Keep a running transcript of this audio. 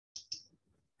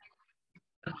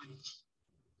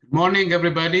Good morning,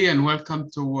 everybody, and welcome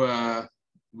to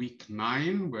week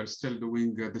 9. We're still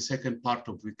doing the second part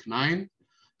of week 9.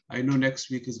 I know next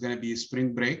week is going to be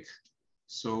spring break,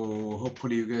 so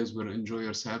hopefully you guys will enjoy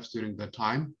yourselves during that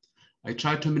time. I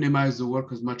try to minimize the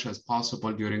work as much as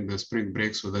possible during the spring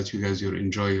break so that you guys will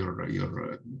enjoy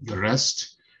your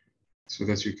rest, so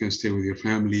that you can stay with your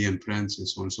family and friends and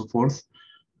so on and so forth.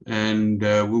 And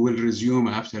we will resume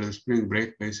after the spring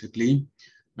break, basically.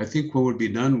 I think we will be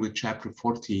done with chapter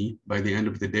 40 by the end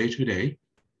of the day today.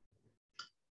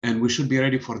 And we should be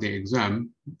ready for the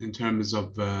exam in terms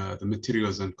of the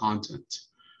materials and content.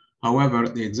 However,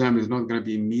 the exam is not going to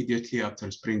be immediately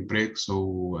after spring break,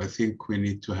 so I think we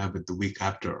need to have it the week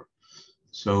after.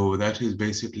 So that is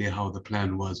basically how the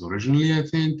plan was originally, I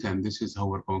think, and this is how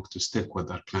we're going to stick with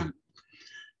that plan.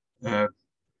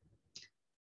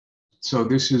 So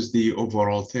this is the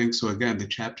overall thing. So again, the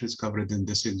chapters covered in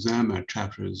this exam are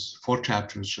four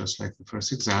chapters, just like the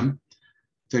first exam,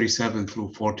 37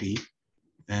 through 40.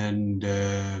 And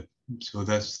so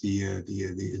that's the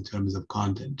in terms of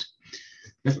content.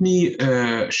 Let me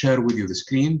share with you the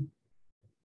screen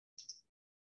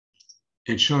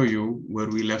and show you where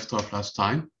we left off last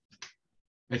time.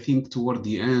 I think toward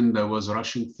the end, I was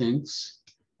rushing things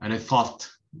and I thought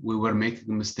we were making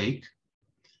a mistake.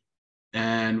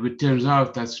 And it turns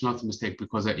out that's not a mistake,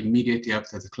 because immediately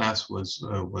after the class was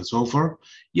over,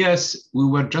 yes, we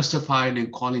were justified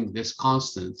in calling this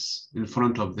constants in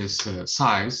front of this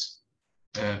size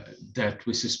that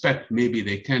we suspect maybe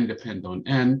they can depend on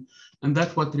n. And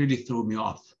that's what really threw me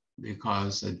off,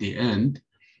 because at the end,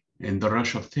 in the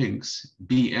rush of things,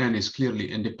 bn is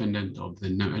clearly independent of the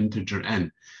integer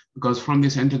n, because from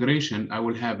this integration, I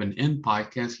will have an n pi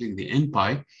canceling the n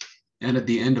pi. And at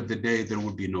the end of the day, there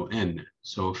would be no n.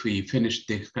 So if we finished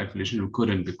the calculation, we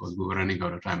couldn't because we were running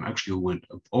out of time. Actually, we went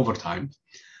over time.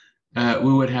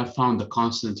 We would have found the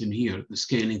constant in here, the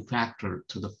scaling factor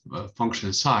to the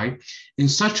function psi, in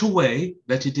such a way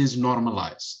that it is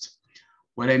normalized.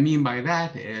 What I mean by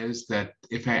that is that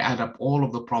if I add up all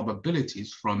of the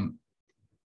probabilities from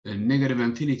negative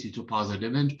infinity to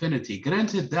positive infinity,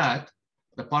 granted that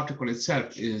the particle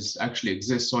itself actually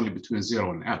exists only between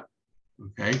 0 and L,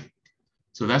 okay?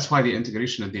 So that's why the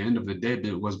integration at the end of the day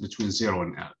was between 0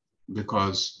 and L,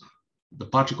 because the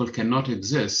particle cannot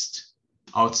exist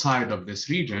outside of this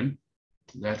region.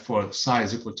 Therefore, psi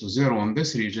is equal to 0 in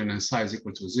this region and psi is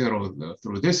equal to 0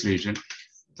 through this region.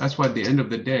 That's why at the end of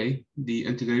the day, the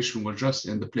integration was just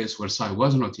in the place where psi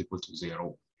was not equal to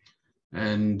 0.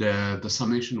 And the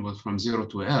summation was from 0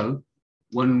 to L.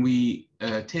 When we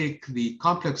take the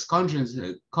complex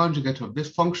conjugate of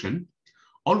this function,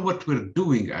 all what we're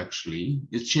doing actually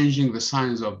is changing the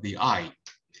signs of the I.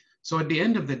 So at the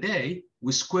end of the day,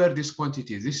 we square this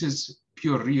quantity. This is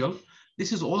pure real.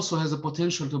 This is also has a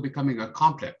potential to becoming a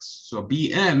complex. So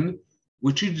Bn,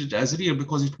 we treat it as real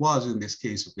because it was in this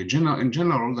case. Okay, in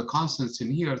general, the constants in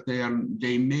here,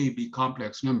 they may be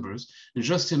complex numbers,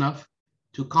 just enough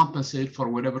to compensate for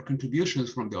whatever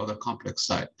contributions from the other complex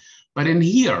side. But in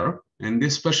here, in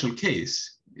this special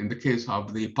case, in the case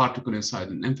of the particle inside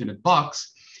an infinite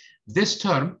box, this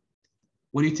term,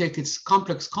 when you take its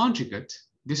complex conjugate,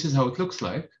 this is how it looks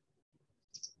like.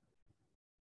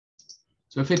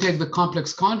 So if you take the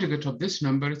complex conjugate of this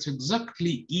number, it's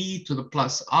exactly e to the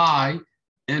plus I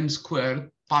n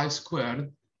squared pi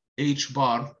squared h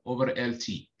bar over lt.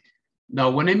 Now,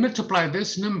 when I multiply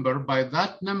this number by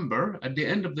that number, at the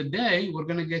end of the day, we're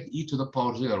going to get e to the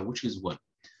power 0, which is 1.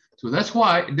 So that's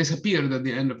why it disappeared at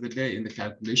the end of the day in the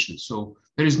calculation. So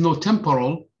there is no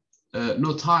temporal,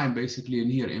 no time basically in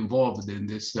here involved in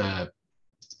this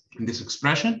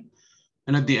expression.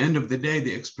 And at the end of the day,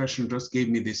 the expression just gave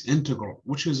me this integral,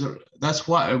 which is, that's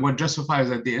why what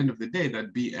justifies at the end of the day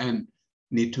that Bn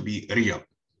need to be real,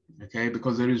 okay?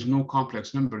 Because there is no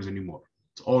complex numbers anymore.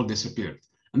 It's all disappeared.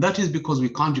 And that is because we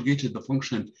conjugated the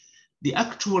function, the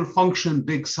actual function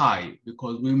big psi,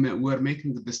 because we're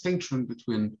making the distinction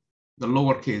between the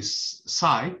lowercase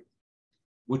psi,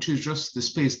 which is just the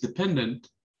space dependent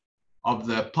of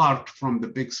the part from the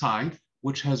big psi,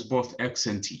 which has both x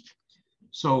and t.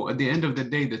 So at the end of the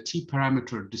day, the t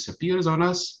parameter disappears on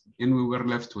us, and we were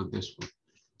left with this one.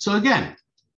 So again,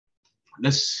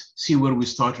 let's see where we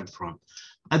started from.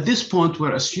 At this point,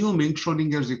 we're assuming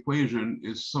Schrodinger's equation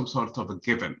is some sort of a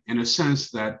given, in a sense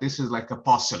that this is like a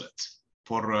postulate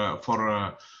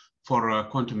for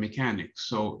quantum mechanics.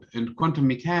 So in quantum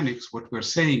mechanics, what we're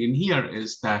saying in here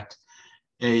is that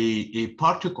a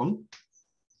particle,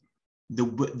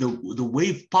 the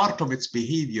wave part of its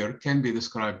behavior can be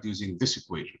described using this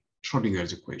equation,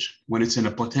 Schrodinger's equation, when it's in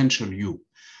a potential U.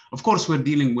 Of course, we're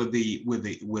dealing with the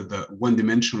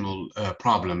one-dimensional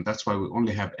problem. That's why we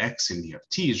only have x in here.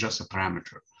 T is just a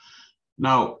parameter.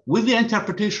 Now, with the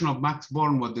interpretation of Max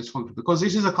Born with this function, because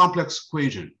this is a complex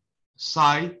equation,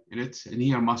 psi in it, and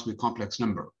here must be complex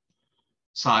number.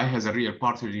 Psi has a real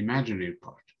part and an imaginary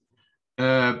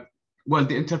part. Well,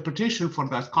 the interpretation for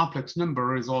that complex number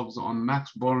resolves on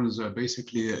Max Born's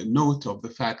basically a note of the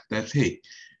fact that, hey,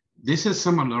 this is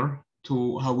similar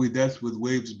to how we dealt with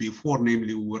waves before,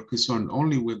 namely we were concerned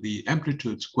only with the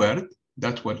amplitude squared.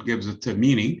 That's what gives it a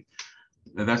meaning.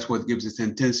 That's what gives it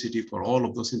intensity for all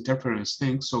of those interference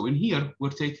things. So in here, we're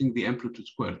taking the amplitude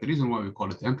squared. The reason why we call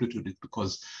it amplitude is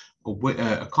because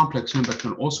a complex number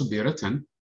can also be written,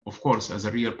 of course, as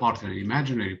a real part and an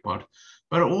imaginary part,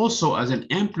 but also as an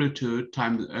amplitude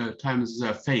times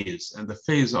phase. And the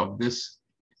phase of this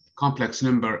complex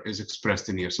number is expressed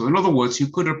in here. So in other words, you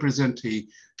could represent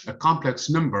a complex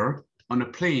number on a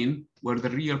plane where the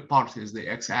real part is the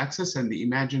x-axis and the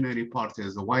imaginary part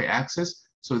is the y-axis.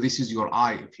 So this is your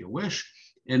I, if you wish.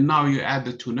 And now you add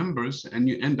the two numbers and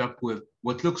you end up with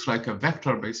what looks like a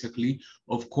vector, basically,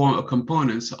 of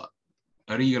components,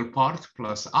 a real part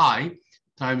plus I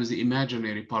times the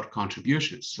imaginary part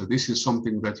contributions. So this is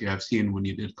something that you have seen when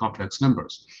you did complex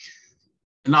numbers.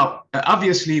 Now,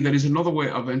 obviously, there is another way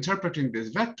of interpreting this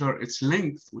vector, its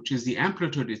length, which is the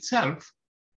amplitude itself,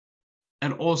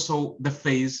 and also the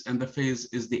phase, and the phase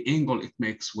is the angle it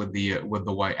makes with the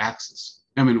y-axis.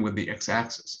 I mean, with the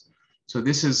x-axis. So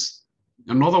this is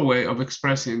another way of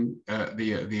expressing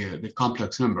the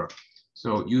complex number.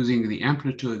 So using the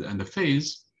amplitude and the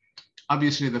phase,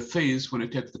 obviously the phase, when you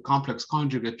take the complex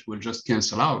conjugate, will just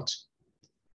cancel out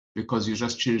because you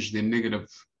just change the negative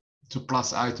to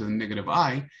plus I to the negative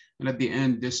I. And at the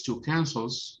end, this two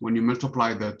cancels when you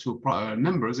multiply the two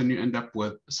numbers and you end up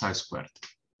with psi squared,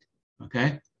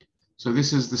 okay? So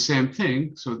this is the same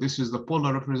thing. So this is the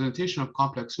polar representation of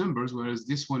complex numbers, whereas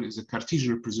this one is a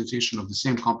Cartesian representation of the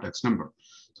same complex number.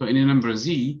 So any number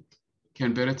z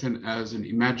can be written as an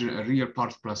a real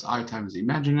part plus I times the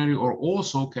imaginary, or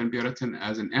also can be written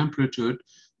as an amplitude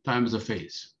times the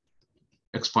phase,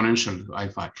 exponential to I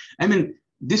phi. I mean,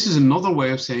 this is another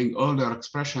way of saying earlier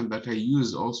expression that I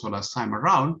used also last time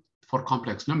around for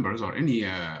complex numbers or any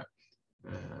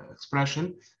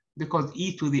expression, because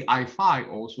e to the I phi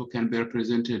also can be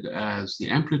represented as the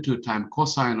amplitude times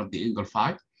cosine of the angle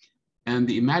phi. And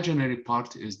the imaginary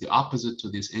part is the opposite to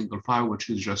this angle phi, which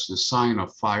is just the sine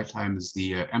of phi times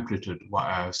the amplitude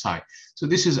psi. So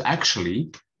this is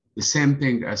actually the same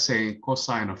thing as saying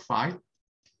cosine of phi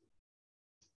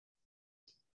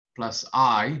plus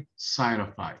I sine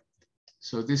of phi.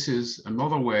 So this is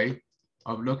another way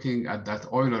of looking at that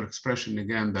Euler expression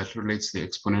again that relates the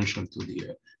exponential to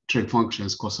the trig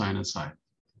functions cosine and sine.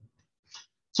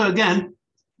 So again,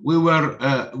 we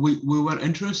were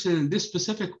interested in this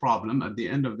specific problem at the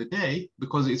end of the day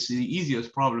because it's the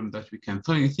easiest problem that we can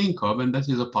think of, and that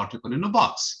is a particle in a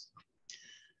box.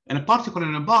 And a particle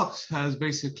in a box has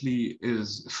basically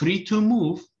is free to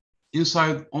move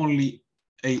inside only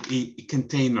a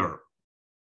container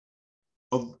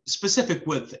of specific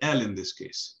width L in this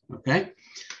case, okay?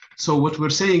 So what we're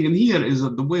saying in here is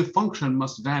that the wave function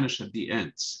must vanish at the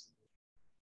ends.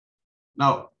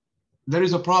 Now, there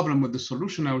is a problem with the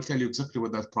solution. I will tell you exactly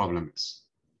what that problem is,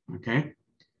 okay?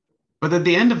 But at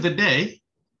the end of the day,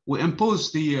 we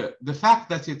impose the fact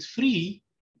that it's free.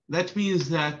 That means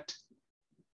that,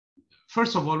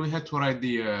 first of all, we had to write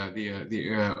the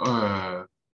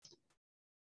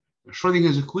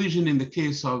Schrodinger's equation in the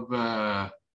case of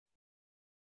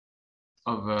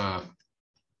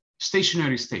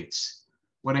stationary states.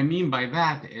 What I mean by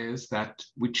that is that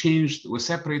we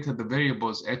separated the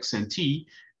variables x and t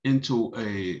into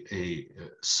a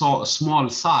small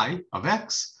psi of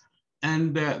x,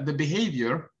 and the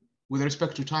behavior with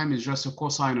respect to time is just a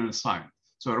cosine and a sine.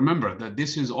 So remember that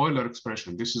this is Euler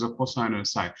expression. This is a cosine and a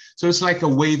sine. So it's like a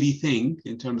wavy thing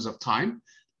in terms of time.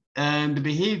 And the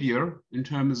behavior in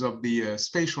terms of the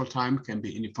spatial time can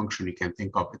be any function you can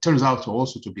think of. It turns out to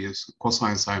also to be a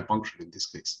cosine sine function in this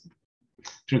case,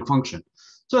 trig function.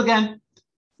 So again,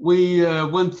 we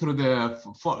went through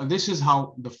this is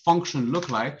how the function look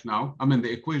like now. I mean,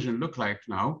 the equation look like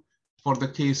now for the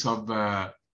case of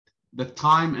the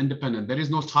time independent. There is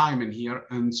no time in here.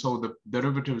 And so the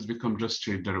derivatives become just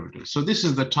straight derivatives. So this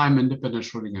is the time independent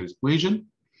Schrodinger's equation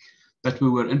that we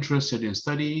were interested in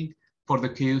studying for the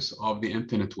case of the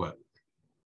infinite well,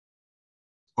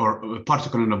 or a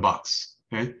particle in a box,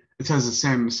 okay? It has the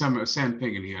same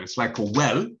thing in here. It's like a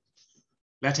well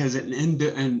that has an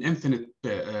infinite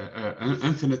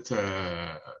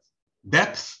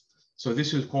depth. So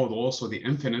this is called also the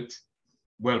infinite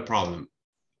well problem.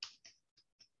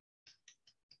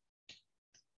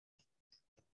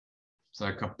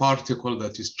 like a particle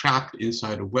that is trapped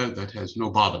inside a well that has no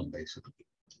bottom, basically,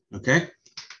 okay?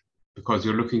 Because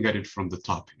you're looking at it from the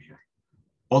top in here.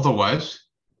 Otherwise,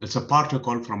 it's a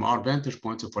particle from our vantage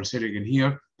point, if we're sitting in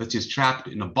here, that is trapped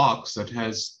in a box that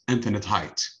has infinite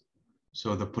height.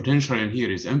 So the potential in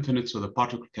here is infinite, so the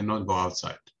particle cannot go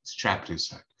outside. It's trapped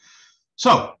inside.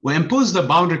 So we impose the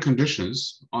boundary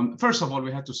conditions on, first of all,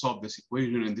 we had to solve this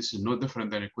equation, and this is no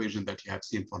different than equation that you have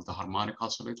seen for the harmonic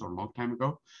oscillator a long time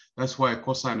ago. That's why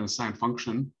cosine and sine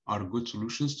function are good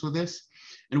solutions to this.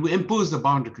 And we impose the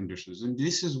boundary conditions, and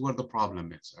this is where the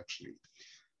problem is, actually.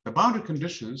 The boundary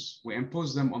conditions, we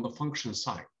impose them on the function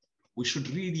side. We should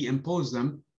really impose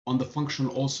them on the function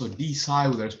also d psi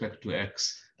with respect to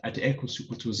x at x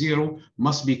equal to 0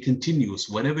 must be continuous,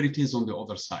 whatever it is on the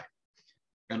other side.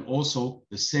 And also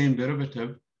the same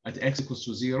derivative at x equals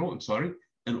to 0,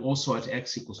 and also at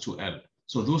x equals to L.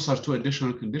 So those are two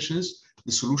additional conditions.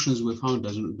 The solutions we found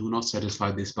do not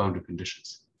satisfy these boundary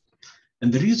conditions.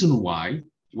 And the reason why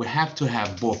we have to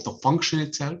have both the function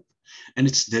itself and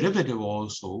its derivative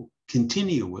also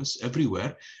continuous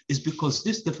everywhere is because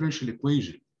this differential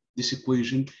equation, this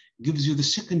equation gives you the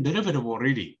second derivative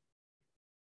already.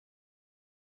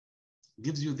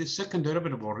 Gives you this second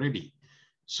derivative already.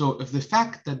 So if the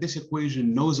fact that this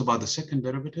equation knows about the second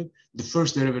derivative, the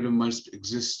first derivative must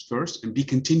exist first and be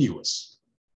continuous.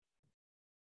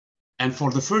 And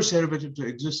for the first derivative to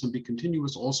exist and be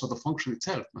continuous, also the function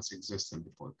itself must exist and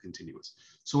be continuous.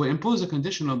 So we impose a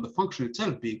condition on the function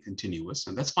itself being continuous,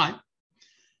 and that's fine.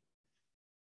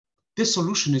 This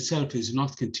solution itself is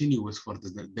not continuous for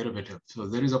the derivative. So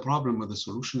there is a problem with the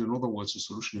solution. In other words, the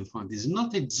solution you find is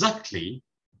not exactly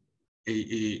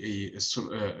an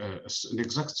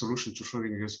exact solution to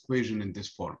Schrodinger's equation in this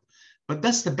form. But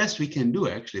that's the best we can do,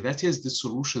 actually. That is the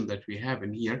solution that we have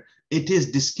in here. It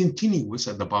is discontinuous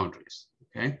at the boundaries,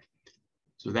 okay?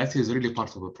 So that is really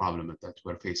part of the problem that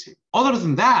we're facing. Other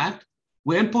than that,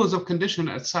 we impose a condition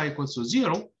at psi equals to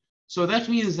 0. So that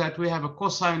means that we have a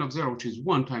cosine of 0, which is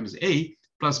 1 times a,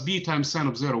 plus b times sine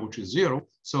of 0, which is 0.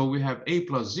 So we have a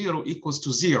plus 0 equals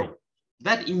to 0.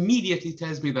 That immediately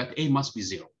tells me that a must be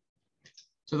 0.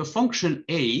 So the function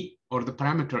a, or the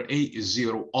parameter a, is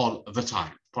 0 all the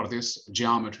time for this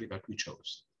geometry that we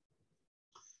chose.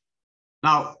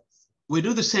 Now, we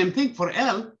do the same thing for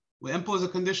L. We impose a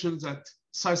condition that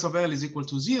psi of L is equal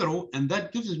to 0, and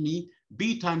that gives me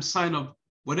b times sine of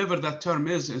whatever that term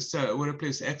is, instead we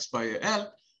replace x by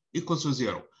L, equals to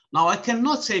 0. Now, I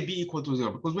cannot say b equal to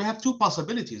 0 because we have two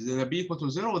possibilities. Either b equal to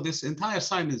 0, this entire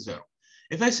sign is 0.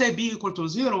 If I say b equal to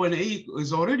 0 and a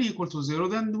is already equal to 0,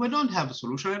 then we don't have a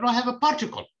solution. I don't have a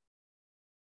particle.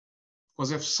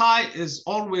 Because if psi is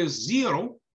always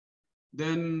 0,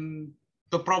 then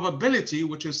the probability,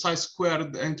 which is psi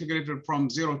squared integrated from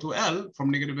 0 to L, from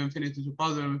negative infinity to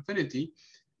positive infinity,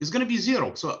 is going to be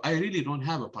 0. So I really don't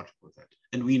have a particle with that.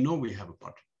 And we know we have a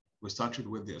particle. We started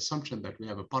with the assumption that we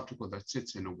have a particle that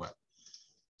sits in a well.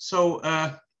 So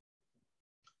I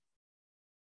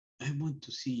want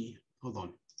to see, hold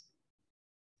on.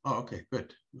 Oh, okay,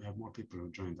 good. We have more people who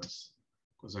joined us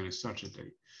because I started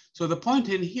late. So the point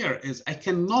in here is I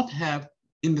cannot have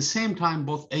in the same time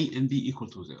both a and b equal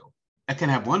to 0. I can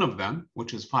have one of them,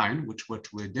 which is fine, which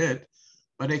we did,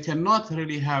 but I cannot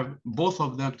really have both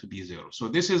of them to be 0. So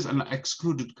this is an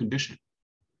excluded condition.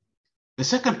 The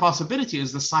second possibility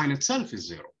is the sign itself is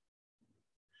 0.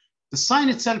 The sign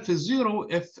itself is 0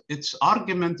 if its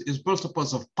argument is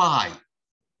multiples of pi.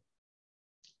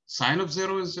 Sine of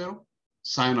 0 is 0.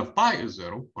 Sine of pi is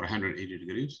 0, or 180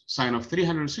 degrees. Sine of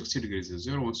 360 degrees is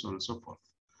 0, and so on and so forth.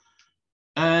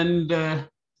 And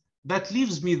that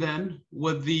leaves me then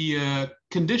with the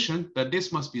condition that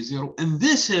this must be 0. And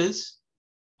this is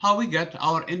how we get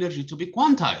our energy to be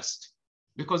quantized.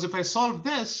 Because if I solve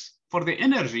this for the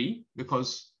energy,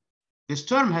 because this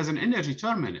term has an energy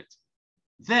term in it,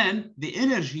 then the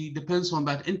energy depends on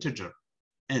that integer,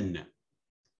 n.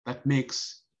 That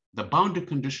makes the boundary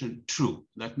condition true.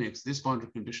 That makes this boundary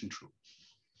condition true.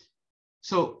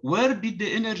 So where did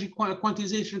the energy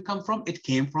quantization come from? It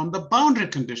came from the boundary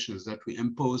conditions that we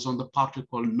impose on the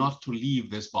particle not to leave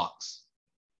this box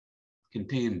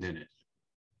contained in it.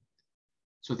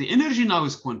 So the energy now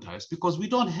is quantized because we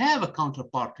don't have a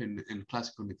counterpart in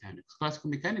classical mechanics. Classical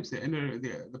mechanics,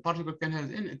 the particle can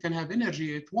have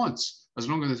energy at once, as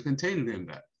long as it's contained in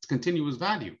that. It's continuous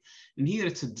value. And here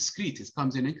it's a discrete. It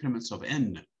comes in increments of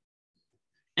n.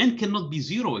 N cannot be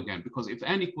 0 again, because if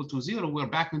n equal to 0, we're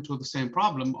back into the same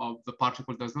problem of the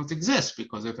particle does not exist,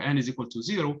 because if n is equal to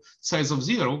 0, size of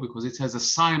 0, because it has a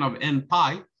sign of n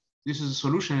pi, this is a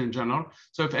solution in general.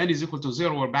 So if n is equal to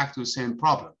 0, we're back to the same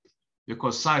problem.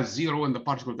 because size 0 and the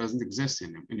particle doesn't exist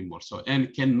anymore. So n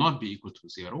cannot be equal to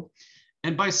 0.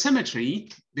 And by symmetry,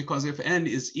 because if n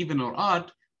is even or odd,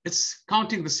 it's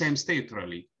counting the same state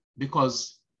really, because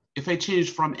if I change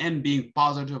from n being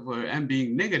positive or n being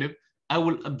negative, I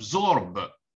will absorb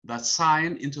that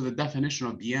sign into the definition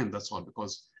of the n, that's all,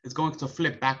 because it's going to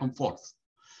flip back and forth.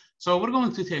 So we're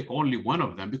going to take only one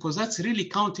of them because that's really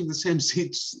counting the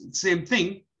same thing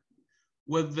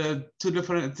with the two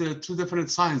different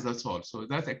signs, that's all. So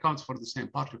that accounts for the same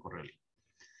particle really.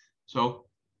 So,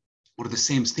 or the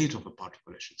same state of the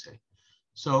particle, I should say.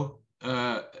 So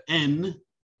n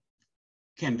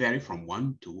can vary from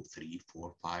 1, 2, 3,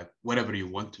 4, 5, whatever you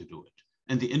want to do it.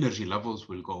 And the energy levels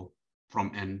will go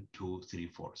from n to 3,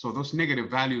 4. So those negative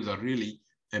values are really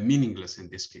meaningless in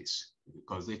this case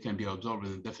because they can be absorbed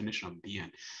in the definition of the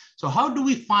n. So how do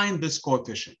we find these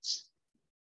coefficients?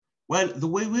 Well,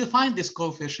 the way we find these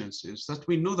coefficients is that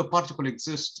we know the particle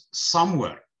exists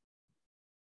somewhere.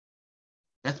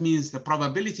 That means the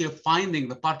probability of finding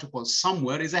the particle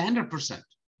somewhere is 100%.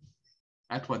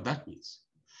 That's what that means.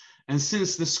 And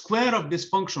since the square of this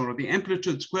function or the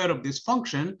amplitude square of this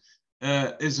function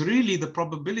is really the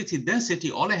probability density,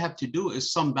 all I have to do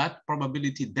is sum that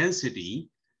probability density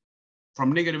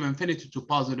from negative infinity to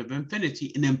positive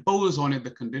infinity and impose on it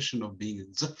the condition of being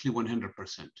exactly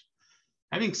 100%.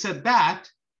 Having said that,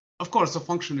 of course, the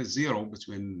function is 0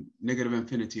 between negative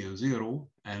infinity and 0,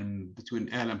 and between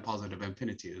L and positive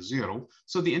infinity is 0.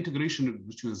 So the integration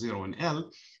between 0 and L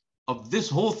of this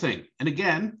whole thing, and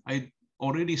again, I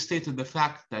already stated the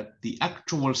fact that the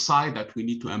actual psi that we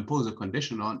need to impose a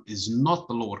condition on is not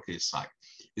the lowercase psi,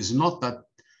 is not that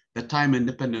the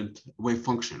time-independent wave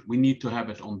function. We need to have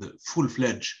it on the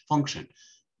full-fledged function,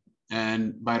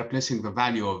 and by replacing the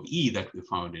value of E that we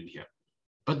found in here.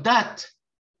 But that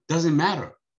doesn't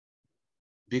matter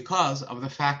because of the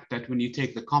fact that when you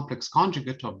take the complex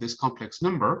conjugate of this complex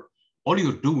number, all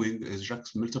you're doing is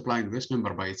just multiplying this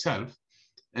number by itself,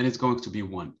 and it's going to be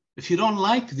 1. If you don't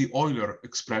like the Euler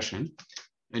expression,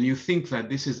 and you think that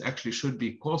this is actually should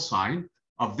be cosine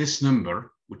of this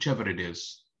number, whichever it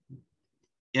is,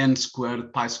 n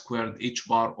squared pi squared h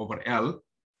bar over L,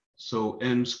 so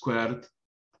n squared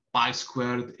pi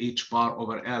squared h bar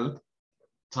over L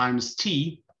times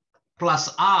t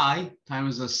plus I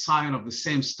times the sine of the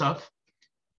same stuff.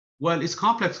 Well, its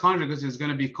complex conjugate is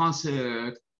going to be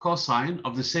cosine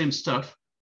of the same stuff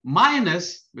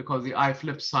minus, because the I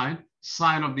flips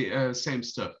sine of the same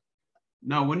stuff.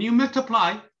 Now, when you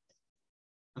multiply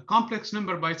a complex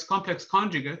number by its complex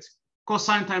conjugate,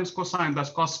 cosine times cosine, that's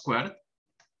cos squared.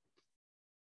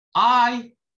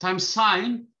 I times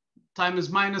sine times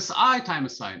minus I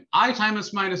times sine. I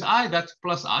times minus I, that's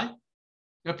plus I.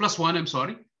 Plus 1, I'm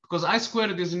sorry, because I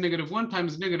squared is -1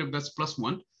 times negative, that's plus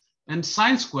 1. And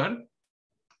sine squared,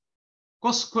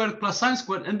 cos squared plus sine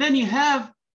squared. And then you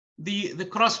have the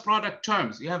cross product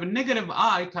terms. You have a negative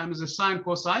I times the sine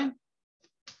cosine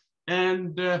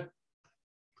and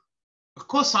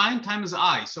cosine times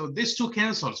I. So these two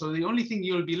cancel. So the only thing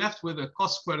you'll be left with a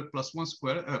cos squared plus 1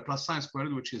 squared plus sine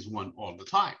squared, which is 1 all the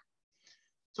time.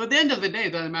 So at the end of the day,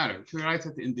 it doesn't matter. If you write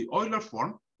it in the Euler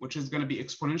form, which is going to be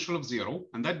exponential of 0,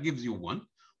 and that gives you 1,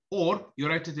 or you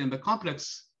write it in the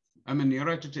complex, you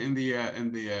write it in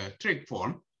the trig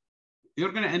form,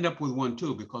 you're going to end up with 1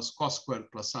 too, because cos squared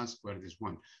plus sine squared is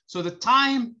 1. So the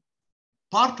time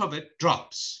part of it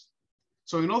drops.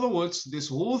 So in other words, this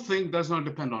whole thing does not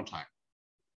depend on time.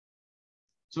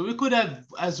 So we could have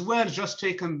as well just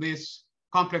taken this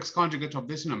complex conjugate of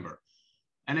this number.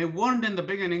 And I warned in the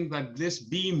beginning that this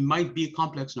b might be a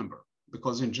complex number,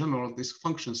 because in general, this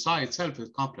function psi itself is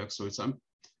complex. So its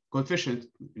coefficient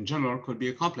in general could be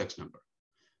a complex number.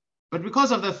 But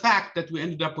because of the fact that we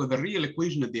ended up with a real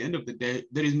equation at the end of the day,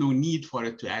 there is no need for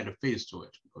it to add a phase to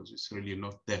it because it's really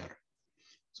not there.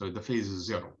 So the phase is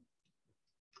 0.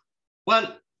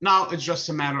 Well, now it's just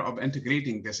a matter of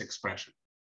integrating this expression.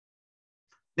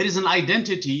 There is an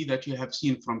identity that you have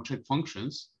seen from trig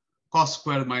functions. Cos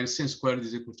squared minus sin squared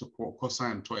is equal to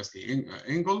cosine twice the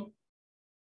angle.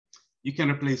 You can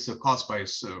replace the cos by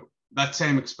that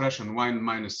same expression, 1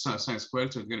 minus sine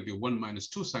squared. So it's going to be 1 minus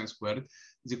 2 sine squared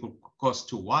is equal to cos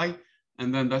 2y.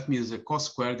 And then that means that cos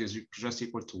squared is just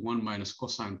equal to 1 minus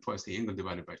cosine twice the angle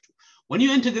divided by 2. When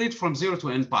you integrate from 0 to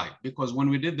n pi, because when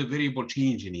we did the variable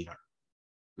change in here,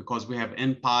 because we have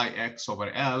n pi x over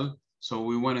L, so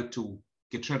we wanted to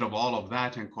get rid of all of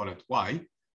that and call it y.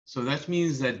 So that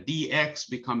means that dx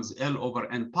becomes L over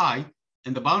n pi,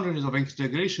 and the boundaries of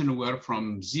integration were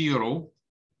from 0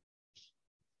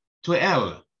 to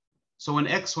L. So when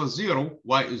x was 0,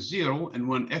 y is 0, and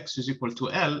when x is equal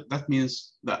to L, that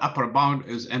means the upper bound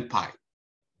is n pi.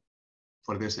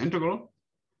 for this integral.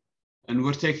 And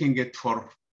we're taking it for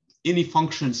any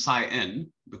function psi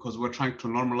n, because we're trying to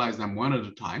normalize them one at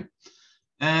a time.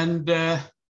 And there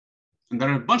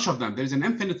are a bunch of them. There's an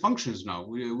infinite functions now.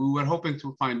 We were hoping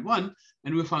to find one,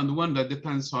 and we found one that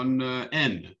depends on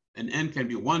n. And n can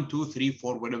be 1, 2, 3,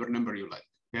 4, whatever number you like,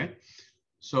 okay?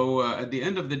 So at the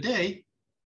end of the day,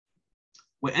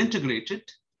 we integrate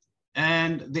it.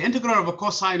 And the integral of a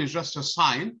cosine is just a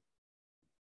sine.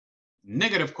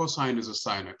 Negative cosine is a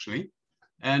sine, actually.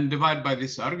 And divide by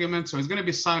this argument. So it's going to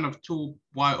be sine of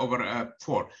 2y over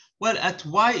 4. Well, at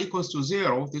y equals to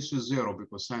 0, this is 0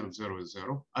 because sine of 0 is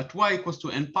 0. At y equals to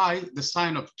n pi, the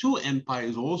sine of 2n pi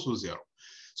is also 0.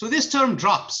 So this term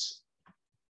drops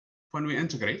when we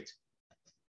integrate.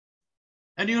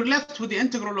 And you're left with the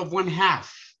integral of 1/2.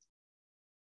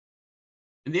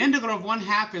 And the integral of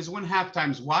 1/2 is 1/2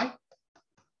 times y,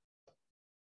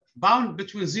 bound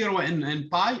between 0 and n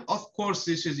pi. Of course,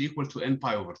 this is equal to n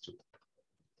pi over 2.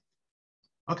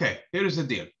 Okay, here's the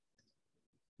deal.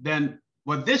 Then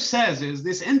what this says is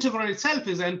this integral itself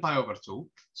is n pi over 2.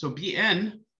 So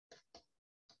bn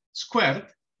squared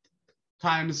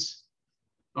times,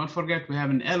 don't forget we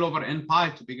have an L over n pi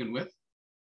to begin with,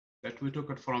 that we took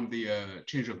it from the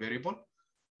change of variable,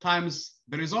 times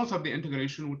the result of the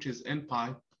integration, which is n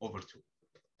pi over 2,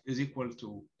 is equal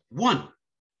to 1.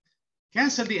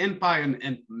 Cancel the n pi and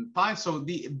n pi. So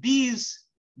the b's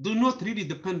do not really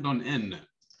depend on n.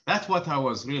 That's what I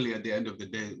was really, at the end of the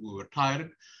day, we were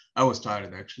tired. I was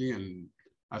tired, actually, and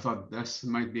I thought this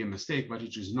might be a mistake, but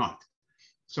it is not.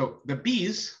 So the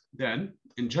b's, then,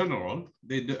 in general,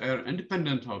 they are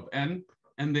independent of n,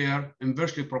 and they are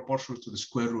inversely proportional to the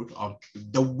square root of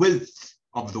the width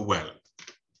of the well.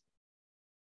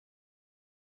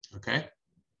 Okay?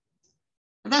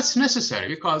 And that's necessary,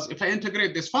 because if I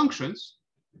integrate these functions,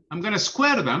 I'm going to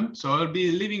square them. So I'll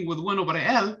be living with 1 over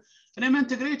L. And I'm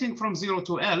integrating from 0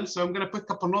 to L. So I'm going to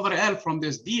pick up another L from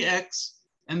this dx.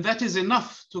 And that is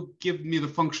enough to give me the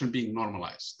function being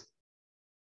normalized.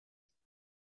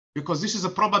 Because this is a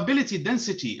probability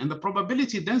density. And the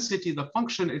probability density, the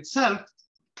function itself,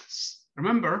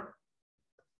 remember,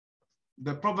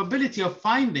 the probability of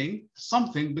finding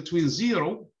something between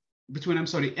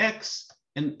x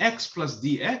and x plus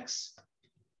dx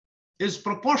is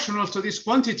proportional to this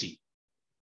quantity.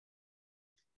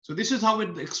 So this is how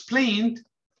it explained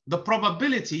the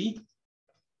probability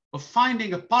of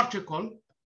finding a particle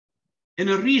in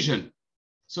a region.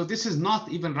 So this is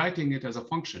not even writing it as a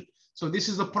function. So this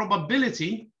is the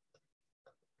probability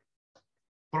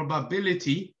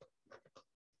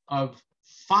of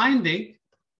finding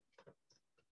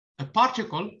a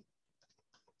particle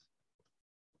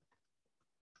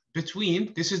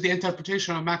between, this is the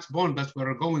interpretation of Max Born that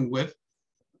we're going with,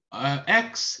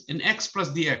 x and x plus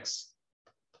dx.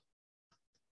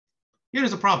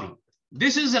 Here's the problem.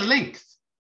 This is a length.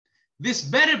 This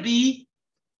better be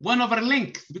 1 over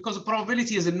length, because the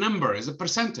probability is a number, is a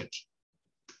percentage.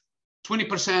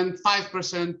 20%,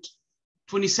 5%,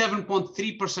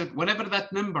 27.3%, whatever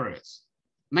that number is.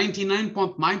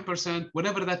 99.9%,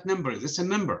 whatever that number is, it's a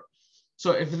number.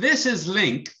 So if this is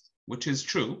length, which is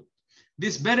true,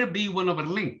 this better be 1 over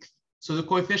length. So the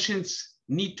coefficients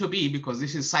need to be, because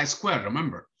this is psi squared,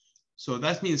 remember. So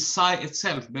that means psi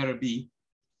itself better be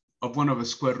of 1 over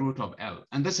square root of L.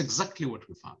 And that's exactly what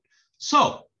we found.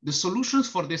 So the solutions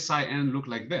for this psi n look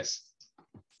like this.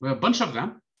 We have a bunch of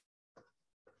them.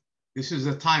 This is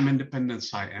the time independent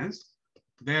psi n's.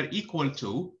 They're equal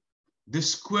to the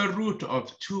square root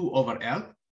of 2 over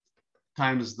L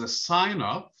times the sine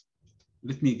of,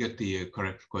 let me get the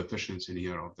correct coefficients in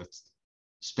here of that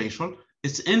spatial.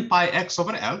 It's n pi x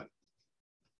over L,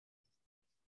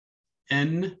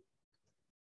 n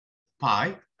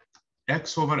pi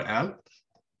x over L,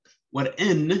 where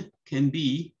n can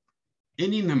be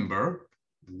any number,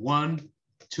 1,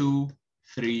 2,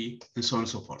 3, and so on and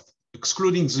so forth,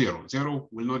 excluding 0. 0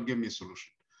 will not give me a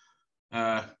solution.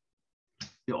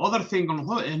 The other thing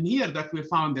in here that we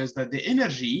found is that the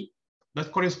energy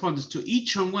that corresponds to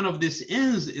each one of these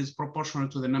n's is proportional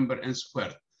to the number n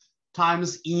squared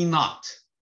times E naught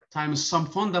times some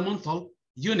fundamental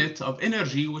unit of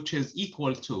energy, which is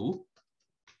equal to,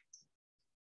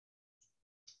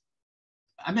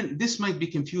 I mean, this might be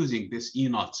confusing, this E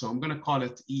naught. So I'm going to call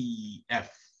it EF,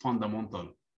 fundamental,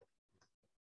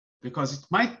 because it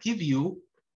might give you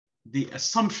the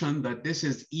assumption that this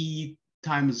is E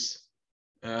times,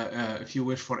 if you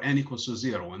wish, for n equals to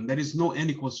 0. And there is no n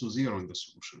equals to 0 in the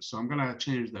solution. So I'm going to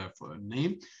change the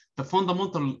name. The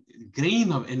fundamental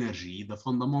grain of energy, the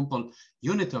fundamental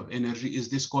unit of energy is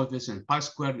this coefficient, pi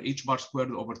squared h bar squared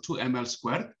over 2 ml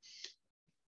squared,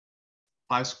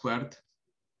 pi squared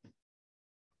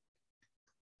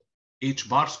h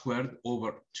bar squared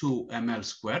over 2 ml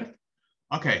squared.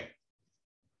 Okay,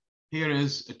 here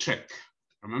is a trick.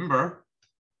 Remember,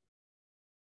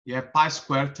 you have pi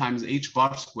squared times h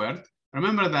bar squared.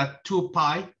 Remember that 2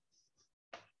 pi,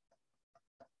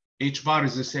 h bar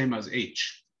is the same as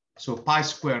h. So pi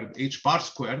squared h bar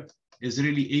squared is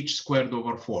really h squared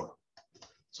over 4.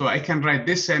 So I can write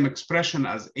this same expression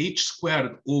as h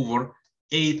squared over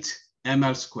 8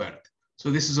 ml squared. So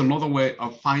this is another way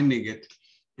of finding it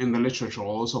in the literature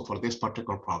also for this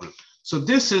particular problem. So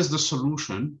this is the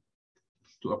solution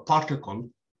to a particle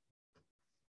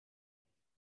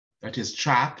that is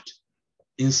trapped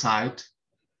inside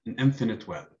an infinite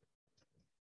well.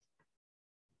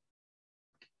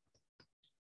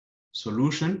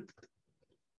 Solution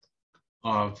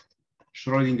of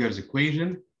Schrodinger's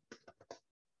equation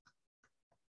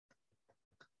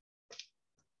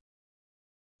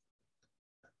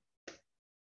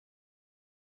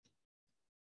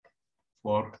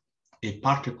for a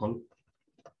particle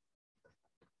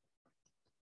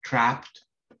trapped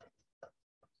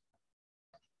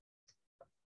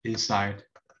inside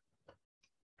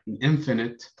an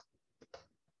infinite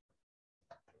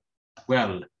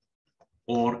well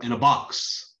or in a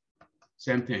box.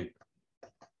 Same thing.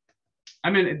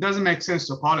 I mean, it doesn't make sense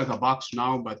to call it a box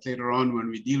now, but later on when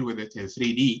we deal with it in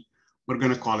 3D, we're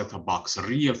going to call it a box, a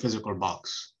real physical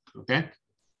box. Okay?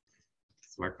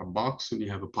 It's like a box and you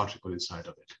have a particle inside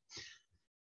of it.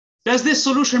 Does this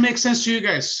solution make sense to you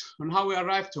guys on how we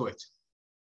arrived to it?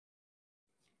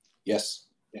 Yes.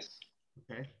 Yes.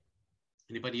 Okay.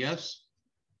 Anybody else?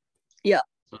 Yeah.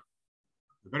 So,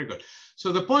 very good.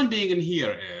 So the point being in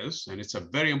here is, and it's a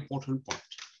very important point,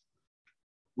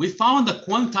 we found the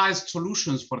quantized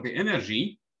solutions for the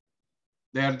energy.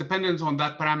 They are dependent on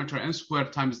that parameter n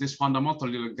squared times this fundamental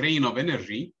little grain of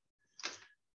energy.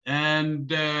 And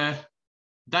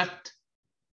that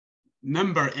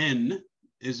number n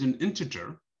is an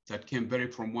integer that can vary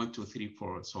from 1, 2, 3,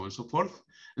 4, so on and so forth.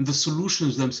 And the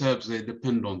solutions themselves, they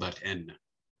depend on that n.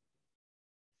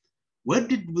 Where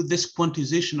did this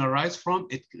quantization arise from?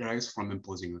 It arises from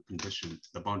imposing a condition,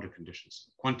 the boundary conditions.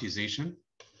 Quantization.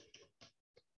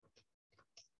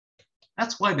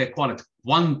 That's why they call it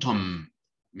quantum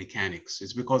mechanics.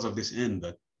 It's because of this n,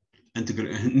 that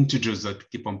integers that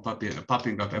keep on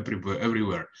popping up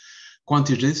everywhere.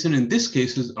 Quantization in this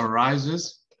case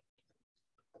arises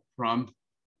from,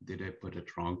 did I put it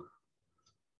wrong?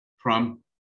 From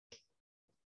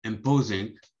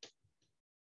imposing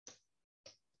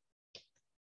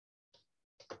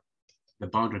the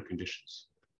boundary conditions.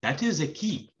 That is a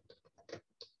key.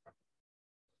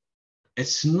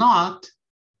 It's not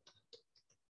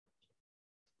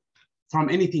from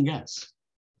anything else.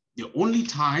 The only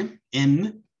time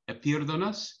n appeared on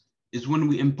us is when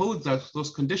we impose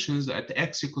those conditions at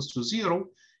x equals to 0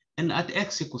 and at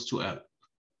x equals to L.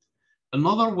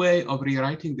 Another way of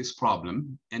rewriting this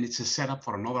problem, and it's a setup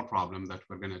for another problem that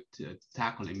we're going to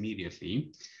tackle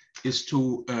immediately, is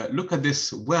to look at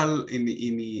this well in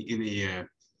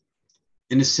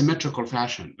a symmetrical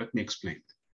fashion. Let me explain.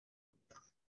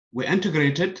 We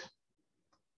integrated.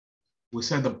 We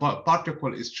said the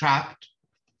particle is trapped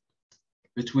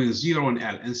between 0 and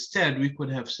L. Instead, we could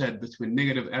have said between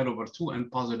negative L over 2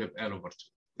 and positive L over 2.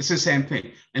 It's the same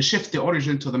thing. And shift the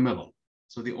origin to the middle.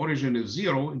 So the origin is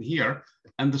 0 in here,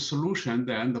 and the solution,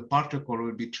 then the particle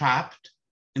will be trapped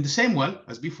in the same well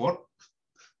as before.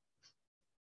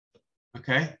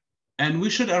 Okay? And we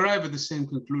should arrive at the same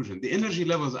conclusion. The energy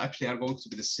levels actually are going to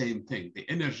be the same thing. The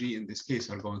energy in this case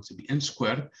are going to be n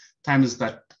squared times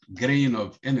that grain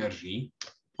of energy,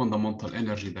 fundamental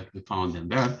energy that we found in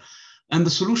there. And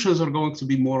the solutions are going to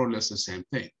be more or less the same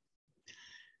thing.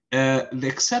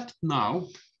 Except now,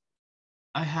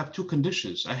 I have two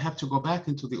conditions. I have to go back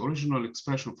into the original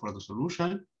expression for the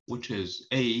solution, which is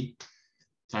A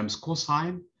times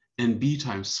cosine and B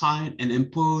times sine, and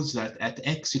impose that at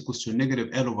x equals to negative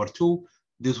L over 2,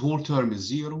 this whole term is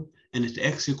 0, and at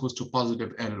x equals to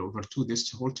positive L over 2,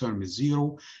 this whole term is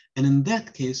 0. And in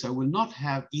that case, I will not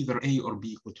have either A or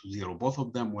B equal to 0. Both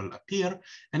of them will appear,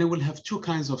 and I will have two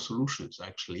kinds of solutions,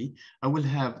 actually. I will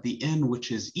have the n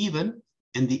which is even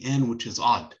and the n which is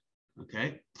odd.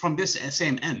 Okay, from this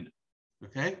same n,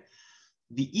 okay?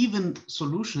 The even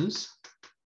solutions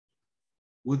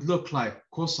would look like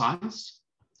cosines.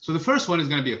 So the first one is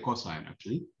going to be a cosine,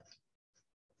 actually.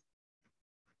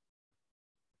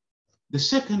 The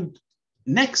second,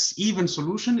 next even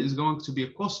solution is going to be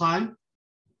a cosine.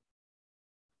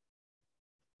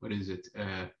 What is it?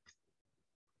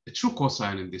 A true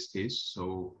cosine in this case.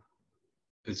 So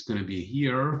it's going to be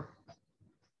here.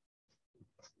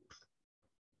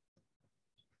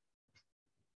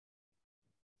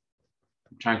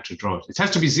 trying to draw it. It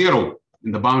has to be 0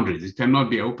 in the boundaries. It cannot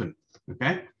be open,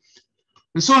 okay?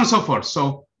 And so on and so forth.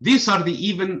 So these are the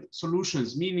even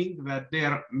solutions, meaning that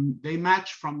they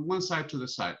match from one side to the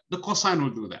side. The cosine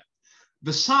will do that.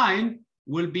 The sine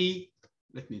will be,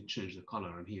 let me change the color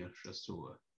on here just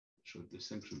to show the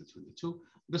distinction between the two.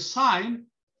 The sine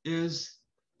is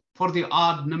for the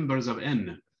odd numbers of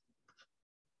n.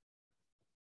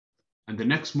 And the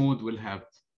next mode will have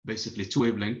basically 2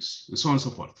 wavelengths and so on and so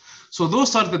forth. So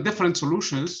those are the different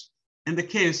solutions in the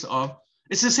case of,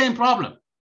 it's the same problem,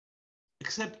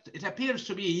 except it appears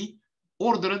to be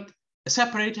ordered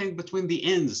separating between the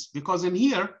ends, because in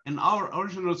here, in our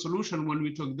original solution, when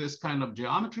we took this kind of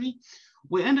geometry,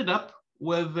 we ended up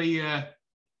with the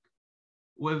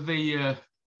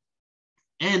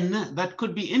n that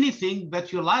could be anything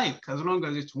that you like, as long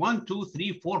as it's 1, 2,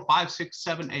 3, 4, 5, 6,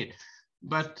 7, 8.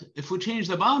 But if we change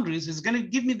the boundaries, it's going to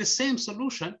give me the same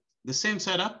solution, the same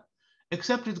setup,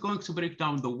 except it's going to break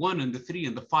down the 1 and the 3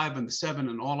 and the 5 and the 7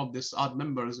 and all of these odd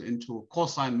numbers into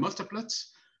cosine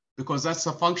multiplets, because that's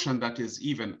a function that is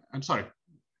even. I'm sorry,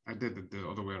 I did it the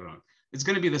other way around. It's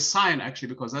going to be the sine, actually,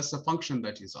 because that's a function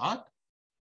that is odd.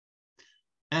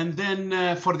 And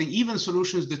then for the even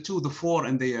solutions, the 2, the 4,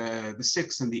 and the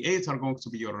 6 and the 8 are going to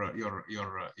be your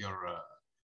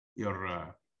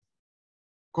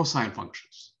cosine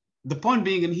functions. The point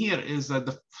being in here is that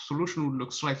the solution would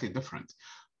look slightly different.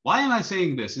 Why am I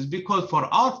saying this? Is because for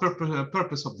our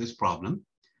purpose of this problem,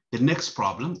 the next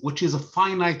problem, which is a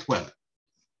finite well.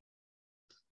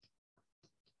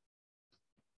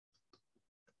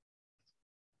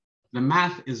 The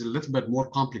math is a little bit more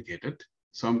complicated,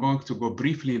 so I'm going to go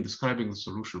briefly in describing the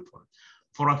solution for it.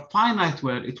 For a finite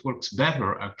well, it works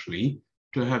better, actually,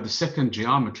 to have the second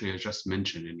geometry I just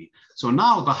mentioned in here. So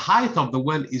now the height of the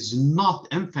well is not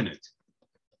infinite.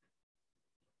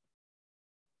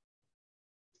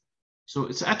 So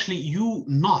it's actually U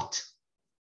naught.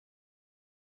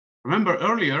 Remember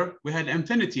earlier, we had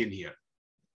infinity in here.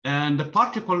 And the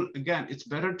particle, again, it's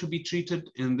better to be treated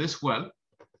in this well,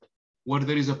 where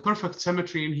there is a perfect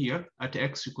symmetry in here at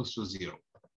x equals to 0,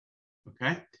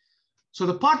 okay? So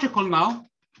the particle now,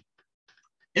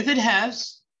 if it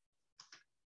has,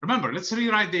 remember, let's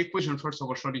rewrite the equation first of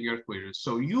all, Schrodinger equation.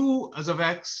 So U as of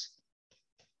x,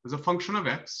 as a function of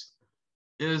x,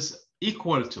 is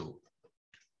equal to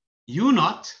U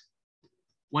naught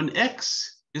when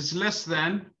x is less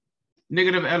than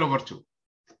negative L over 2.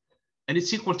 And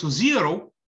it's equal to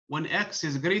 0 when x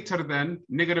is greater than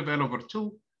negative L over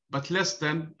 2, but less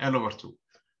than L over 2.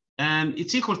 And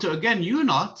it's equal to, again, U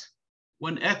naught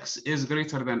when x is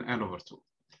greater than L over 2.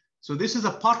 So this is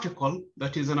a particle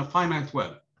that is in a finite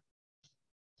well.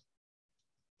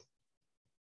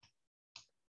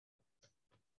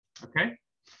 Okay?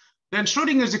 Then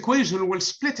Schrodinger's equation will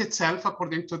split itself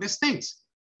according to these things.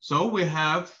 So we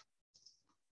have,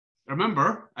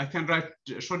 remember, I can write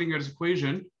Schrodinger's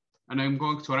equation, and I'm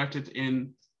going to write it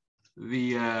in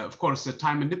the, of course, the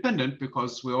time independent,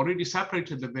 because we already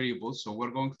separated the variables. So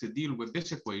we're going to deal with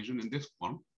this equation in this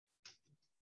form,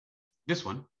 this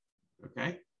one,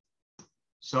 okay?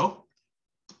 So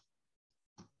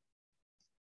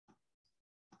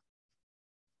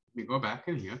let me go back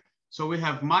in here. So we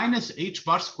have minus h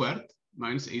bar squared,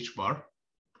 minus h bar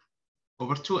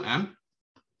over 2m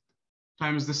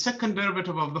times the second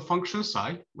derivative of the function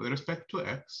psi with respect to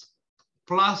x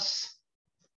plus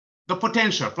the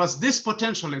potential, plus this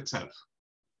potential itself.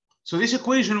 So this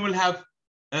equation will have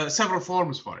several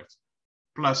forms for it.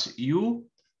 Plus u,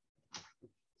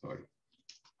 sorry,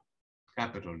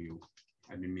 capital U,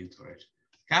 I didn't mean to write.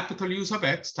 Capital U sub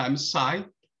x times psi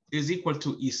is equal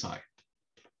to E psi.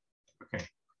 Okay.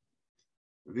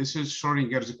 This is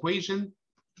Schrodinger's equation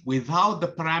without the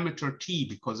parameter t,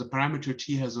 because the parameter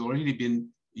t has already been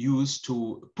used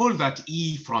to pull that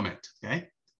e from it, okay?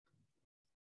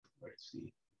 Let's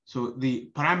see. So the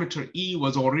parameter e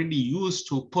was already used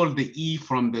to pull the e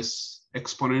from this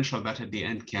exponential that at the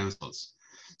end cancels.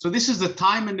 So this is the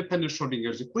time-independent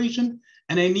Schrodinger's equation,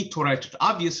 and I need to write it.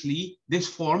 Obviously, this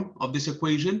form of this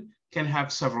equation can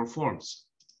have several forms,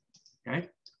 okay?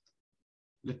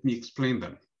 Let me explain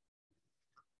them.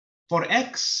 For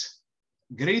x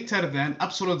greater than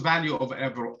absolute value of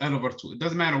L over 2, it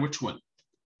doesn't matter which one.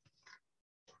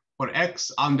 For x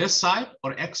on this side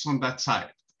or x on that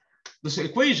side. This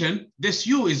equation, this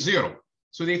u is 0.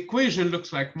 So the equation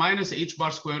looks like minus h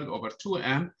bar squared over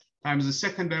 2m times the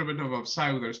second derivative of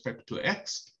psi with respect to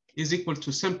x is equal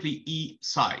to simply E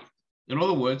psi. In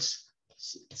other words,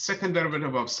 second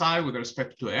derivative of psi with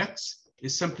respect to x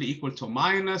is simply equal to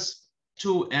minus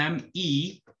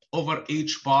 2me over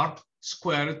h bar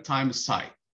squared times psi.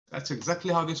 That's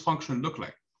exactly how this function look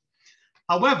like.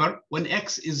 However, when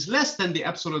x is less than the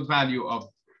absolute value of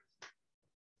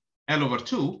L over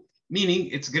 2, meaning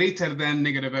it's greater than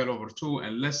negative L over 2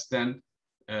 and less than,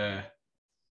 let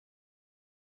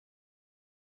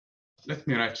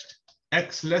me write it,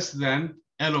 x less than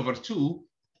L over 2,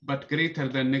 but greater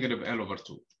than negative L over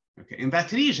 2. Okay, in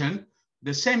that region,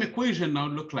 the same equation now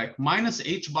look like minus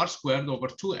h bar squared over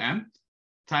 2m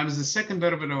times the second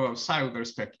derivative of psi with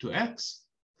respect to x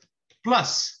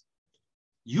plus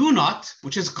u naught,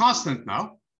 which is constant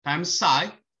now, times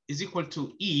psi is equal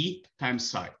to E times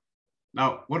psi.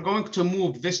 Now, we're going to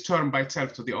move this term by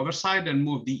itself to the other side and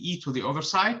move the E to the other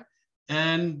side.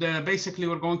 And basically,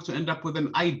 we're going to end up with an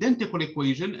identical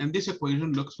equation. And this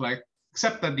equation looks like,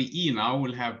 except that the E now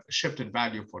will have a shifted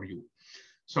value for U.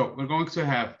 So we're going to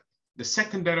have the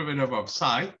second derivative of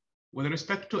psi with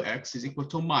respect to x is equal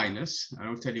to minus. I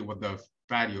will tell you what the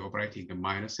value of writing a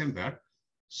minus in there.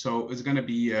 So it's going to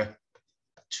be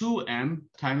 2m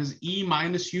times E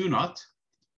minus U naught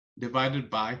divided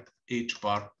by h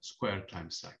bar squared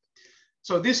times psi.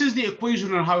 So this is the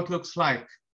equation on how it looks like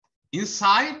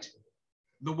inside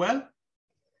the well.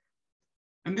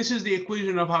 And this is the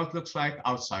equation of how it looks like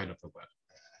outside of the well.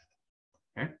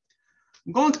 Okay.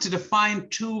 I'm going to define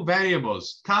two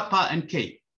variables, kappa and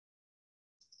k.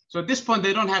 So at this point,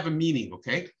 they don't have a meaning,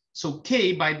 okay? So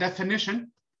k by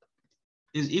definition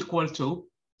is equal to,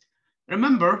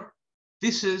 remember,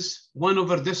 this is 1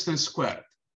 over distance squared.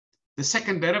 The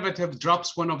second derivative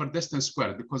drops 1 over distance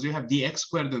squared because you have dx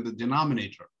squared in the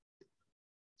denominator.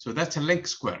 So that's a length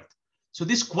squared. So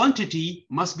this quantity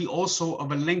must be also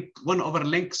of a length, 1 over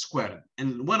length squared.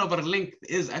 And 1 over length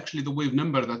is actually the wave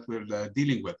number that we're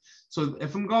dealing with. So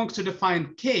if I'm going to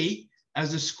define k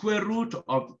as the square root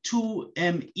of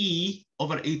 2me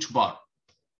over h bar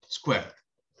squared.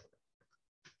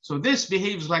 So this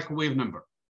behaves like a wave number.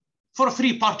 For a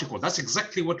free particle, that's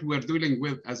exactly what we're dealing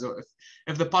with. As a,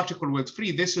 if the particle was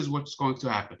free, this is what's going to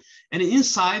happen. And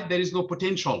inside, there is no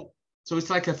potential. So it's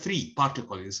like a free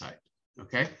particle inside,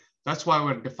 okay? That's why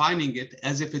we're defining it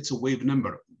as if it's a wave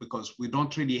number, because we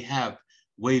don't really have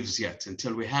waves yet.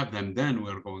 Until we have them, then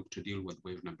we're going to deal with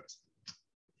wave numbers.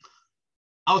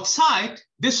 Outside,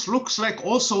 this looks like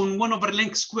also in 1 over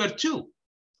length squared too.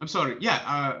 I'm sorry,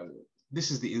 yeah,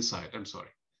 this is the inside, I'm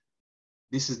sorry.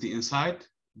 This is the inside.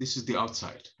 This is the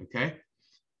outside, okay?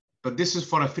 But this is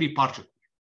for a free particle.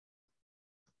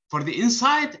 For the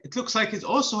inside, it looks like it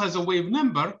also has a wave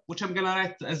number, which I'm gonna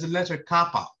write as the letter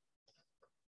kappa.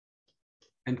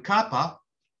 And kappa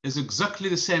is exactly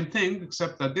the same thing,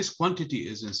 except that this quantity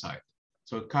is inside.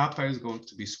 So kappa is going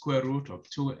to be square root of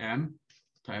 2m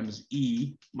times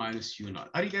E minus U naught.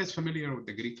 Are you guys familiar with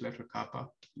the Greek letter kappa?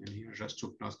 And here, just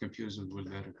to not confuse it with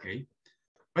letter K.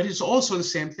 But it's also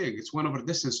the same thing. It's 1 over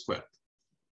distance squared.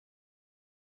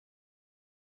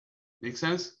 Make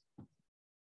sense?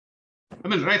 I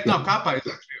mean, right now, kappa is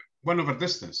actually 1 over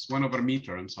distance, 1 over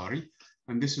meter, I'm sorry.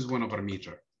 And this is 1 over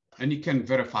meter. And you can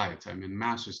verify it. I mean,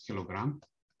 mass is kilogram.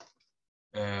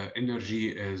 Energy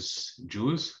is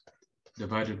joules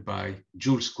divided by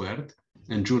joule squared.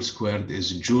 And joule squared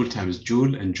is joule times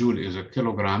joule. And joule is a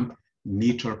kilogram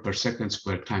meter per second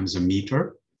squared times a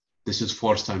meter. This is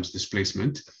force times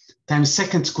displacement. Times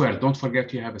second squared. Don't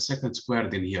forget you have a second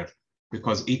squared in here,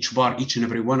 because each bar, each and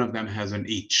every one of them has an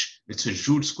h. It's a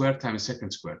joule squared times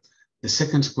second squared. The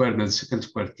second squared and the second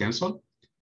squared cancel.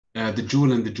 The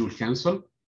joule and the joule cancel.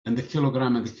 And the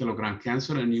kilogram and the kilogram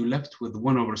cancel. And you're left with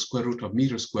 1 over square root of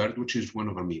meter squared, which is 1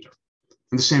 over meter.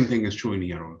 And the same thing is true in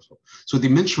here also. So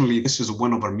dimensionally, this is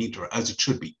 1 over meter, as it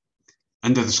should be.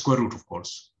 Under the square root, of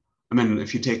course. I mean,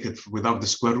 if you take it without the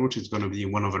square root, it's going to be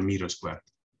 1 over meter squared.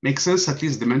 Makes sense, at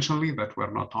least dimensionally, that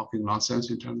we're not talking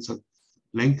nonsense in terms of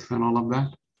length and all of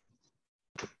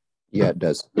that? Yeah, it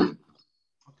does. Okay,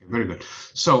 very good.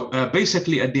 So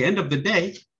basically, at the end of the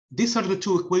day, these are the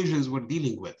two equations we're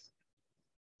dealing with.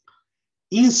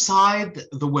 Inside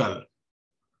the well,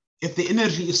 if the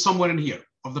energy is somewhere in here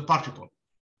of the particle,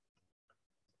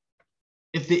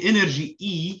 if the energy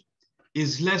E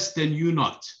is less than U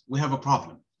naught, we have a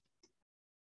problem.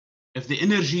 If the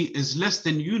energy is less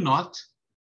than U naught,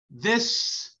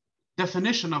 this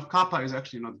definition of kappa is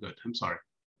actually not good. I'm sorry.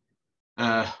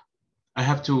 I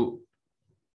have to,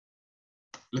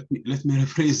 let me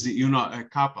rephrase the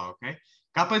kappa, okay?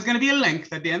 Kappa is going to be a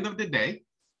length at the end of the day,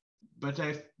 but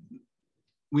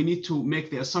we need to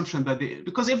make the assumption that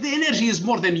because if the energy is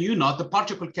more than U naught, the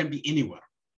particle can be anywhere.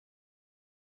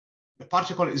 The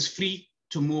particle is free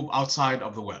to move outside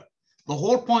of the well. The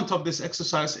whole point of this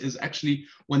exercise is actually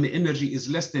when the energy is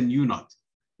less than U naught.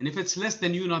 And if it's less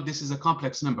than U naught, this is a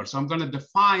complex number. So I'm going to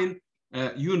define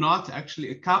U naught, actually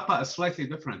a kappa is slightly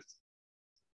different.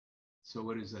 So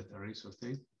what is that eraser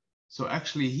thing? So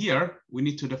actually here, we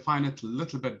need to define it a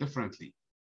little bit differently.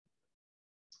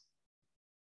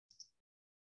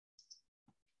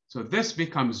 So this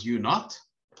becomes U naught,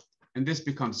 and this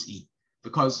becomes E,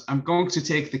 because I'm going to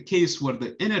take the case where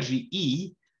the energy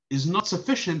E is not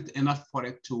sufficient enough for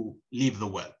it to leave the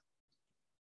well.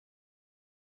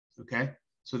 Okay,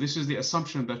 so this is the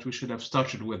assumption that we should have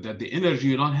started with, that the energy,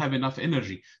 you don't have enough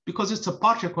energy, because it's a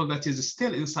particle that is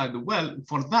still inside the well.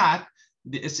 For that,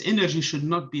 its energy should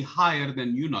not be higher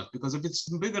than U naught, because if it's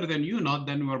bigger than U naught,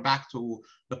 then we're back to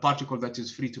the particle that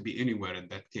is free to be anywhere. In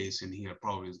that case, in here,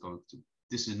 probably is going to,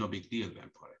 this is no big deal then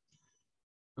for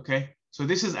it. Okay, so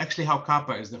this is actually how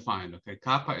kappa is defined. Okay,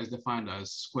 kappa is defined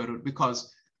as square root,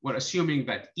 because we're assuming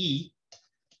that E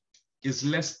is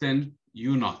less than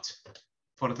U naught.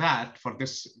 For that, for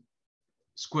this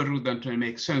square root then to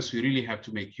make sense, we really have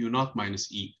to make U naught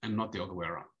minus E and not the other way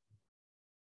around.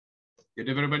 Did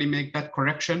everybody make that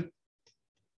correction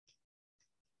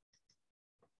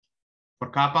for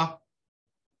kappa?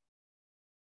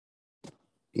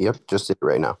 Yep, just it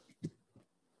right now.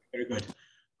 Very good.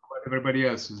 How about everybody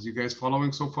else? Is you guys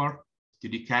following so far?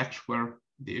 Did you catch where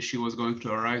the issue was going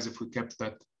to arise if we kept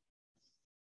that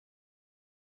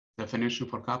definition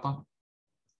for kappa?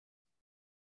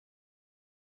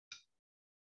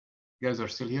 You guys are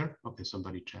still here? Okay,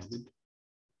 somebody chatted.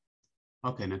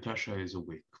 Okay, Natasha is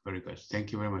awake. Very good.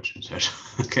 Thank you very much, Natasha.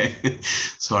 Okay,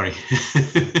 sorry.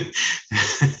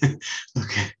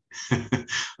 Okay.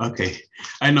 Okay,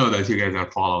 I know that you guys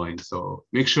are following, so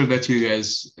make sure that you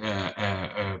guys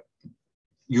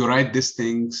you write these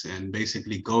things and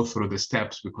basically go through the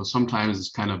steps, because sometimes it's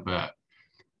kind of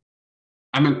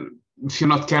I mean, if you're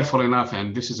not careful enough,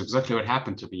 and this is exactly what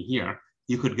happened to me here,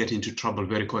 you could get into trouble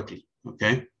very quickly.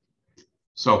 Okay,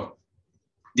 so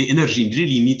the energy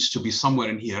really needs to be somewhere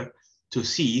in here to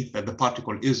see that the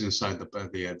particle is inside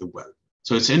the well.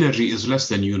 So its energy is less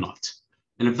than U naught.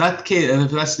 And if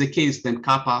that's the case, then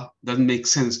kappa doesn't make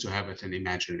sense to have it an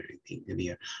imaginary thing in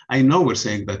here. I know we're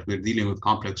saying that we're dealing with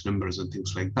complex numbers and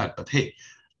things like that, but hey,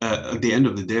 at the end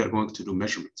of the day, we're going to do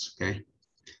measurements, okay?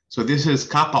 So this is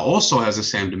kappa also has the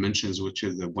same dimensions, which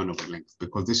is the 1 over length,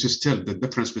 because this is still, the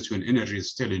difference between energy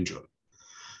is still in joule.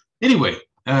 Anyway,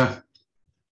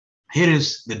 here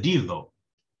is the deal though.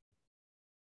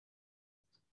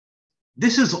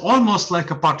 This is almost like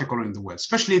a particle in the well,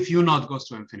 especially if U naught goes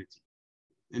to infinity,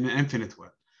 in an infinite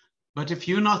well. But if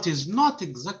U naught is not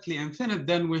exactly infinite,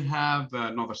 then we have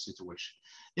another situation.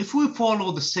 If we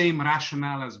follow the same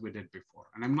rationale as we did before,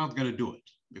 and I'm not going to do it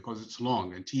because it's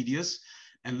long and tedious,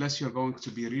 unless you're going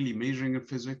to be really majoring in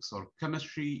physics or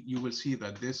chemistry, you will see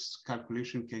that this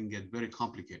calculation can get very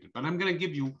complicated. But I'm going to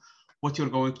give you what you're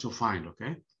going to find,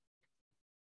 okay?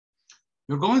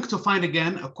 You're going to find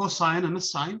again a cosine and a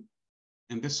sine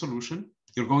in this solution.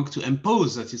 You're going to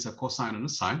impose that it's a cosine and a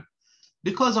sine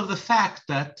because of the fact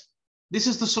that this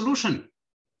is the solution.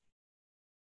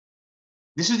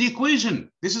 This is the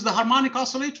equation. This is the harmonic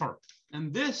oscillator.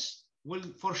 And this will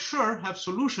for sure have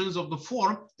solutions of the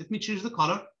form, let me change the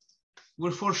color,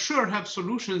 will for sure have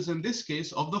solutions in this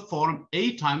case of the form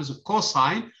A times a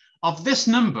cosine of this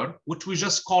number, which we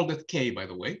just called it K, by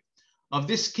the way, of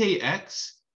this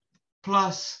Kx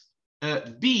plus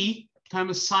B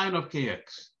times sine of Kx,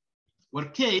 where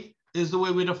K is the way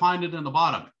we defined it in the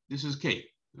bottom. This is K,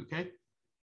 okay?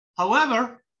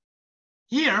 However,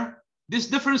 here, this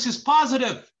difference is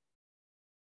positive.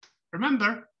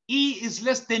 Remember, E is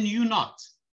less than U naught.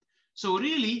 So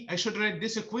really, I should write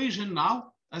this equation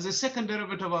now as a second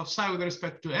derivative of psi with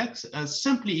respect to x as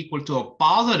simply equal to a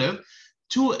positive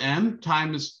 2m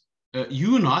times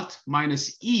U naught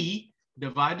minus E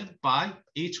divided by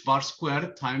h bar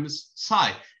squared times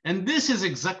psi. And this is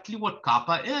exactly what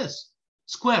kappa is,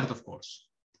 squared, of course.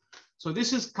 So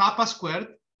this is kappa squared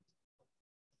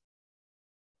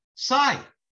psi.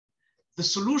 The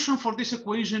solution for this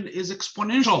equation is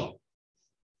exponential.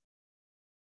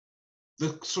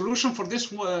 The solution for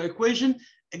this equation,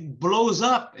 it blows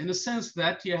up in a sense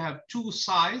that you have two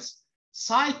psi's.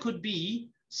 Psi could be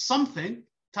something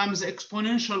times the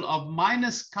exponential of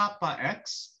minus kappa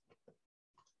x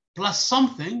plus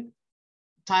something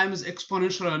times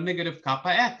exponential of negative kappa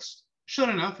x. Sure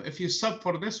enough, if you sub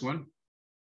for this one,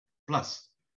 plus.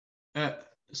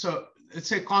 So let's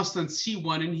say constant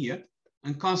C1 in here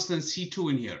and constant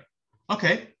C2 in here.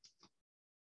 Okay.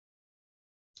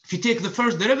 If you take the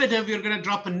first derivative, you're going to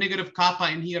drop a negative kappa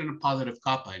in here and a positive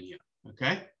kappa in here,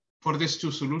 okay, for these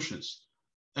two solutions.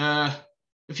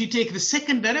 If you take the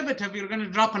second derivative, you're going to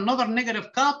drop another negative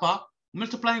kappa.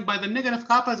 Multiplying by the negative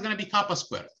kappa is going to be kappa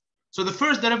squared. So the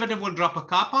first derivative will drop a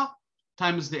kappa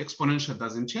times the exponential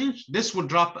doesn't change. This will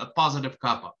drop a positive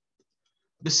kappa.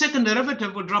 The second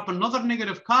derivative will drop another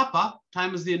negative kappa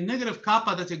times the negative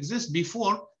kappa that exists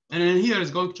before, and then here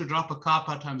is going to drop a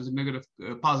kappa times the negative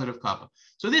positive kappa.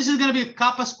 So this is going to be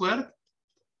kappa squared,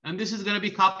 and this is going to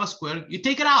be kappa squared. You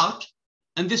take it out,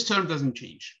 and this term doesn't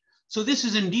change. So this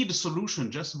is indeed a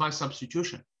solution just by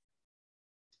substitution.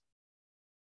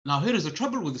 Now here is the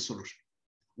trouble with the solution.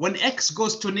 When x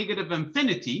goes to negative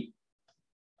infinity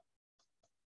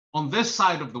on this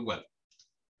side of the well,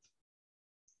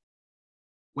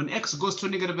 when x goes to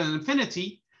negative infinity,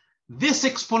 this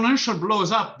exponential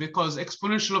blows up because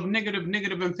exponential of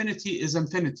negative infinity is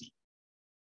infinity.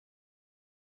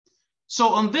 So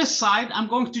on this side, I'm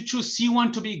going to choose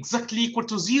C1 to be exactly equal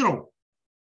to 0.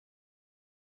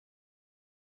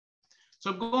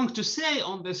 So I'm going to say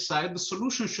on this side, the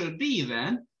solution should be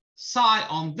then psi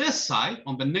on this side,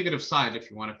 on the negative side, if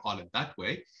you want to call it that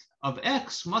way, of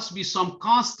x must be some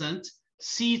constant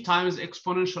c times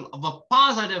exponential of a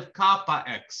positive kappa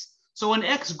x. So when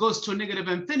x goes to negative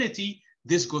infinity,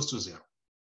 this goes to 0.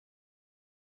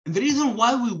 And the reason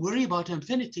why we worry about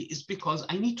infinity is because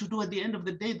I need to do at the end of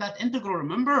the day that integral.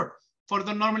 Remember, for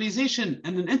the normalization,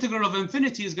 and an integral of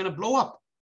infinity is going to blow up.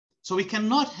 So we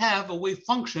cannot have a wave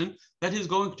function that is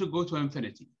going to go to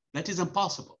infinity. That is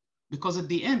impossible. Because at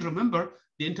the end, remember,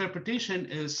 the interpretation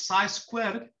is psi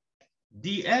squared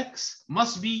dx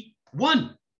must be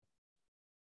 1.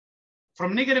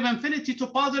 From negative infinity to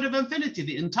positive infinity,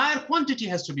 the entire quantity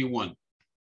has to be 1.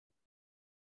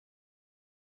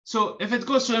 So if it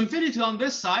goes to infinity on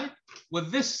this side,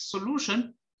 with this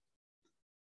solution,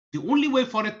 the only way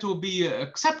for it to be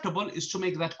acceptable is to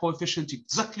make that coefficient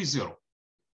exactly 0.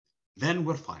 Then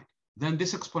we're fine. Then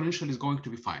this exponential is going to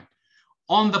be fine.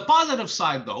 On the positive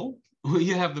side, though,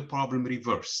 you have the problem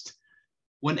reversed.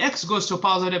 When x goes to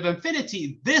positive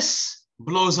infinity, this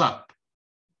blows up.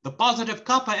 The positive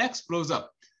kappa x blows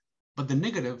up, but the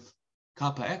negative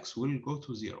kappa x will go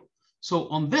to 0. So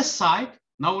on this side,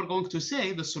 now we're going to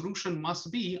say the solution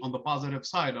must be on the positive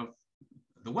side of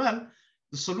the well.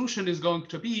 The solution is going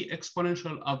to be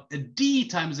exponential of a d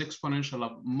times exponential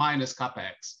of minus kappa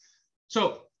x.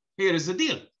 So here is the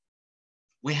deal.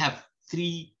 We have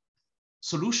 3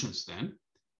 solutions then.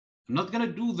 I'm not going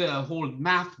to do the whole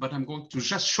math, but I'm going to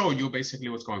just show you basically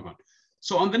what's going on.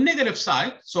 So on the negative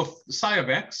side, so psi of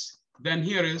x, then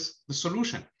here is the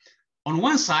solution. On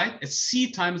one side, it's c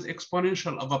times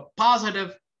exponential of a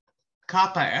positive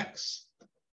kappa x.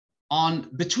 On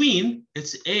between,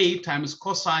 it's a times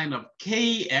cosine of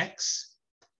kx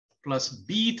plus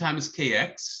b times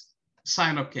kx,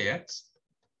 sine of kx.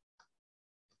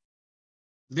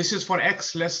 This is for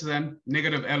x less than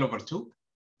negative L over 2.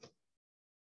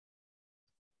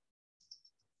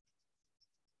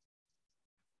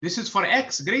 This is for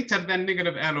x greater than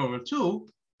negative L over 2,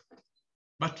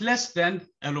 but less than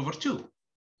L over 2.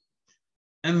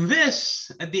 And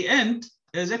this, at the end,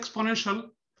 is exponential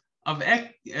of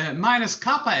x minus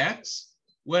kappa x,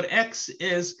 where x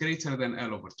is greater than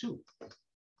L over 2.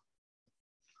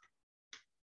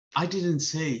 I didn't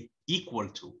say equal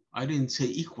to. I didn't say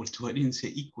equal to. I didn't say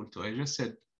equal to. I just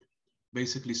said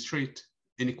basically straight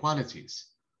inequalities.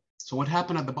 So what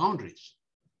happened at the boundaries?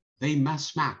 They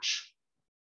must match.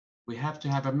 We have to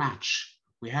have a match.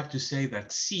 We have to say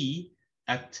that c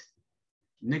at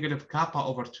negative kappa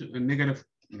over 2, negative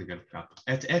kappa,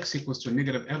 at x equals to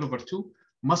negative L over 2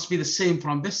 must be the same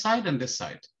from this side and this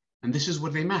side. And this is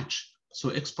where they match.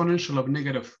 So exponential of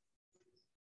negative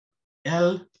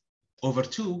L over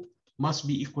 2 must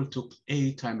be equal to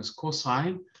a times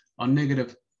cosine on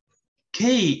negative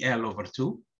KL over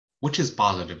 2, which is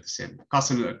positive, the same.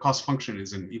 Cos function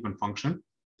is an even function,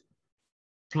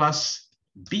 plus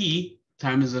b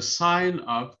times the sine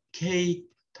of k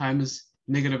times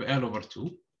negative L over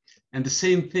 2. And the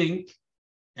same thing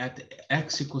at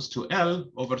x equals to L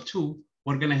over 2,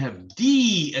 we're going to have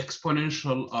d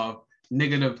exponential of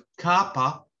negative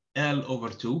kappa L over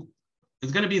 2.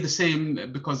 It's going to be the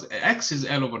same because x is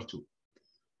L over 2.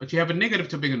 But you have a negative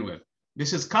to begin with.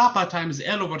 This is kappa times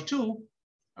L over 2,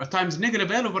 or times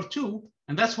negative L over 2,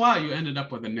 and that's why you ended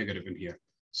up with a negative in here.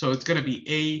 So it's going to be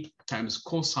a times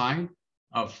cosine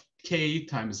of k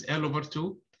times L over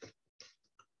 2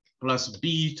 plus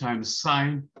b times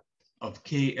sine of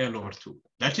KL over 2.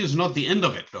 That is not the end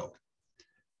of it, though.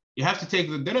 You have to take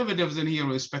the derivatives in here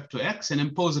with respect to x and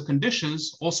impose the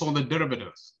conditions also on the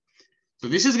derivatives. So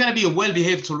this is going to be a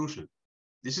well-behaved solution.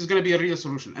 This is going to be a real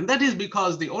solution. And that is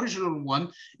because the original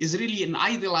one is really an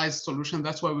idealized solution.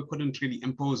 That's why we couldn't really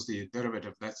impose the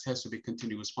derivative. That has to be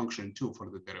continuous function too for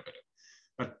the derivative.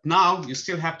 But now you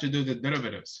still have to do the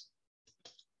derivatives.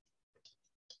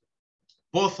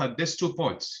 both at these 2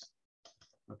 points,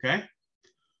 okay?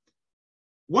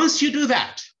 Once you do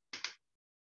that,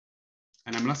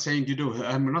 and I'm not saying you do,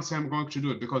 I'm not saying I'm going to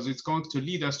do it because it's going to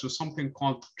lead us to something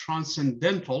called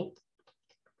transcendental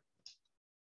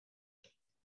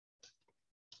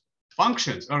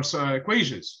functions or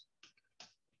equations,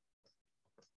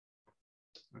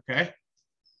 okay?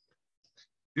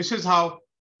 This is how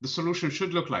the solution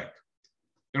should look like.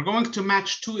 You're going to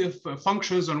match two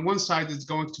functions. On one side, it's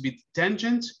going to be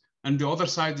tangent, and the other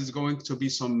side is going to be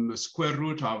some square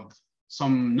root of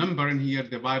some number in here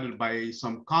divided by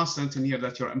some constant in here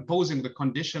that you're imposing the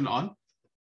condition on.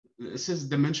 This is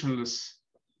dimensionless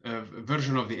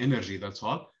version of the energy, that's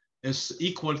all. Is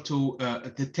equal to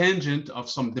the tangent of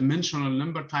some dimensional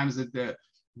number times the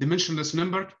dimensionless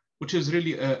number, which is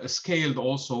really a scaled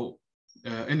also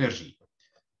energy.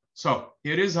 So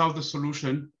here is how the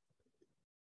solution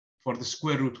for the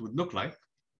square root would look like,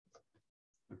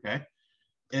 okay?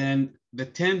 And the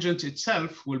tangent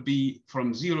itself will be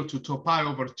from 0 to 2 pi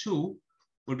over 2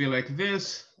 will be like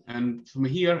this, and from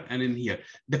here and in here.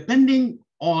 Depending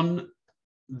on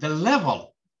the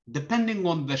level, depending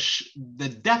on the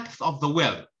depth of the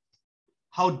well,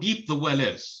 how deep the well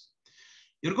is,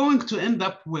 you're going to end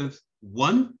up with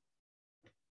one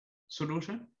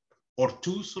solution, or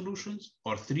two solutions,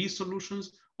 or three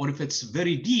solutions, or if it's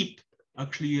very deep,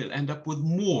 actually you'll end up with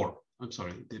more. I'm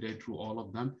sorry, did I draw all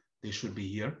of them? They should be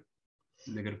here.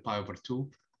 Negative pi over 2,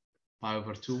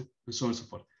 and so on and so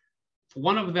forth.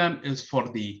 One of them is for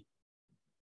the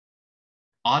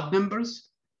odd numbers,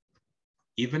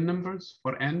 even numbers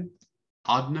for n,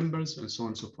 odd numbers, and so on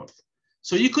and so forth.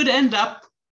 So you could end up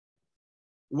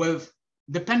with,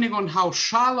 depending on how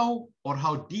shallow or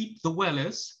how deep the well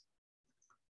is,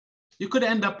 you could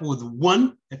end up with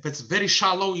 1. If it's very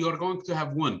shallow, you're going to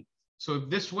have 1. So if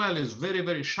this well is very,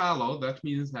 very shallow, that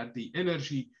means that the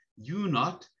energy U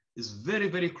naught is very,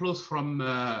 very close from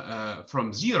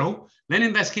 0. Then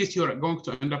in that case, you're going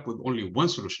to end up with only one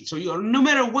solution. So you're, no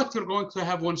matter what, you're going to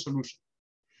have one solution.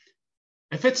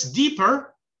 If it's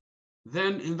deeper,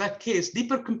 then in that case,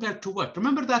 deeper compared to what?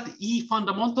 Remember that E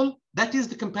fundamental? That is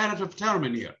the comparative term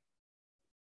in here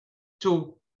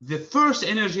to the first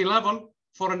energy level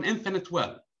for an infinite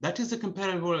well. That is the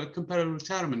comparative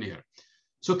term in here.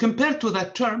 So compared to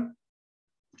that term,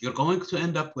 you're going to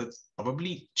end up with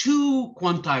probably 2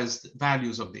 quantized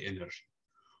values of the energy,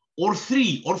 or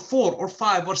 3, or 4, or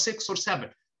 5, or 6, or 7.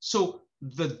 So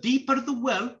the deeper the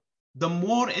well, the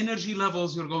more energy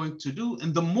levels you're going to do,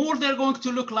 and the more they're going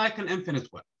to look like an infinite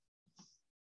well.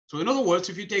 So in other words,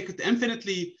 if you take it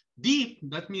infinitely deep,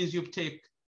 that means you take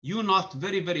U naught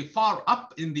very, very far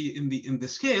up in the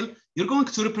scale, you're going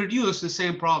to reproduce the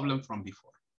same problem from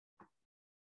before.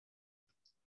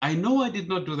 I know I did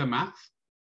not do the math,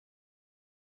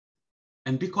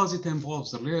 and because it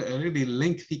involves a really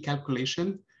lengthy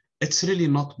calculation, it's really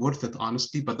not worth it,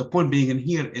 honestly. But the point being in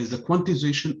here is the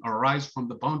quantization arises from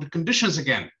the boundary conditions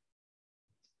again.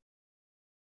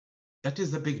 That is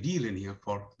the big deal in here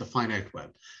for the finite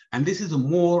well. And this is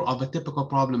more of a typical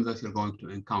problem that you're going to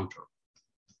encounter.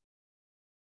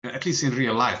 At least in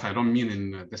real life, I don't mean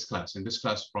in this class. In this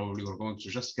class, probably we're going to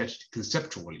just get it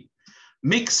conceptually.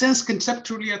 Make sense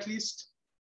conceptually, at least?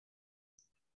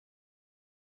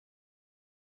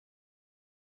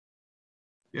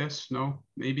 Yes, no,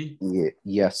 maybe? Yeah,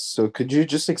 yes. So could you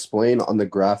just explain on the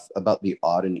graph about the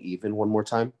odd and even one more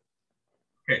time?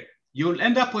 Okay, you'll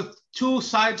end up with 2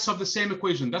 sides of the same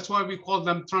equation. That's why we call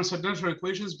them transcendental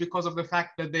equations, because of the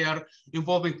fact that they are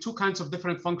involving 2 kinds of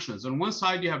different functions. On one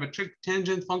side, you have a trig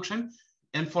tangent function,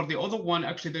 and for the other one,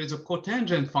 actually, there is a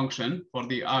cotangent function for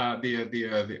the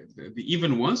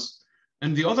even ones.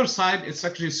 And the other side, it's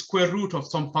actually square root of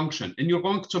some function, and you're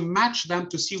going to match them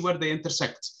to see where they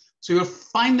intersect. So you're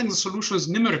finding the solutions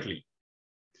numerically.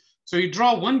 So you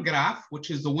draw one graph, which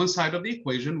is the one side of the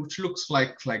equation, which looks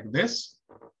like this.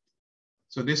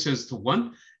 So this is the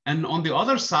one. And on the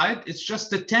other side, it's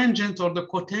just the tangent or the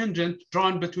cotangent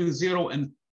drawn between 0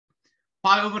 and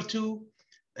pi over 2,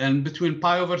 and between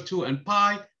pi over 2 and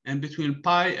pi, and between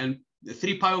pi and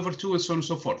 3 pi over 2, and so on and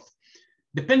so forth.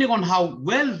 Depending on how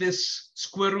well this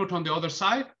square root on the other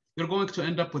side, you're going to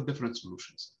end up with different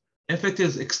solutions. If it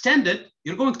is extended,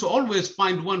 you're going to always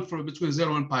find one for between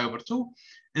 0 and pi over 2,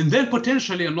 and then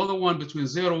potentially another one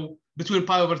between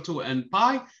pi over 2 and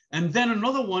pi, and then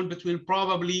another one between,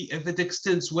 probably, if it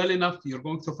extends well enough, you're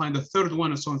going to find a third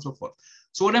one, and so on and so forth.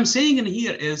 So what I'm saying in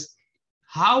here is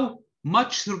how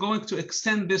much you're going to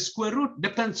extend this square root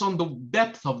depends on the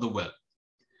depth of the well.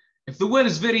 If the well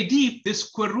is very deep, this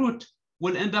square root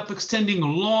will end up extending a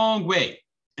long way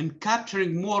and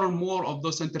capturing more and more of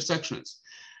those intersections.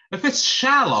 If it's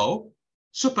shallow,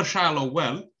 super shallow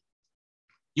well,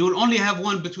 you will only have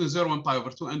one between 0 and pi over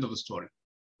 2, end of the story.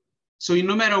 So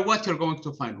no matter what, you're going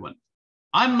to find one.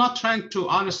 I'm not trying to,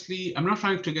 honestly, I'm not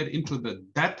trying to get into the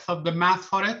depth of the math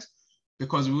for it,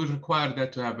 because we would require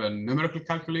that to have a numerical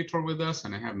calculator with us,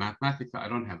 and I have Mathematica, I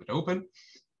don't have it open,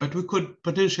 but we could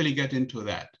potentially get into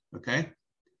that, okay?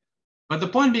 But the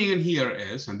point being in here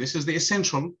is, and this is the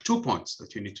essential 2 points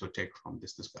that you need to take from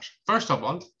this discussion. First of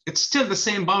all, it's still the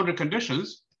same boundary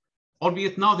conditions,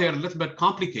 albeit now they are a little bit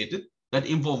complicated, that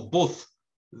involve both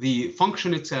the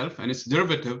function itself and its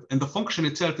derivative, and the function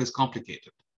itself is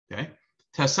complicated, okay?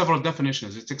 It has several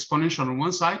definitions. It's exponential on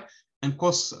one side and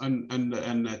cos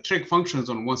and trig functions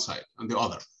on one side, on the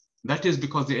other. That is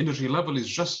because the energy level is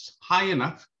just high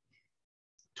enough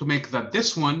to make that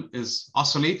this one is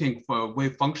oscillating for a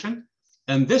wave function,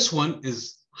 and this one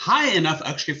is high enough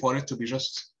actually for it to be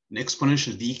just an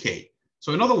exponential decay.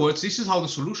 So in other words, this is how the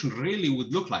solution really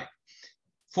would look like.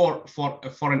 For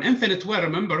an infinite well,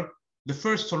 remember, the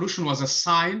first solution was a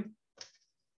sine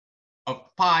of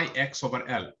pi x over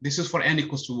L. This is for n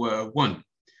equals to 1.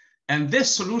 And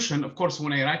this solution, of course,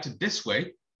 when I write it this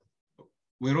way,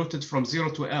 we wrote it from 0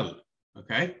 to L,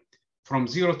 okay? From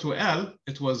 0 to L,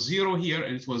 it was 0 here,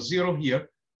 and it was 0 here,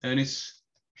 and it's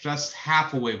just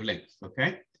half a wavelength,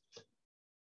 okay?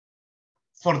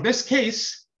 For this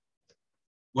case,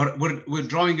 we're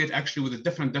drawing it actually with a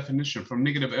different definition, from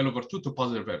negative L over 2 to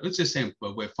positive L. It's the same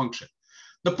wave function.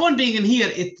 The point being in here,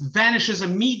 it vanishes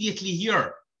immediately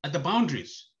here at the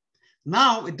boundaries.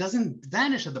 Now it doesn't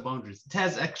vanish at the boundaries. It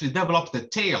has actually developed a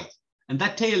tail, and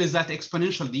that tail is that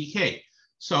exponential decay.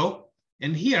 So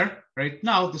in here, right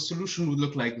now, the solution would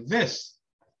look like this.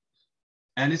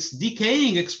 And it's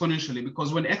decaying exponentially,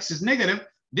 because when x is negative,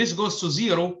 this goes to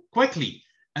 0 quickly.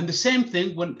 And the same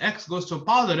thing, when x goes to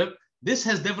positive, this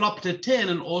has developed a tail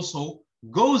and also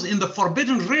goes in the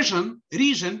forbidden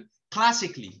region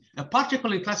classically. A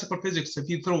particle in classical physics, if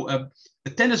you throw a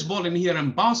tennis ball in here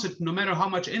and bounce it, no matter how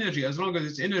much energy, as long as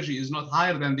its energy is not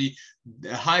higher than the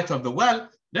height of the well,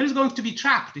 then it's going to be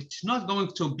trapped. It's not going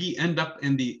to end up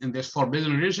in this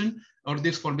forbidden region or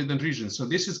this forbidden region. So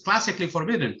this is classically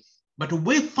forbidden. But a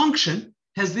wave function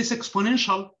has this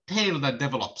exponential tail that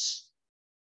develops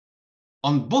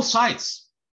on both sides.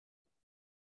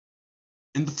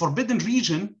 In the forbidden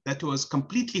region that was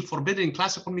completely forbidden in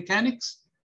classical mechanics,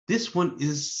 this one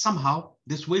is somehow,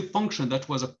 this wave function that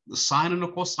was a sine and a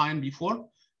cosine before,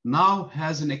 now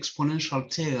has an exponential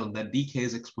tail that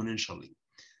decays exponentially.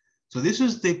 So this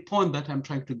is the point that I'm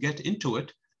trying to get into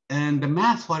it. And the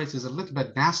math for it is a little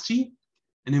bit nasty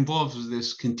and involves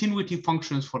this continuity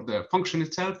functions for the function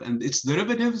itself and its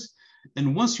derivatives.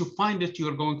 And once you find it,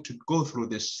 you're going to go through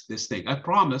this thing. I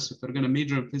promise, if you're going to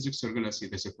major in physics, you're going to see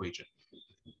this equation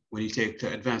when you take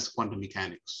advanced quantum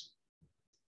mechanics.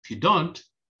 If you don't,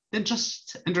 then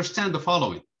just understand the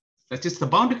following, that it's the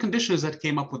boundary conditions that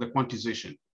came up with the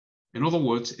quantization. In other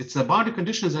words, it's the boundary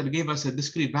conditions that gave us the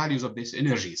discrete values of these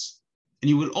energies. And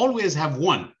you will always have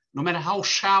one, no matter how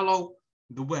shallow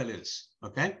the well is,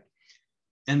 okay?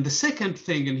 And the second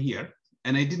thing in here,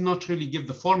 and I did not really give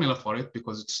the formula for it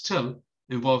because it still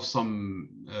involves some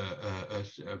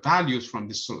values from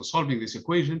this solving this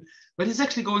equation, but it's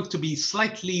actually going to be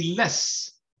slightly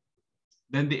less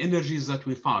than the energies that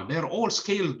we found. They're all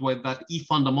scaled with that E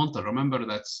fundamental. Remember,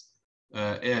 that's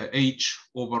h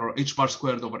bar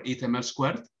squared over 8ml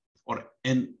squared,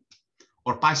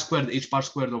 or pi squared h bar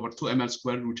squared over 2ml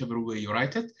squared, whichever way you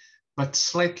write it, but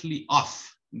slightly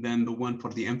off than the one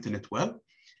for the infinite well.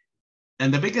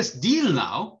 And the biggest deal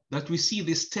now that we see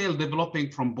this tail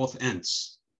developing from both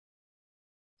ends,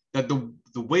 that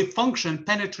the wave function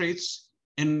penetrates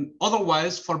in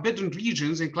otherwise forbidden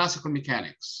regions in classical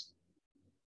mechanics.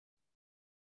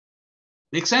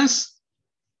 Make sense?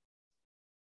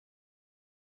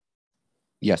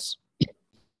 Yes.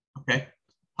 Okay.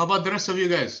 How about the rest of you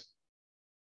guys?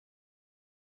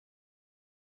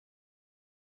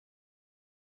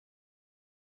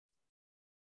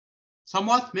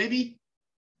 Somewhat, maybe?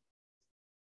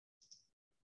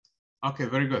 Okay,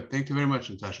 very good. Thank you very much,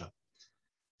 Natasha. At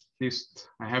least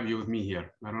I have you with me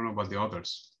here. I don't know about the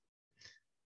others.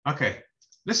 Okay,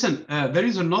 listen, there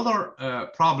is another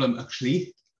problem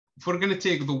actually. If we're going to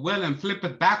take the well and flip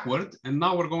it backward, and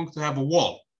now we're going to have a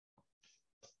wall.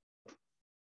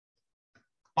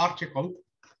 Particle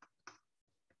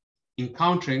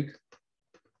encountering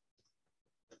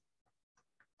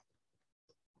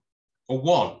a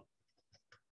wall.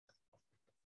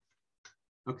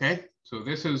 Okay, so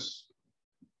this is,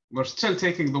 we're still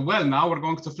taking the well now, we're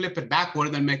going to flip it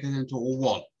backward and make it into a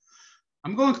wall.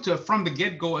 I'm going to, from the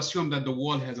get-go, assume that the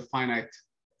wall has a finite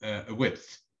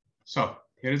width. So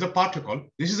Here is a particle.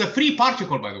 This is a free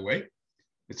particle, by the way.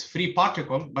 It's a free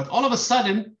particle, but all of a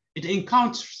sudden it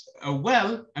encounters a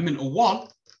wall. I'm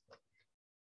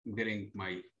getting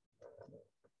my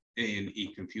A and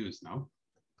E confused now.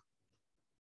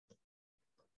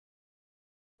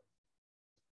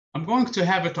 I'm going to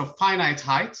have it of finite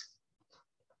height.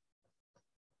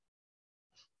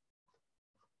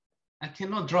 I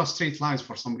cannot draw straight lines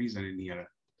for some reason in here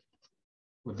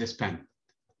with this pen.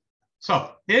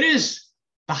 So here is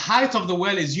the height of the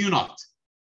well is U0.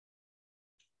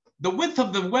 The width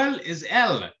of the well is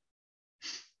L.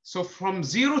 So from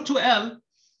 0 to L,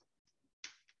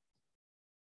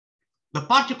 the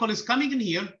particle is coming in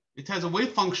here. It has a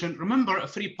wave function. Remember, a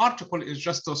free particle is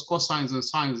just those cosines and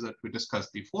sines that we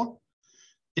discussed before.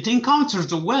 It encounters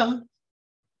the well.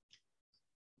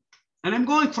 And I'm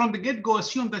going from the get-go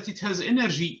assume that it has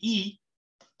energy E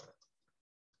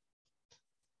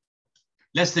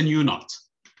less than U0.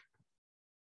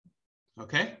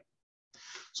 Okay?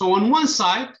 So on one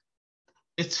side,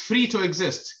 it's free to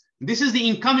exist. This is the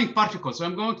incoming particle. So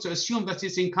I'm going to assume that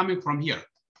it's incoming from here.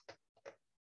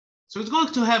 So it's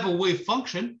going to have a wave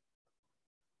function.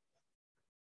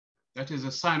 That is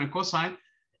a sine and cosine.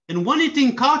 And when it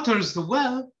encounters the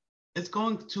well, it's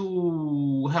going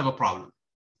to have a problem.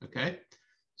 Okay?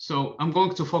 So I'm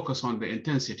going to focus on the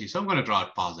intensity. So I'm going to draw it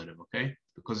positive, okay?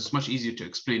 Because it's much easier to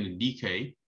explain in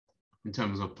decay in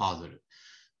terms of positive.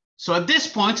 So at this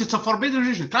point, it's a forbidden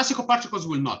region. Classical particles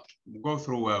will not go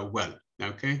through a well,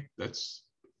 okay? That's,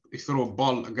 if you throw a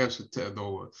ball against it,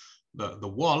 the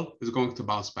wall is going to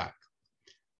bounce back.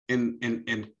 In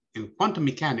quantum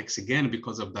mechanics, again,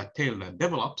 because of that tail that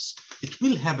develops, it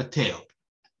will have a tail.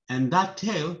 And that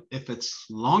tail, if it's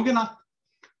long enough,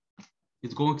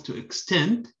 it's going to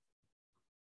extend,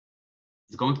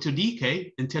 it's going to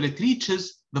decay until it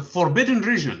reaches the forbidden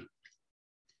region.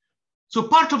 So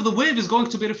part of the wave is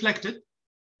going to be reflected.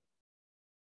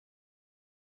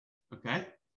 Okay.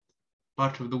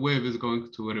 Part of the wave is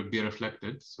going to be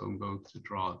reflected. So I'm going to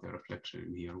draw the reflection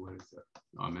in here. Where is that?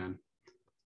 Oh man.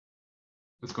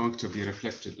 It's going to be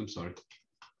reflected, I'm sorry.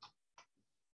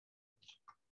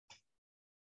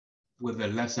 With a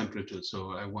less amplitude.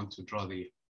 So I want to draw the,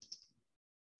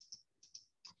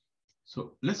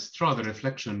 so let's draw the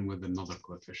reflection with another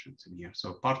coefficient in here.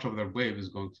 So part of the wave is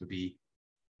going to be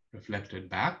reflected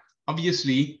back.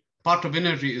 Obviously, part of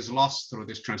energy is lost through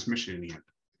this transmission in here,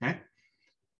 okay?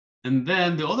 And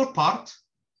then the other part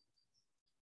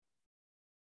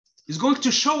is going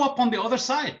to show up on the other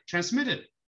side, transmitted,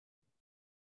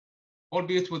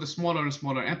 albeit with a smaller and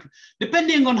smaller amplitude,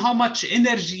 depending on how much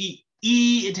energy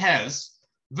E it has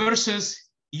versus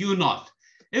U0.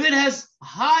 If it has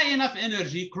high enough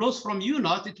energy close from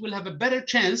U0, it will have a better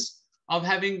chance of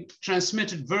having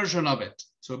transmitted version of it.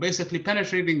 So basically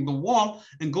penetrating the wall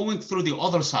and going through the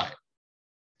other side.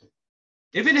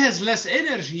 If it has less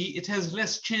energy, it has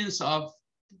less chance of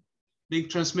being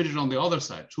transmitted on the other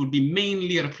side. It will be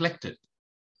mainly reflected,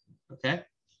 okay?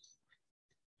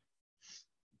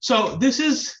 So this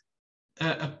is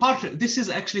this is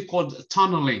actually called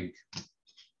tunneling.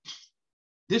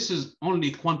 This is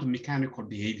only quantum mechanical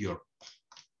behavior,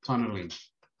 tunneling.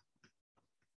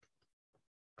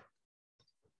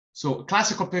 So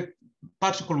classical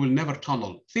particle will never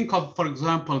tunnel. Think of, for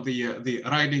example, the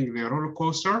riding the roller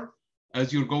coaster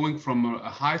as you're going from a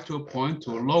high to a point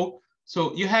to a low.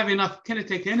 So you have enough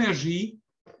kinetic energy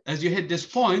as you hit this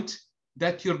point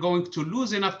that you're going to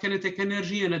lose enough kinetic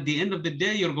energy, and at the end of the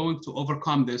day, you're going to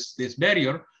overcome this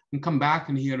barrier and come back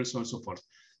in here and so on and so forth.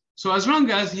 So as long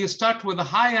as you start with a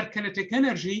higher kinetic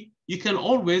energy, you can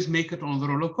always make it on the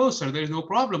roller coaster. There's no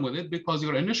problem with it because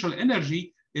your initial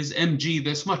energy is mg,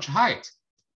 this much height.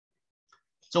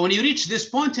 So when you reach this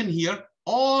point in here,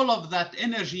 all of that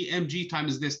energy, mg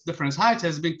times this difference height,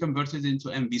 has been converted into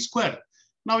mv squared.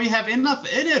 Now we have enough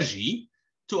energy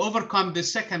to overcome the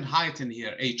second height in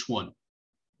here, h1,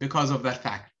 because of that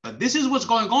fact. But this is what's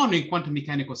going on in quantum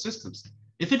mechanical systems.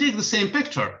 If you take the same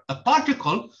picture, a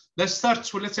particle that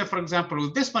starts with, let's say, for example,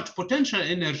 with this much potential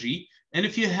energy, and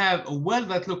if you have a well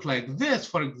that looks like this,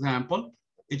 for example,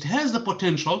 it has the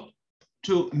potential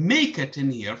to make it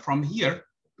in here from here,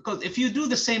 because if you do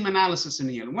the same analysis in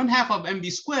here, 1/2 of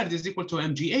mv squared is equal to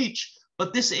mgh,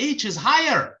 but this h is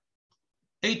higher.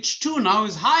 h2 now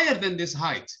is higher than this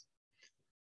height.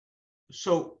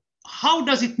 So how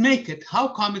does it make it? How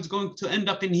come it's going to end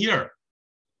up in here?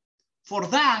 For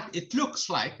that, it looks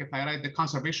like, if I write the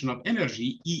conservation of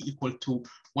energy, E equal to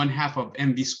 1/2 of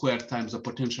mv squared times the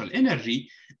potential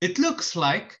energy, it looks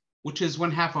like, which is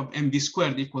 1/2 of mv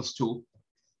squared equals to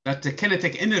that the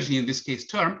kinetic energy in this case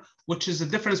term, which is the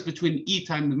difference between E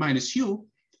times minus U.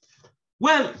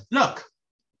 Well, look,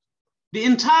 The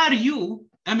entire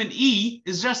E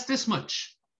is just this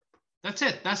much. That's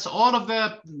it. That's all of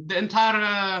the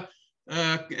entire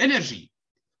energy.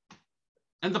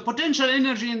 And the potential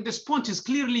energy in this point is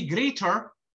clearly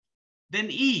greater than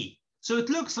E. So it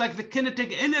looks like the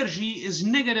kinetic energy is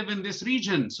negative in this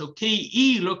region. So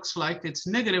KE looks like it's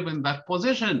negative in that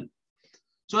position.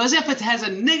 So as if it has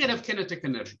a negative kinetic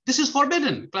energy. This is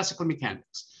forbidden in classical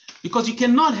mechanics because you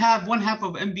cannot have 1/2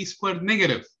 of mv squared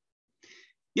negative.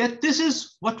 Yet this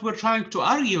is what we're trying to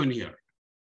argue in here.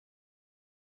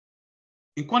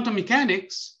 In quantum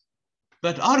mechanics,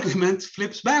 that argument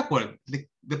flips backward.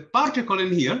 The particle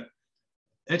in here,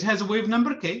 it has a wave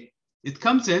number k. It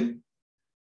comes in,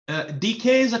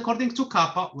 decays according to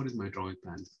kappa. What is my drawing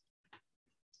pen?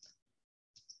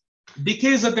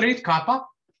 Decays at the rate kappa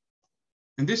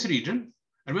in this region.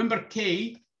 Remember,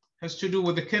 k has to do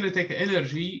with the kinetic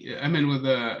energy, with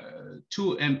the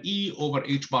 2me over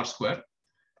h bar squared.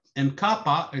 And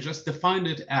kappa, I just defined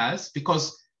it as,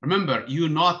 because remember, u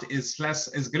naught is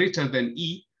greater than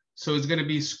E, so it's going to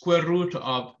be square root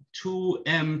of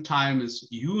 2m times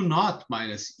u naught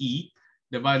minus E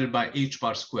divided by h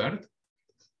bar squared.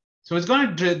 So it's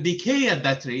going to decay at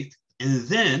that rate, and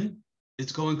then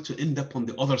it's going to end up on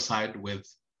the other side with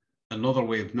another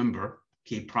wave number,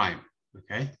 k prime,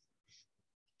 okay?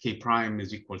 K prime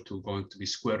is equal to going to be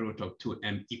square root of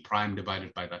 2me prime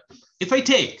divided by that number. If I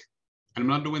take, and I'm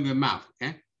not doing the math,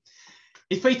 okay?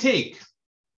 If I take,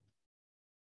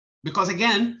 because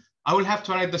again, I will have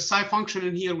to write the psi function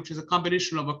in here, which is a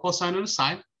combination of a cosine and a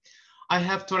sine. I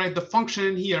have to write the function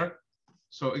in here.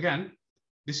 So again,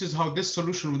 this is how this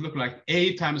solution would look like.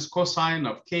 A times cosine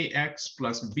of kx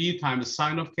plus b times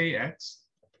sine of kx.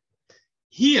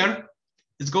 Here,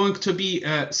 it's going to be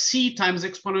c times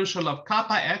exponential of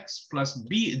kappa x plus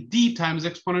d times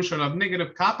exponential of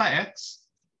negative kappa x.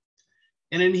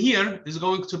 And in here is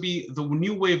going to be the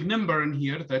new wave number in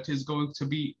here that is going to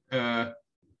be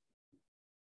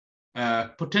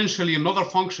potentially another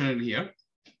function in here,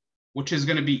 which is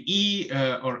going to be E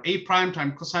or A prime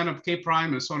times cosine of K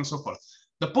prime and so on and so forth.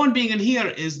 The point being in here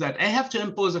is that I have to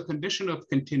impose a condition of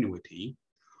continuity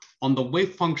on the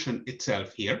wave function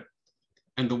itself here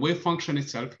and the wave function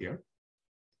itself here.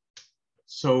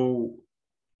 So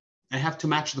I have to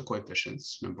match the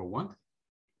coefficients, number one.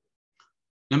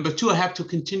 Number two, I have to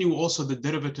continue also the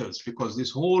derivatives because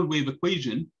this whole wave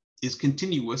equation is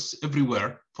continuous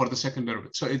everywhere for the second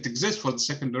derivative. So it exists for the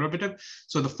second derivative.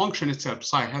 So the function itself,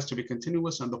 psi, has to be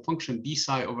continuous, and the function d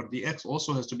psi over dx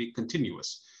also has to be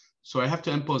continuous. So I have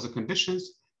to impose the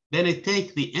conditions. Then I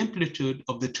take the amplitude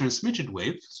of the transmitted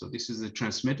wave. So this is the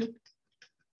transmitted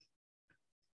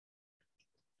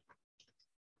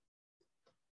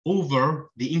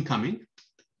over the incoming,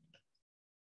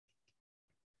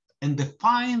 and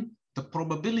define the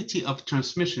probability of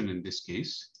transmission in this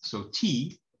case. So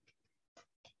T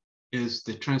is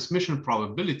the transmission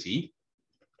probability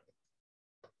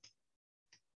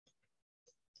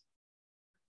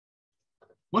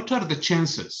what are the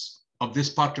chances of this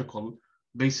particle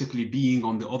basically being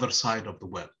on the other side of the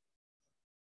well?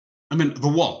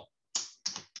 The wall.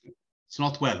 It's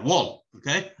not well, wall,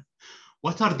 okay?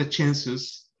 What are the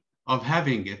chances of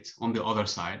having it on the other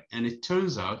side? And it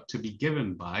turns out to be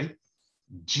given by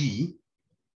G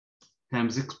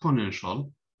times exponential.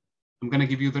 I'm going to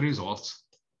give you the results.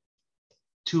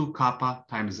 2 kappa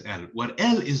times L, where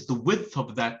L is the width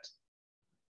of that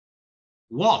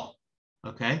wall,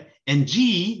 okay? And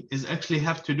G is actually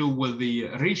have to do with the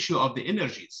ratio of the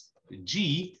energies.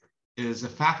 G is a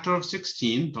factor of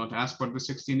 16. Don't ask where the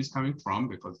 16 is coming from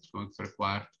because it's going to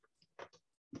require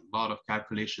a lot of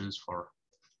calculations for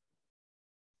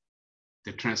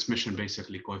the transmission,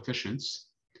 basically coefficients,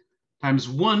 times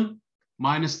 1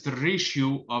 minus the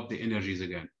ratio of the energies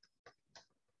again.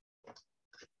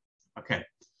 Okay,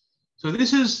 so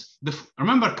this is the,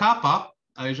 remember kappa,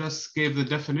 I just gave the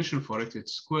definition for it.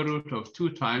 It's square root of 2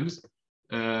 times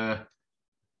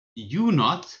u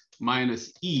naught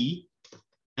minus E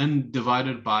and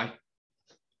divided by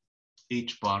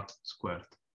h bar squared.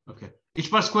 Okay,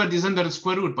 h bar squared is under the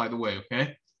square root, by the way,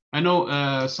 okay? I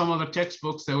know some other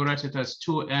textbooks, they will write it as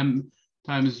 2m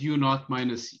times u naught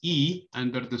minus E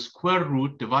under the square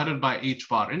root divided by h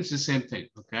bar, and it's the same thing,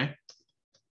 okay?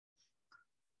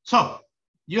 So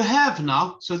you have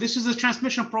now, so this is the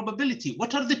transmission probability.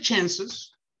 What are the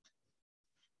chances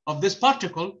of this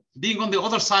particle being on the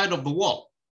other side of the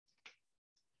wall?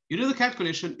 You do the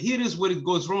calculation. Here is where it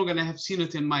goes wrong, and I have seen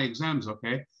it in my exams,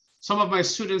 okay? Some of my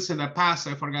students in the past,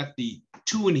 I forgot the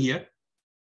 2 in here,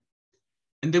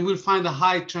 and they will find a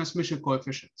high transmission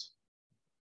coefficient.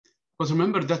 Because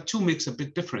remember, that 2 makes a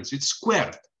big difference. It's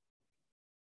squared.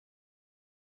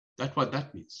 That's what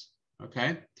that means,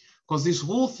 okay? Because this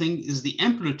whole thing is the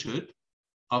amplitude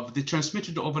of the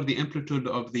transmitted over the amplitude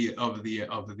of the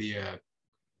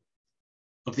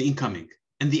incoming,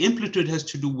 and the amplitude has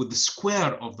to do with the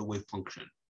square of the wave function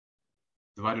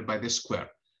divided by the square.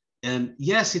 And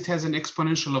yes, it has an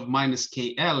exponential of minus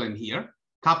KL in here,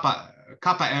 kappa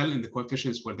L in the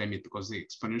coefficients where they meet, because the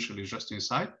exponential is just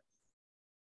inside.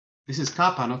 This is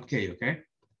kappa, not K, okay?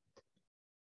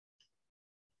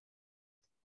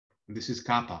 This is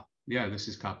kappa. Yeah, this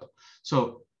is kappa.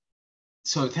 So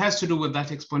it has to do with that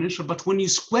exponential, but when you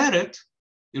square it,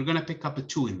 you're going to pick up a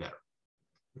 2 in there,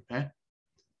 okay?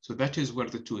 So that is where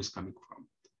the 2 is coming from.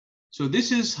 So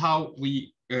this is how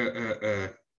we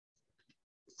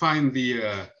find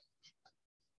the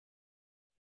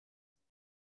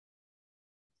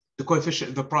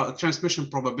coefficient, the transmission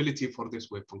probability for this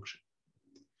wave function.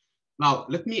 Now,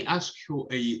 let me ask you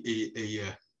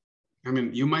I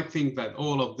mean, you might think that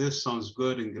all of this sounds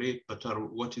good and great, but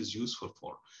what is useful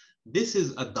for? This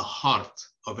is at the heart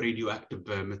of radioactive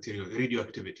material,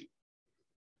 radioactivity.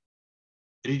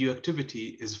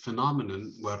 Radioactivity is a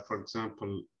phenomenon where, for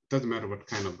example, doesn't matter what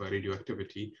kind of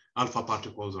radioactivity, alpha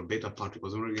particles or beta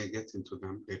particles, and we're going to get into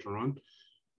them later on.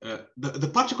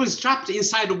 The particle is trapped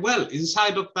inside a well,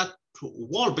 inside of that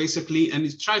wall, basically, and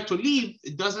it's trying to leave.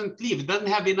 It doesn't leave. It doesn't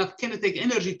have enough kinetic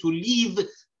energy to leave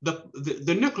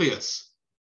the nucleus.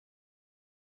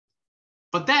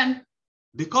 But then,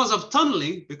 because of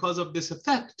tunneling, because of this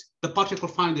effect, the particle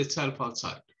finds itself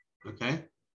outside, okay?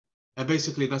 And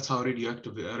basically, that's how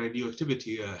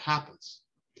radioactivity happens.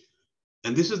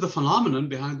 And this is the phenomenon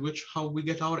behind which how we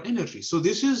get our energy. So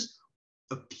this is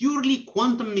a purely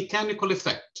quantum mechanical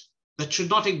effect that should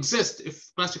not exist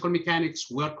if classical mechanics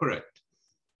were correct.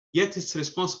 Yet it's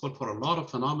responsible for a lot of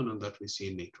phenomena that we see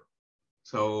in nature.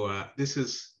 So this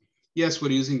is, yes,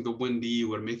 we're using the 1D,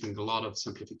 we're making a lot of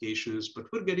simplifications, but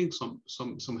we're getting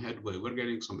some headway, we're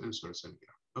getting some answers in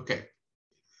here. Okay.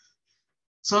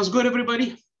 Sounds good,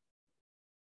 everybody?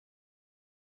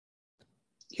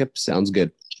 Yep, sounds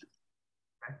good.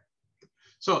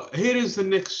 So here is the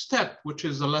next step, which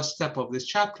is the last step of this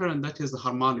chapter, and that is the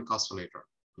harmonic oscillator,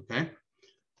 okay?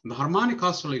 And the harmonic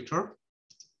oscillator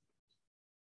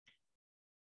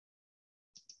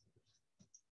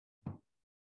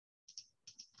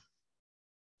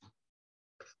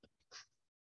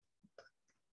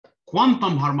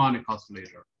quantum harmonic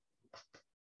oscillator.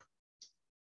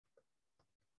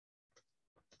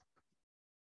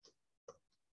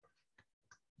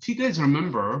 If you guys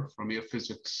remember from your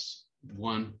physics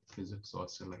 1 physics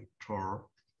oscillator,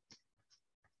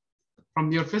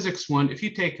 from your physics 1, if you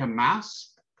take a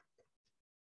mass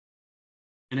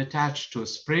and attach to a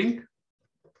spring,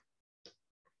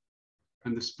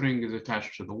 and the spring is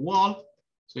attached to the wall,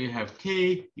 so you have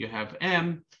K, you have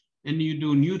M, and you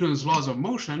do Newton's laws of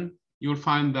motion, you'll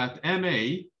find that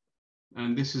MA,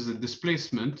 and this is a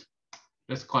displacement,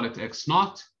 let's call it X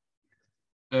naught,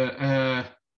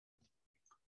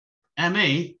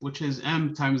 MA, which is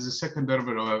M times the second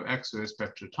derivative of X with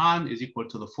respect to time, is equal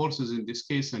to the forces in this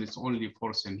case, and it's only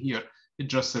force in here.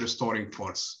 It's just a restoring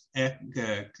force,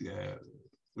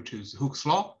 which is Hooke's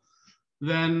law.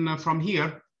 Then from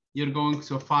here, you're going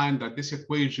to find that this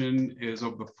equation is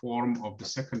of the form of the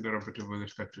second derivative with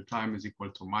respect to time is equal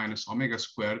to minus omega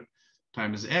squared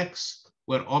times X,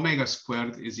 where omega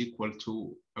squared is equal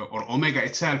to, or omega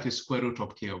itself is square root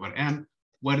of K over M,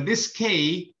 where this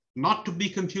K, not to be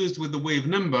confused with the wave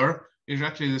number, is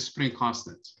actually the spring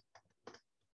constant.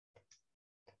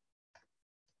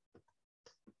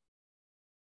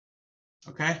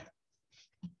 Okay,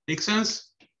 make sense?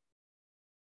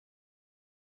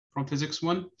 From physics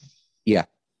 1? Yeah.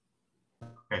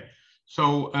 Okay,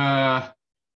 so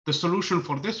the solution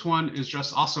for this one is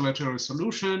just oscillatory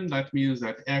solution. That means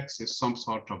that X is some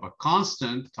sort of a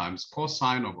constant times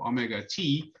cosine of omega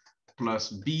t plus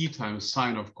b times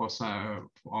sine of cosine of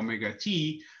omega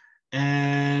t.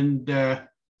 And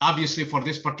obviously for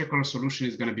this particular solution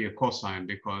is going to be a cosine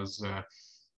because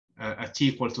at t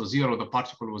equal to 0, the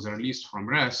particle was released from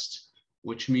rest,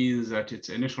 which means that its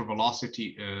initial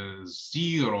velocity is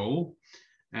 0.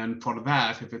 And for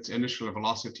that, if its initial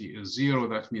velocity is 0,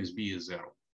 that means b is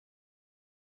 0.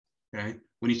 Okay,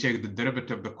 when you take the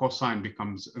derivative, the sine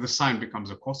becomes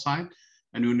a cosine.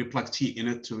 And when you plug t in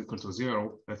it to equal to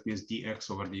 0, that means dx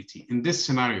over dt. In this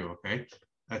scenario, okay,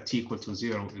 at t equal to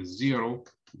 0 is 0.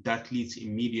 That leads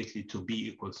immediately to b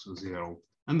equals to 0.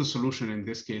 And the solution in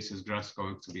this case is just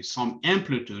going to be some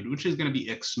amplitude, which is going to be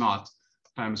x naught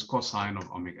times cosine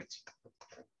of omega t.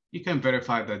 You can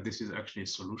verify that this is actually a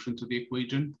solution to the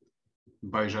equation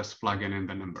by just plugging in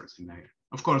the numbers in there.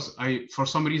 Of course, for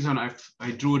some reason,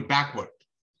 I drew it backward.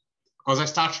 because I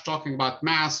started talking about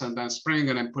mass and then spring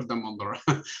and then put them on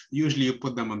the, usually you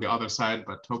put them on the other side,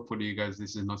 but hopefully you guys,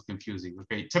 this is not confusing.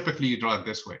 Okay, typically you draw it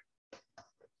this way.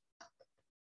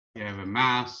 You have a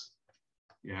mass,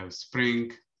 you have a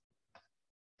spring,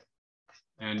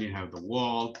 and you have the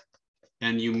wall,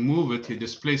 and you move it, you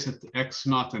displace it to x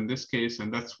naught in this case,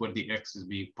 and that's where the x is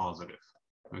being positive,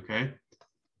 okay?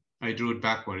 I drew it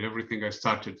backward. Everything I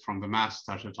started from the mass,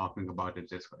 started talking about it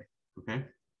this way, okay?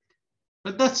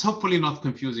 But that's hopefully not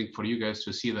confusing for you guys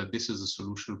to see that this is a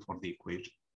solution for the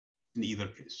equation in either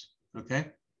case,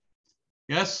 okay?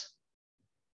 Yes?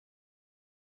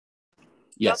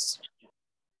 Yes.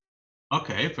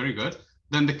 Okay, very good.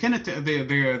 Then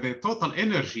the total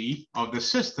energy of the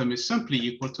system is simply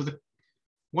equal to the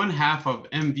 1/2 of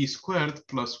mv squared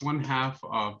plus 1/2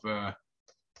 of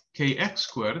kx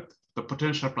squared, the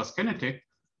potential plus kinetic.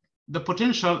 The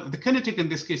kinetic in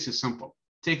this case is simple.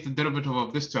 Take the derivative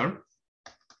of this term.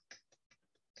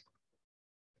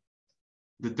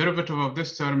 The derivative of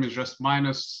this term is just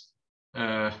minus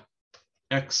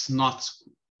x naught.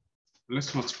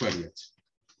 Let's not square yet.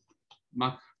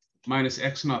 Minus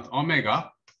x naught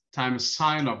omega times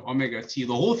sine of omega t,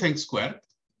 the whole thing squared,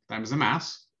 times the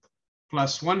mass,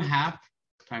 plus 1/2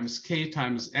 times k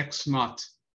times x naught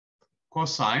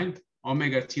cosine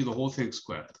omega t, the whole thing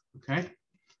squared, okay?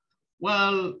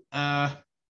 Well, I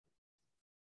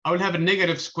will have a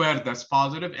negative squared that's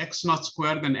positive, x naught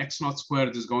squared, and x naught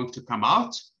squared is going to come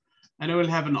out, and I will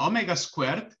have an omega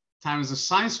squared times the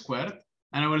sine squared,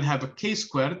 and I will have a k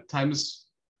squared times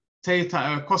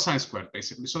theta, cosine squared,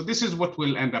 basically. So this is what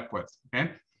we'll end up with,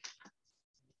 okay?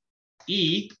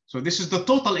 E, so this is the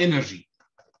total energy.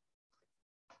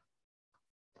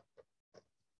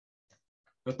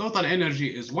 The total energy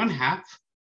is 1/2,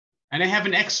 and I have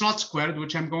an x naught squared,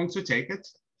 which I'm going to take it,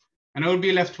 and I will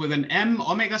be left with an m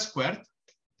omega squared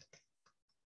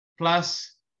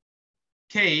plus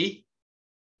k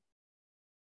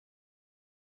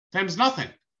times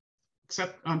nothing,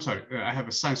 except, I'm sorry, I have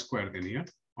a sine squared in here,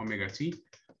 omega t,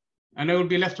 and I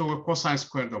will be left with a cosine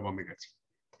squared of omega t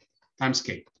times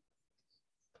k.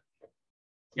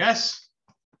 Yes?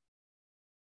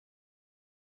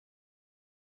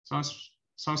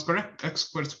 Sounds correct? X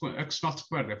squared, x naught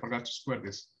squared. I forgot to square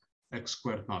this. X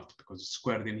squared naught, because it's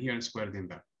squared in here and squared in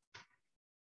there.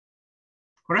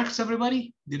 Correct,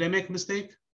 everybody? Did I make a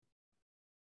mistake?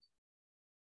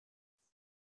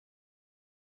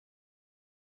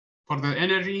 For the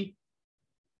energy?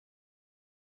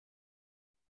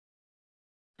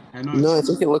 No, I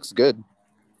think it looks good.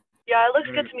 Yeah, it looks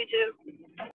good to me too.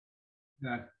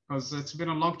 Yeah, because it's been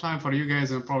a long time for you guys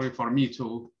and probably for me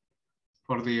too,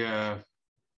 for the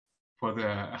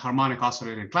harmonic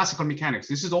oscillator in classical mechanics.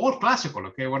 This is all classical,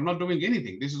 okay? We're not doing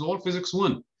anything. This is all physics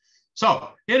 1. So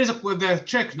here is the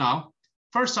check now.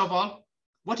 First of all,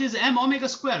 what is m omega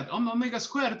squared? M omega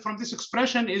squared from this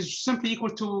expression is simply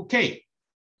equal to k,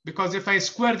 because if I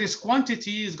square this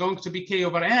quantity, is going to be k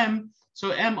over m.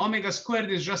 So m omega squared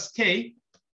is just k,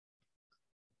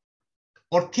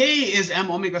 or k is m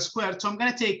omega squared. So I'm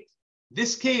going to take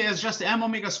this k as just m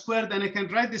omega squared, and I can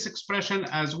write this expression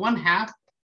as 1/2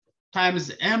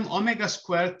 times m omega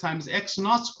squared times x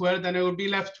naught squared, and I will be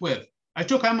left with, I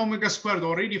took m omega squared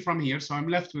already from here, so I'm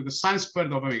left with the sine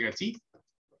squared of omega t,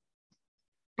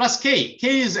 plus k.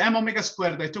 K is m omega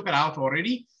squared, I took it out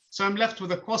already, so I'm left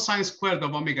with a cosine squared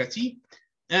of omega t.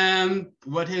 And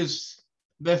what is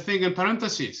the thing in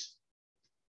parentheses?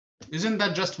 Isn't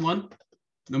that just 1,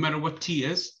 no matter what t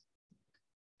is?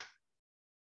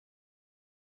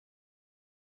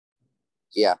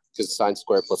 Yeah, because sine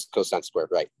squared plus cosine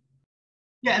squared, right?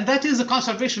 Yeah, and that is a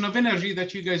conservation of energy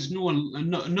that you guys know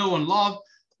and love,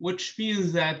 which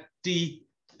means that the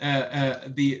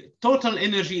total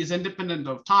energy is independent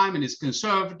of time and is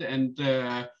conserved, and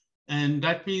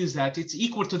that means that it's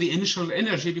equal to the initial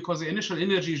energy, because the initial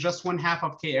energy is just 1/2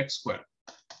 of kx squared.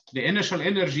 The initial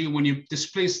energy, when you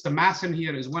displace the mass in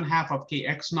here, is 1/2 of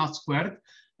kx naught squared,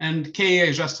 and k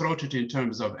I just wrote it in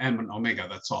terms of m and omega,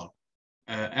 that's all.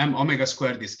 M omega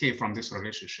squared is k from this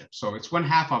relationship. So it's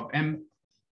 1/2 of m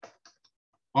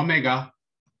omega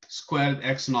squared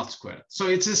x naught squared. So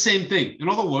it's the same thing. In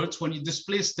other words, when you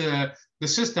displace the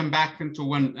system back into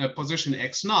one position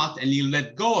x naught and you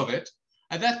let go of it,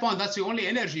 at that point, that's the only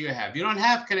energy you have. You don't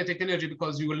have kinetic energy,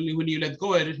 because when you let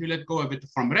go of it, you let go of it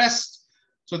from rest.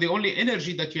 So the only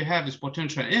energy that you have is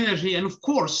potential energy. And of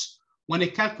course, when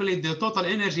you calculate the total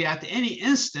energy at any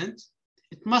instant,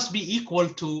 it must be equal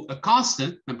to a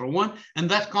constant, number 1, and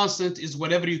that constant is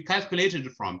whatever you calculated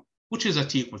it from, which is at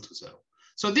t equal to 0.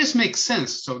 So this makes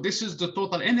sense. So this is the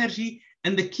total energy,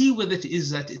 and the key with it is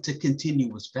that it's a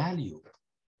continuous value.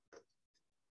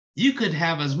 you could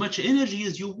have as much energy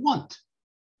as you want,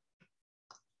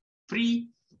 free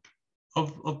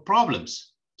of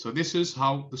problems. So this is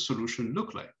how the solution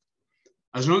look like.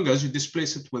 As long as you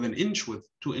displace it with an inch, with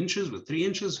 2 inches, with 3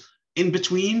 inches, in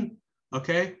between,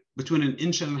 okay, between an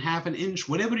inch and half an inch,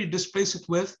 whatever you displace it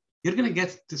with, you're going to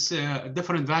get this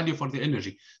different value for the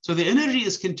energy. So the energy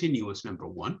is continuous, number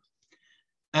one.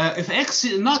 If x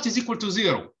naught is equal to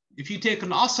 0, if you take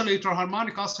an oscillator,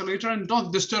 harmonic oscillator, and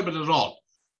don't disturb it at all,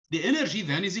 the energy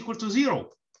then is equal to 0.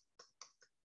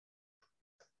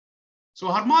 So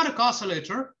a harmonic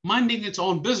oscillator, minding its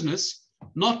own business,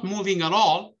 not moving at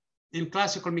all, in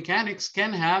classical mechanics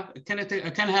can have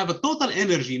a total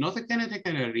energy, not a kinetic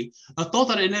energy, a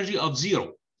total energy of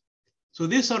 0. So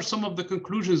these are some of the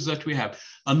conclusions that we have.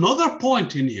 Another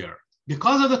point in here,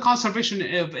 because of the conservation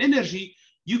of energy,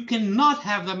 you cannot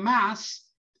have the mass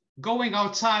going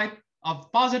outside of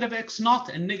positive x naught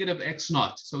and negative x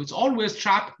naught. So it's always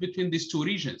trapped between these two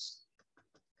regions,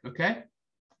 okay?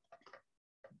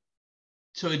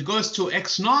 So it goes to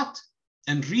x naught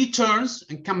and returns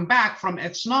and come back from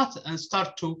x naught and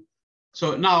start to,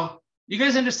 so now you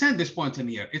guys understand this point in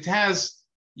here. It has,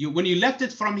 when you left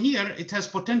it from here, it has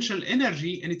potential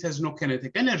energy and it has no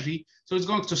kinetic energy. So it's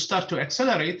going to start to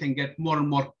accelerate and get more and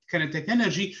more kinetic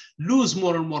energy, lose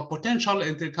more and more potential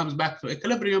until it comes back to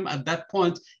equilibrium. At that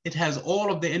point, it has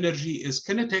all of the energy is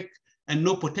kinetic and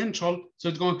no potential. So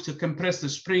it's going to compress the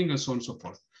spring and so on and so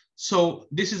forth. So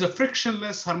this is a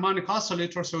frictionless harmonic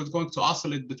oscillator. So it's going to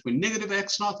oscillate between negative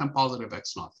x naught and positive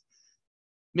x naught.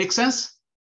 Make sense?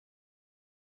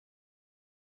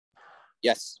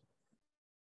 Yes.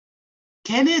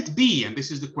 Can it be, and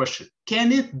this is the question,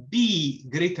 can it be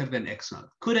greater than x naught?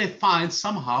 Could I find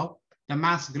somehow the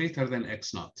mass greater than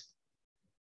x naught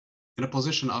in a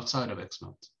position outside of x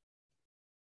naught?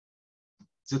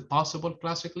 Is it possible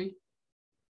classically?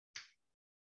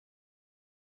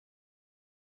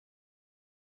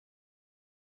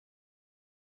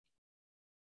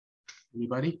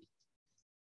 Anybody?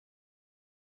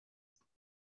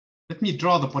 Let me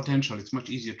draw the potential. It's much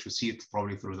easier to see it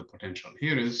probably through the potential.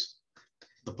 Here is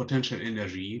the potential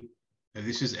energy.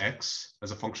 This is x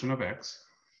as a function of x.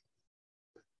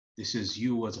 This is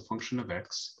u as a function of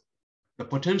x. The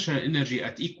potential energy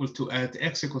at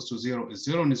x equals to 0 is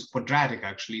 0 and is quadratic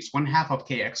actually. It's 1/2 of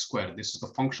kx squared. This is the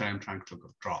function I'm trying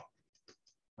to draw.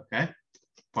 Okay,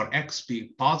 for x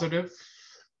being positive.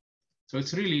 So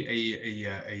it's really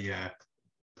a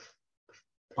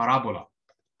parabola.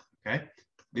 Okay,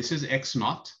 this is x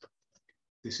naught.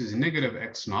 This is negative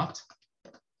x naught.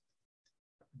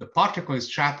 The particle is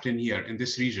trapped in here in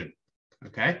this region.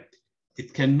 Okay,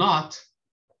 it cannot.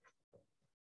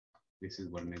 This is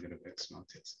where negative x naught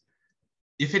is.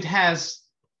 If it has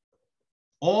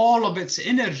all of its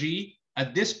energy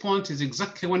at this point is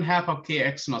exactly 1/2 of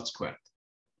kx naught squared.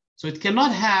 So it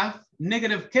cannot have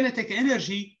negative kinetic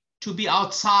energy to be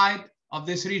outside of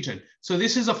this region. So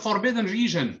this is a forbidden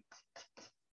region.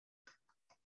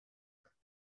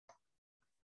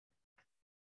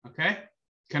 Okay,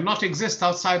 cannot exist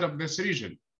outside of this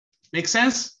region. Make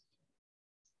sense?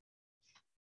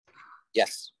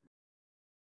 Yes.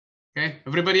 Okay,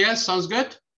 everybody else sounds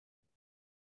good?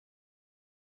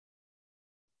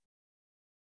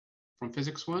 From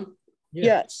physics 1?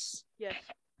 Yes. Yes.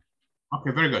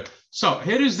 Okay, very good. So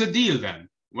here is the deal then.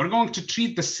 We're going to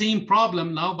treat the same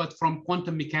problem now, but from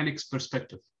quantum mechanics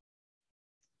perspective.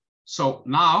 So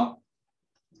now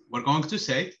we're going to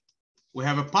say we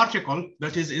have a particle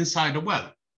that is inside a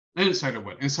well,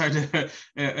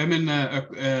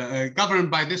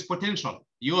 governed by this potential.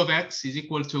 U of x is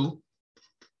equal to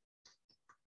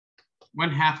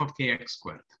 1/2 of kx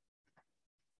squared.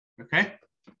 Okay.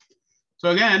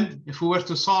 So again, if we were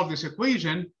to solve this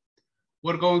equation,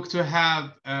 we're going to have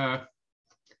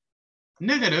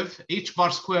negative h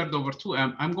bar squared over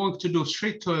 2m. I'm going to do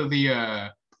straight to the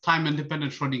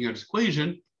time-independent Schrodinger's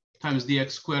equation times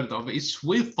dx squared of its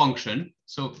wave function.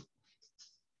 So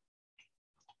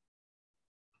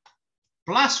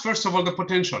plus, first of all, the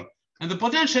potential. And the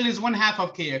potential is 1/2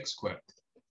 of kx squared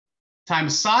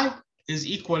times psi is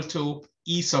equal to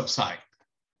E sub psi.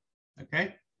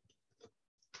 Okay.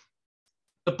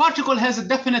 The particle has a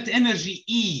definite energy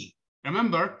E.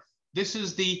 Remember, this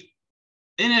is the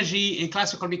energy in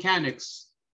classical mechanics.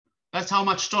 That's how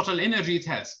much total energy it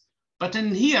has. But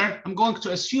in here, I'm going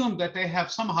to assume that they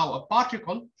have somehow a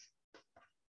particle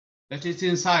that is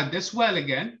inside this well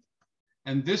again.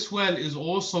 And this well is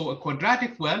also a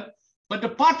quadratic well, but the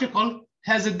particle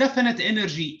has a definite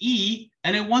energy E,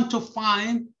 and I want to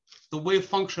find the wave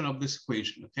function of this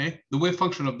equation, okay? The wave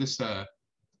function of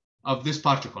this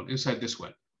particle inside this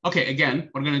well. Okay, again,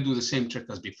 we're gonna do the same trick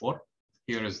as before.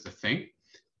 here is the thing.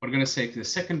 We're going to say the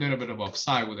second derivative of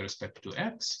psi with respect to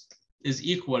x is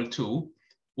equal to,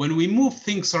 when we move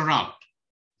things around,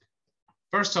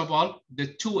 first of all, the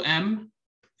 2m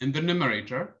in the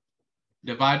numerator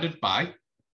divided by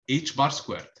h bar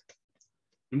squared.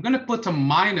 I'm going to put a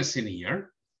minus in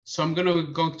here. So I'm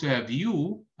going to have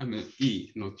u, I mean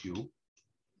E, not u.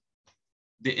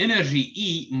 The energy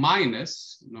E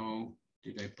minus, no,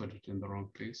 did I put it in the wrong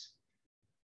place?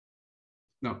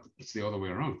 No, it's the other way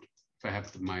around. If I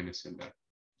have the minus in there.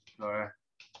 So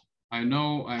I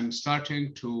know I'm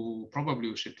starting to, probably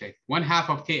we should take 1/2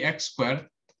 of kx squared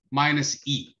minus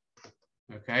E,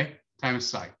 okay, times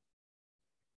psi.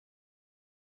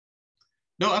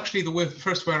 No, actually the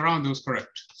first way around was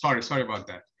correct. Sorry about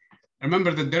that.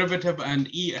 Remember the derivative and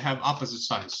E have opposite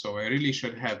signs. So I really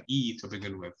should have E to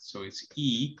begin with. So it's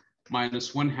E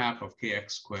minus 1/2 of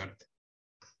kx squared,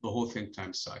 the whole thing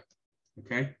times psi,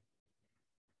 okay?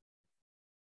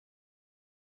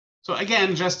 So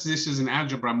again, just this is an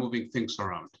algebra moving things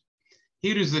around.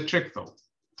 Here is the trick though.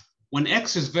 When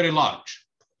x is very large,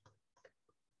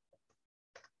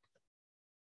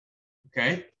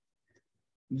 okay,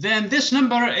 then this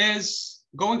number is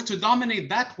going to dominate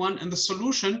that one, and the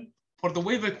solution for the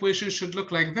wave equation should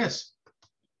look like this.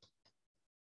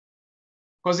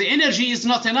 Because the energy is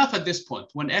not enough at this point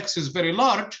when x is very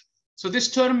large. So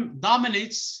this term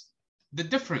dominates the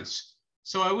difference.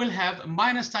 So I will have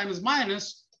minus times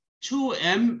minus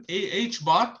 2m h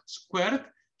bar squared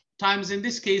times, in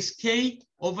this case, k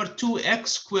over 2x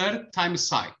squared times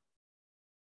psi.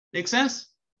 Make sense?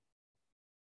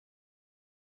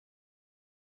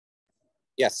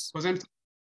 Yes.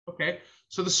 Okay,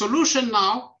 so the solution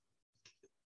now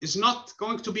is not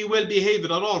going to be well behaved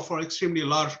at all for extremely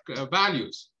large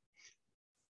values.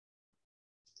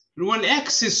 When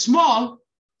x is small,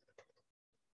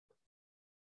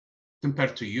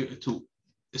 compared to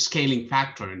the scaling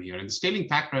factor in here, and the scaling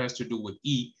factor has to do with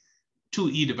E,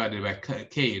 2e divided by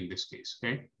k in this case,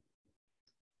 okay?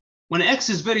 When x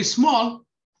is very small,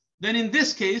 then in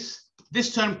this case,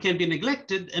 this term can be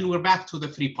neglected and we're back to the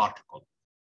free particle.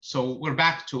 So we're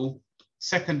back to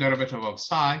second derivative of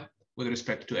psi with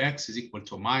respect to x is equal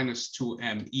to minus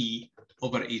 2me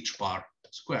over h bar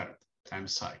squared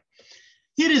times psi.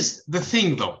 Here is the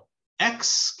thing though,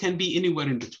 x can be anywhere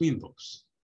in between those.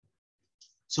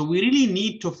 So we really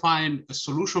need to find a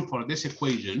solution for this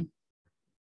equation.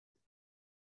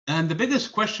 And the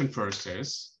biggest question first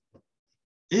is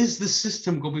the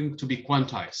system going to be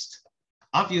quantized?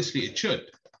 Obviously it should,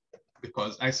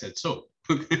 because I said so.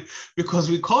 Because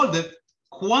we called it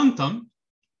quantum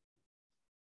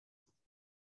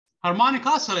harmonic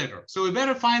oscillator. So we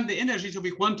better find the energy to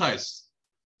be quantized.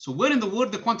 So where in the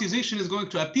world the quantization is going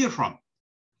to appear from?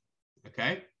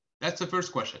 Okay, that's the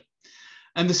first question.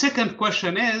 And the second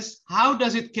question is, how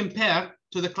does it compare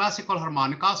to the classical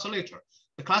harmonic oscillator?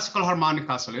 The classical harmonic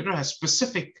oscillator has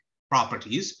specific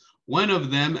properties. One of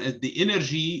them is the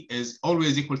energy is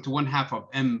always equal to 1/2 of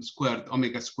m squared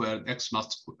omega squared x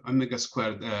naught omega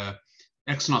squared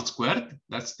x naught squared.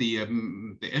 That's the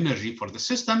energy for the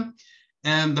system.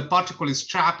 And the particle is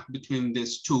trapped between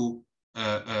these two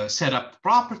setup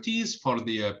properties for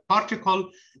the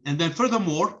particle. And then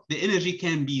furthermore, the energy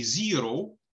can be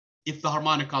 0 if the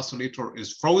harmonic oscillator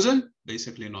is frozen,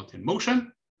 basically not in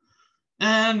motion.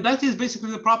 And that is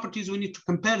basically the properties we need to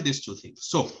compare these two things.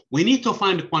 So we need to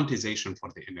find a quantization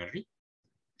for the energy.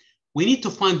 We need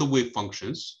to find the wave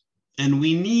functions, and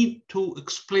we need to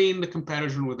explain the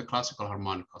comparison with the classical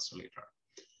harmonic oscillator.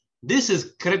 This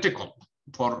is critical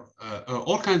for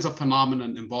all kinds of phenomena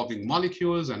involving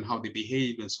molecules and how they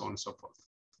behave and so on and so forth.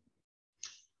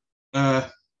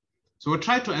 So we'll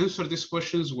try to answer these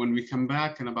questions when we come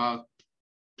back in about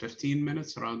 15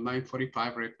 minutes, around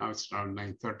 9:45. Right now it's around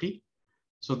 9:30.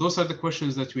 So those are the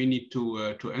questions that we need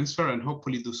to answer and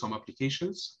hopefully do some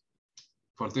applications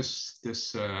for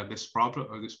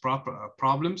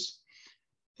problems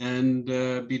and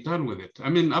be done with it. I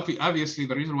mean, obviously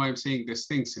the reason why I'm saying these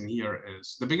things in here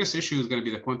is the biggest issue is going to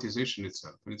be the quantization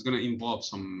itself, and it's going to involve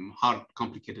some hard,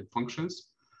 complicated functions.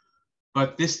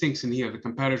 But these things in here, the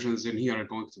comparisons in here are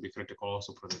going to be critical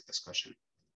also for the discussion.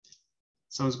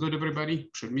 Sounds good, everybody?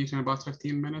 Should meet in about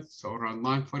 15 minutes, so around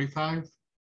 9:45.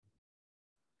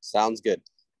 Sounds good.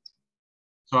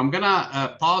 So I'm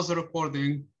gonna pause the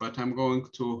recording, but I'm going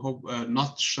to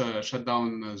not shut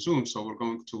down Zoom. So we're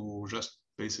going to just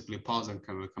basically pause and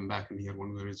come back in here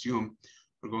when we resume.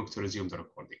 We're going to resume the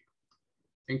recording.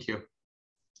 Thank you.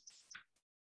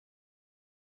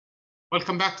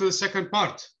 Welcome back to the second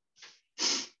part.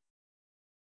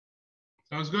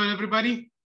 Sounds good,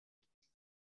 everybody?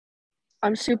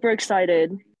 I'm super excited.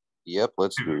 Yep,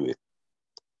 let's do it.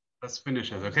 Let's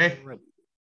finish it, okay?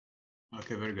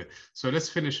 Okay, very good. So let's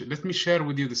finish it. Let me share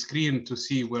with you the screen to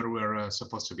see where we're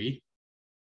supposed to be.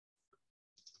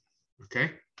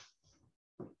 Okay.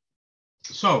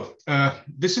 So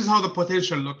this is how the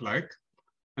potential look like.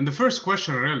 And the first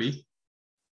question really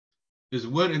is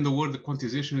where in the world the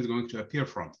quantization is going to appear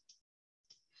from.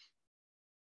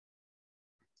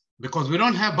 Because we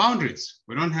don't have boundaries.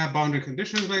 We don't have boundary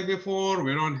conditions like before.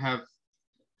 We don't have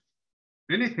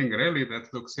anything really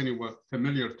that looks anywhere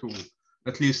familiar to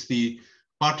at least the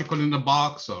particle in the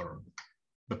box or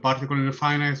the particle in the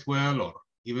finite well, or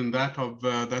even that of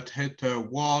that hit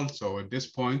wall. So at this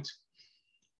point,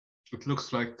 it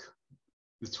looks like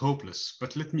it's hopeless.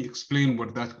 But let me explain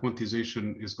where that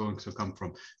quantization is going to come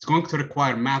from. It's going to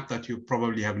require math that you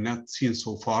probably have not seen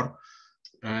so far,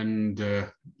 and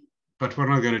but we're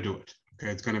not going to do it.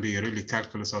 Okay, it's going to be really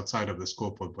calculus outside of the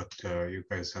scope of what you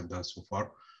guys have done so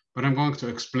far. But I'm going to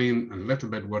explain a little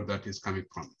bit where that is coming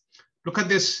from. Look at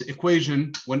this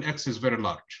equation when x is very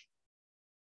large.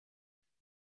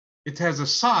 It has a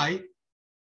psi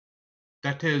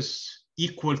that is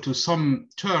equal to some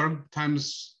term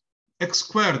times x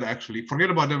squared, actually.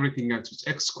 Forget about everything else. It's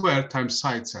x squared times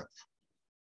psi itself.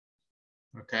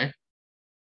 Okay.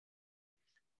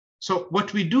 So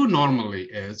what we do normally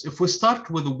is, if we start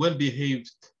with a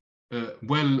well-behaved,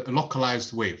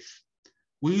 well-localized wave,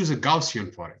 we use a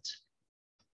Gaussian for it.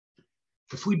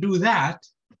 If we do that,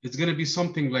 it's going to be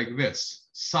something like this.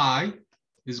 Psi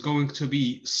is going to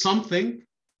be something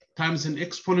times an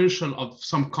exponential of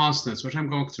some constants, which I'm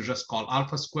going to just call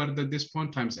alpha squared at this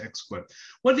point, times x squared.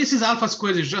 Well, this is alpha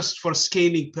squared is just for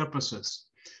scaling purposes.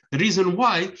 The reason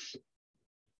why,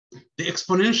 the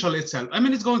exponential itself, I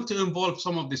mean, it's going to involve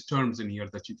some of these terms in here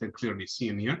that you can clearly see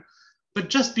in here. But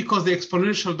just because the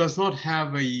exponential does not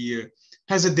have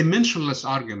has a dimensionless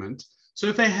argument. So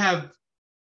if I have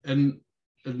an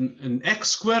x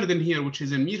squared in here, which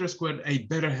is in meter squared, I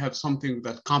better have something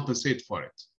that compensates for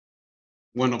it.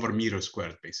 1 over meter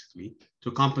squared, basically,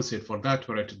 to compensate for that,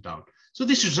 to write it down. So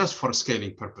this is just for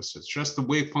scaling purposes. Just the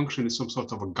wave function is some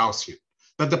sort of a Gaussian,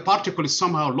 that the particle is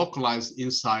somehow localized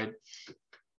inside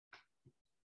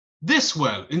this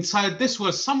well, inside this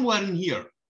well, somewhere in here,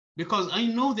 because I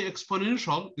know the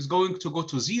exponential is going to go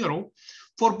to 0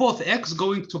 for both x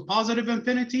going to positive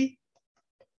infinity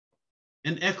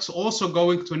and x also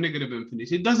going to negative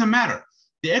infinity. It doesn't matter.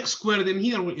 The x squared in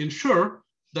here will ensure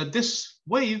that this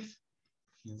wave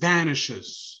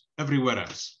vanishes everywhere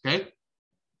else, okay?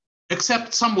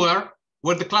 Except somewhere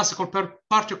where the classical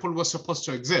particle was supposed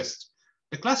to exist.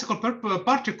 The classical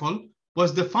particle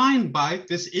was defined by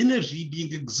this energy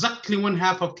being exactly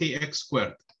 1/2 of kx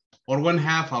squared, or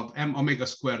 1/2 of m omega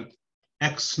squared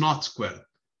x naught squared.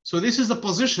 So this is the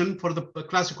position for the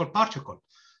classical particle.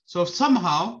 So if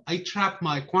somehow I trap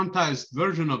my quantized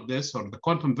version of this, or the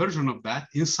quantum version of that,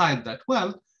 inside that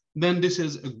well, then this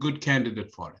is a good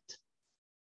candidate for it.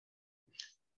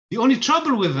 The only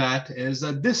trouble with that is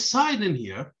that this side in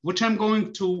here, which I'm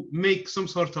going to make some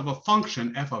sort of a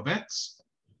function f of x,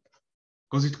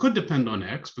 because it could depend on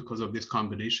x because of this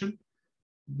combination,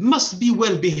 must be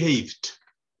well behaved.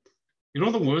 In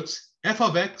other words, f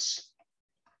of x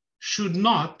should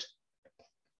not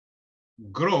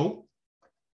grow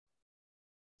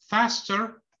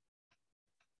faster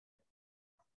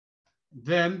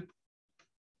than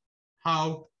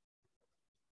how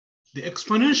the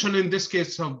exponential, in this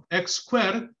case of x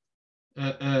squared,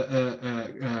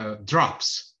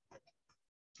 drops.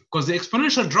 Because the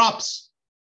exponential drops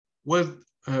with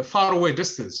far away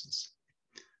distances.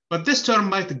 But this term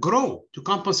might grow to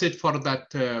compensate for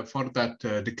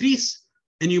that decrease,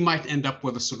 and you might end up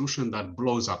with a solution that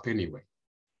blows up anyway.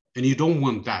 And you don't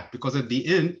want that, because at the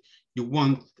end, you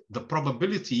want the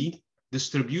probability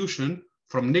distribution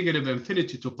from negative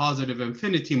infinity to positive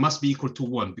infinity must be equal to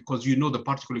 1, because you know the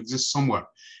particle exists somewhere.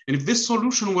 And if this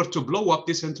solution were to blow up,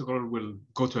 this integral will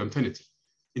go to infinity.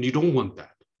 And you don't want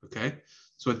that, okay?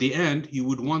 So at the end, you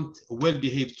would want a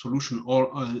well-behaved solution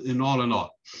in all.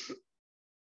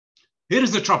 Here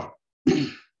is the trouble.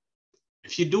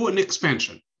 If you do an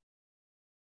expansion,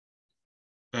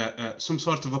 some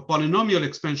sort of a polynomial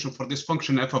expansion for this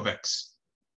function f of x.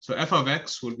 So f of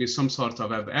x will be some sort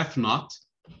of f naught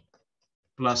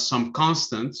plus some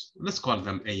constants. Let's call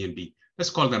them a and b.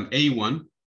 Let's call them a1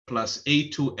 plus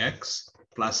a2x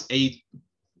plus a.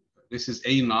 This is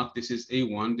a naught, this is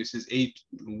a1, this is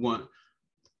a1.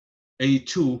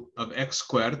 a2 of x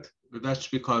squared, but that's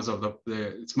because of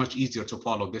it's much easier to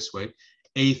follow this way,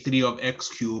 a3 of x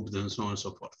cubed, and so on and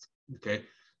so forth, okay?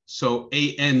 So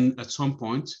an at some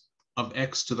point of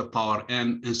x to the power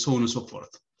n, and so on and so forth.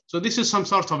 So this is some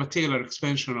sort of a Taylor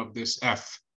expansion of this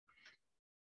f.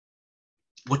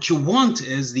 what you want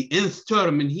is the nth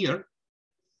term in here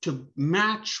to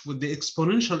match with the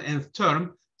exponential nth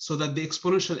term so that the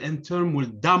exponential nth term will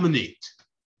dominate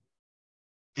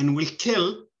and will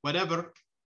kill whatever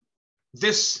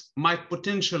this might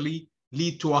potentially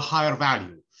lead to a higher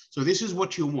value. So this is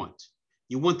what you want.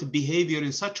 You want the behavior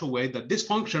in such a way that this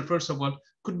function, first of all,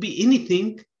 could be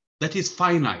anything that is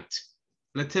finite.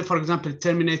 Let's say, for example, it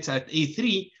terminates at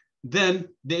A3, then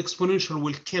the exponential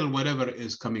will kill whatever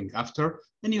is coming after,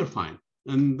 and you're fine.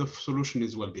 And the solution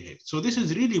is well behaved. So this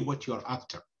is really what you're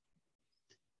after.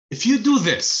 If you do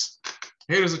this,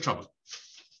 here is the trouble.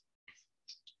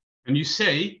 And you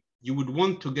say you would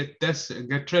want to get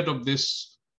rid of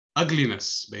this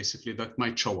ugliness, basically, that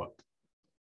might show up.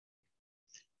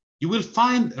 You will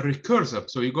find a recursive.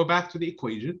 So you go back to the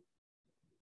equation,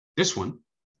 this one,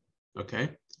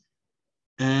 okay?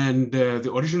 And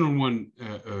the original one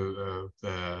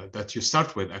that you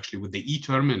start with, actually, with the E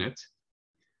term in it,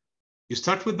 you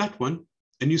start with that one,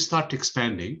 and you start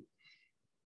expanding,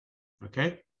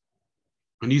 okay?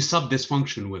 And you sub this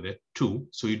function with it too.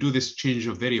 So you do this change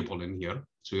of variable in here.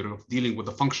 So you're dealing with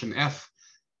the function f.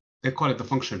 They call it the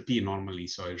function p normally.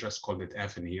 So I just called it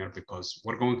f in here because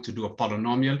we're going to do a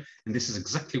polynomial, and this is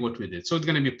exactly what we did. So it's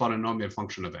going to be a polynomial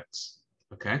function of x,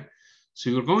 okay?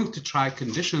 So you're going to try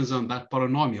conditions on that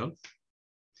polynomial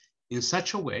in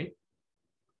such a way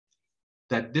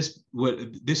that this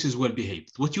is well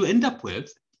behaved. What you end up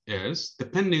with is,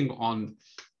 depending on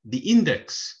the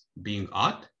index being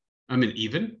odd, I mean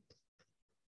even,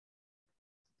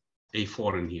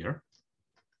 A4 in here,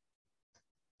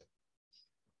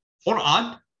 or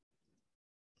odd,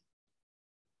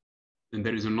 and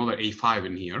there is another A5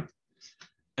 in here.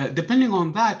 Depending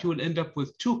on that, you will end up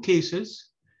with two cases.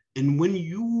 And when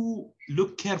you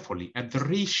look carefully at the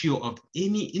ratio of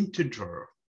any integer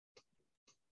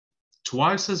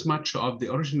twice as much of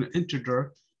the original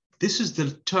integer, this is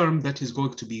the term that is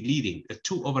going to be leading, a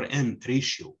 2/n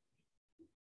ratio.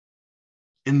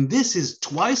 And this is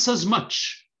twice as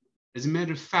much. As a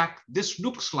matter of fact, this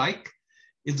looks like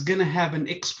it's going to have an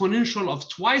exponential of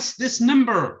twice this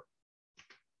number.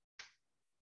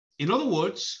 In other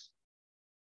words,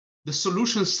 the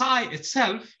solution psi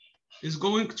itself is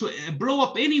going to blow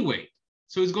up anyway.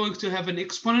 So it's going to have an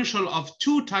exponential of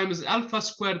 2 times alpha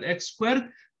squared x squared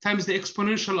times the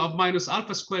exponential of minus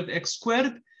alpha squared x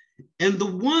squared. And the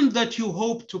one that you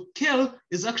hope to kill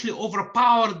is actually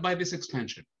overpowered by this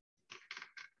expansion.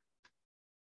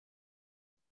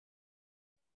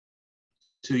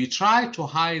 So you try to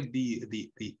hide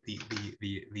because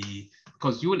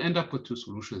you will end up with two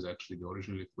solutions, actually, the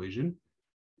original equation.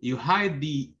 You hide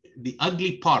the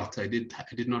ugly part. I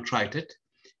did not write it.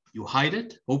 You hide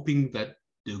it, hoping that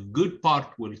the good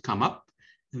part will come up.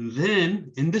 And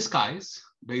then in disguise,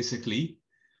 basically,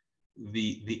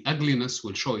 the ugliness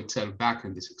will show itself back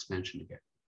in this expansion again.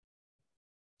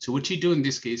 So what you do in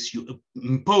this case, you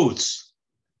impose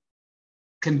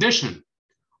condition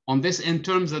on this in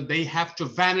terms that they have to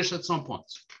vanish at some point.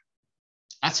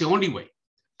 That's the only way.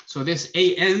 So this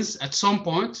ANs at some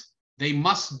point, they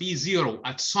must be 0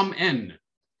 at some n.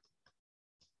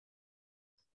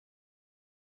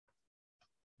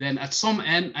 Then at some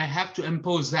n, I have to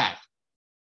impose that,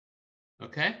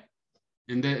 okay?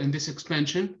 In this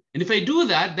expansion. And if I do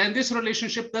that, then this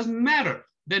relationship doesn't matter.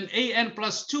 Then AN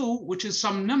plus 2, which is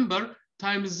some number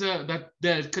times that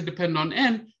could depend on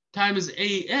n, times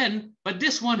AN, but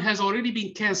this one has already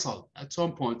been canceled at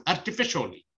some point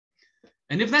artificially.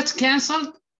 And if that's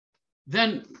canceled,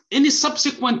 then any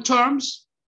subsequent terms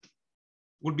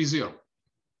would be 0.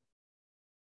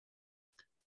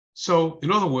 So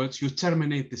in other words, you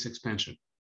terminate this expansion.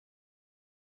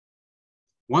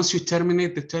 Once you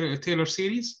terminate the Taylor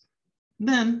series,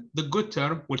 then the good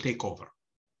term will take over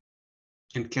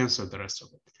and cancel the rest of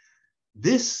it.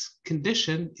 This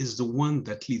condition is the one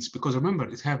that leads, because remember,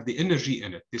 it has the energy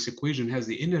in it. This equation has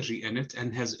the energy in it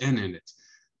and has n in it.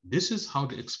 This is how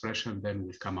the expression then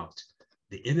will come out.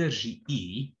 The energy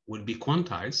E will be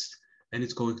quantized, and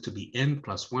it's going to be n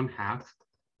plus 1/2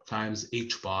 times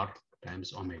h bar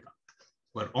times omega,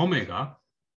 where omega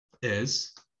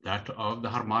is that of the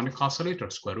harmonic oscillator,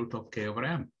 square root of k over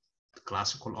m, the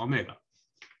classical omega.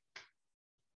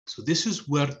 So this is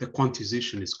where the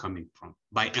quantization is coming from,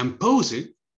 by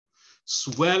imposing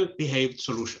well-behaved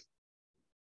solution.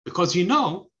 Because you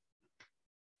know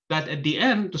that at the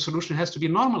end, the solution has to be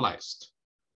normalized.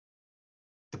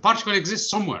 The particle exists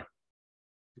somewhere,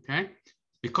 okay?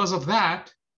 Because of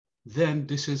that, then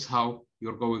this is how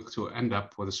you're going to end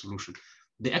up with a solution.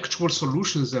 The actual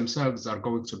solutions themselves are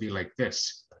going to be like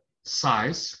this.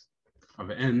 Size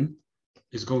of n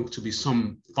is going to be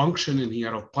some function in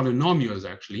here of polynomials,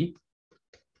 actually,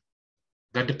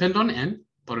 that depend on n,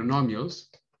 polynomials,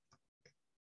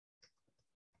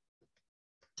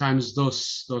 times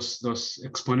those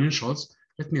exponentials.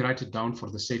 Let me write it down for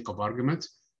the sake of argument.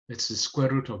 It's the square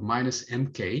root of minus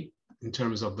mk in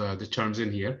terms of the terms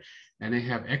in here. And I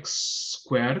have x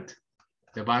squared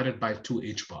divided by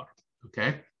 2h bar,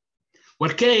 okay?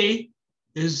 Where k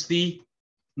is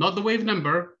not the wave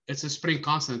number, it's a spring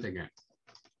constant again.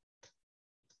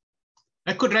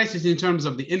 I could write it in terms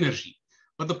of the energy,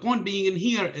 but the point being in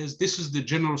here is this is the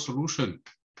general solution.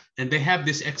 And they have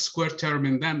this x squared term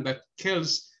in them that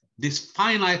kills these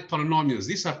finite polynomials.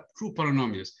 These are true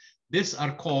polynomials. These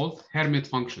are called Hermite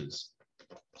functions.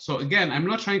 So again, I'm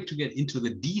not trying to get into the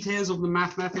details of the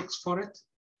mathematics for it,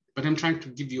 but I'm trying to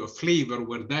give you a flavor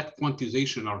where that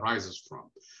quantization arises from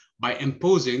by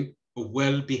imposing a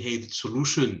well-behaved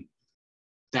solution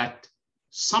that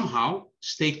somehow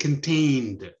stay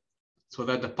contained so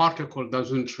that the particle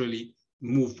doesn't really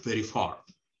move very far.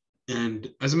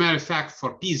 And as a matter of fact,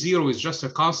 for P0 is just a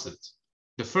constant.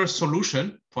 The first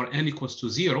solution for n equals to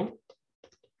 0,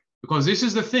 because this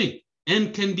is the thing,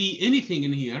 n can be anything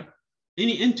in here,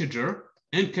 any integer,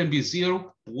 n can be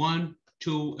 0, 1,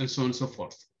 2, and so on and so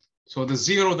forth. So the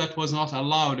 0 that was not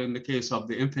allowed in the case of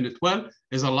the infinite well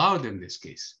is allowed in this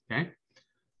case, okay?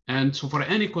 And so for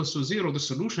n equals to 0, the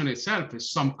solution itself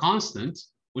is some constant,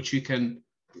 which you can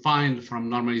find from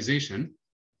normalization,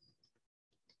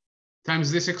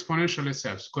 times this exponential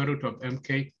itself, square root of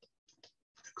mk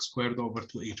squared over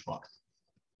 2h bar.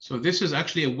 So this is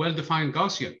actually a well-defined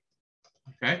Gaussian,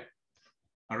 okay?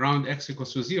 Around x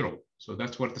equals to 0. So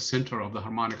that's where the center of the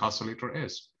harmonic oscillator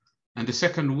is. And the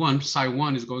second one,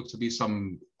 psi1, is going to be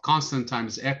some constant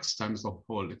times x times the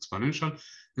whole exponential,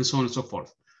 and so on and so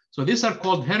forth. So these are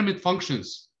called Hermite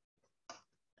functions.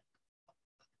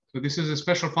 So this is a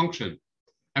special function.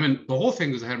 I mean, the whole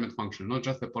thing is a Hermite function, not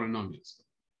just the polynomials,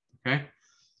 okay?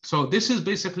 So this is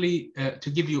basically to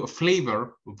give you a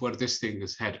flavor of where this thing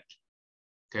is headed,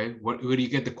 okay? Where you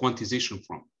get the quantization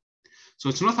from. So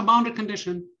it's not a boundary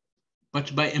condition,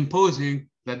 but by imposing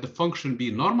that the function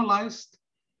be normalized,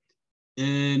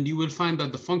 and you will find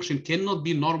that the function cannot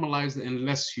be normalized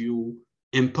unless you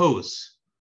impose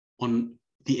on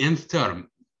the nth term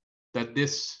that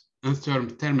this nth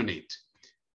term terminate.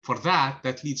 For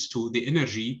that leads to the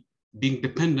energy being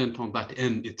dependent on that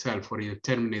n itself, where you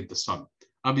terminate the sum.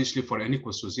 Obviously, for n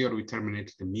equals to 0, we terminate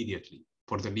it immediately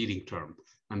for the leading term.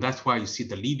 And that's why you see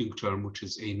the leading term, which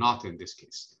is a naught in this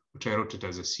case, which I wrote it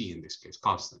as a c in this case,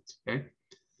 constant, okay?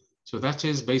 So that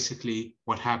is basically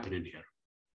what happened in here.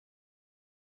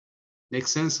 Make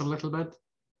sense a little bit?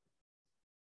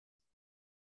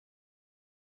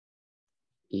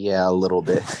 Yeah, a little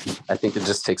bit. I think it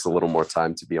just takes a little more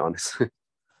time, to be honest.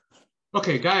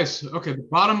 Okay, guys, okay, the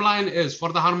bottom line is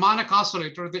for the harmonic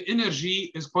oscillator, the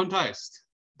energy is quantized.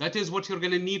 That is what you're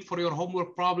gonna need for your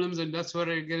homework problems, and that's what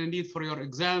you're gonna need for your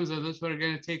exams, and that's what you're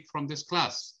gonna take from this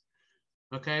class.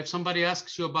 Okay, if somebody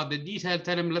asks you about the detail,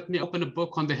 tell them, let me open a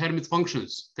book on the Hermite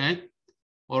functions, okay?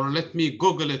 Or let me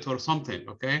Google it or something,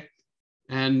 okay?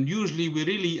 And usually we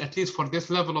really, at least for this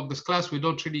level of this class, we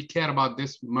don't really care about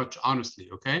this much, honestly,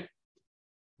 okay?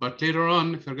 But later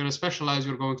on, if you're going to specialize,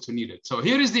 you're going to need it. So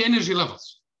here is the energy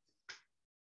levels.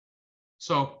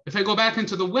 So if I go back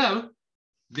into the well,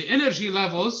 the energy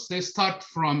levels, they start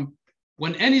from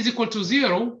when n is equal to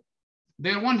 0,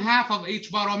 they're 1/2 of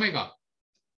h bar omega.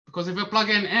 Because if I plug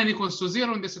in n equals to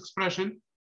 0 in this expression,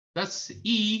 that's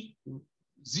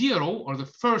E0, or the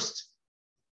first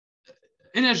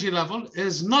energy level,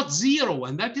 is not 0.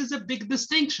 And that is a big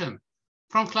distinction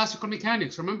from classical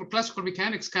mechanics. Remember, classical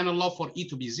mechanics can allow for E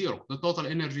to be 0, the total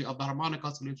energy of the harmonic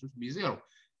oscillator to be 0,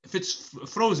 if it's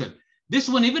frozen. This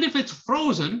one, even if it's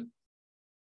frozen,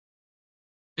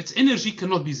 its energy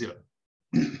cannot be 0.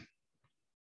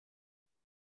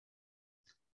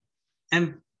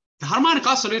 And the harmonic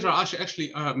oscillator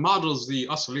actually models the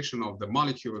oscillation of the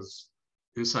molecules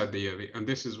inside and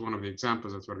this is one of the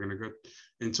examples that we're going to get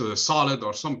into a solid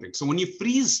or something. So when you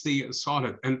freeze the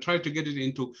solid and try to get it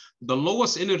into the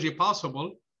lowest energy possible,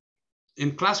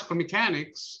 in classical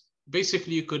mechanics,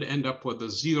 basically you could end up with a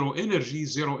 0 energy,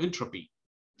 0 entropy.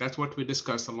 That's what we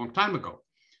discussed a long time ago.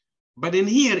 But in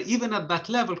here, even at that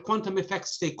level, quantum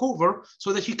effects take over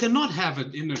so that you cannot have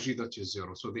an energy that is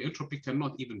 0. So the entropy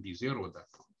cannot even be 0 at that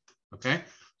point, okay?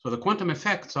 So the quantum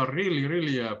effects are really,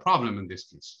 really a problem in this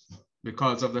case,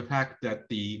 because of the fact that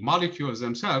the molecules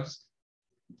themselves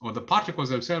or the particles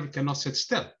themselves cannot sit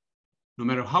still, no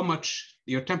matter how much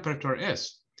your temperature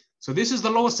is. So this is the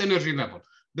lowest energy level.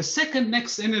 The second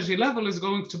next energy level is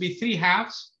going to be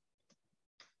 3/2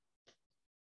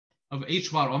 of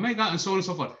h bar omega, and so on and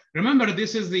so forth. Remember,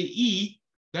 this is the E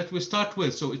that we start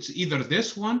with. So it's either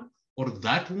this one or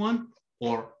that one,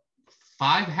 or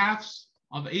 5/2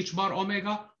 of h bar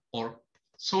omega, or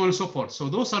so on and so forth. So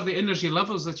those are the energy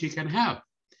levels that you can have.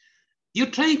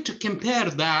 You're trying to compare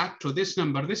that to this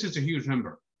number. This is a huge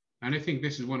number. And I think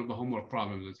this is one of the homework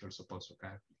problems that you're supposed to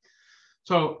have.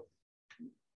 So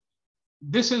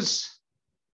this is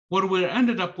what we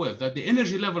ended up with, that the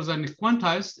energy levels are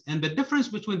quantized, and the difference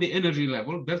between the energy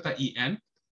level, delta En,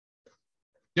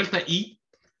 delta E,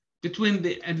 between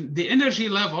the energy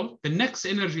level, the next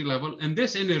energy level, and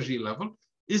this energy level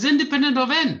is independent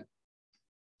of N.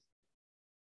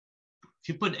 If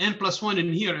you put N plus 1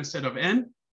 in here instead of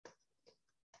N,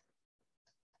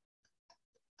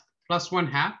 plus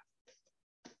 1/2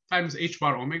 times h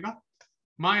bar omega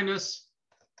minus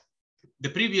the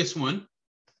previous one,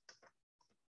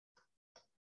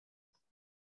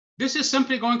 this is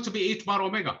simply going to be h bar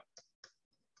omega,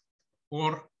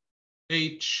 or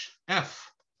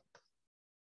HF.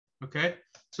 Okay,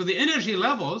 so the energy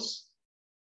levels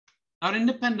are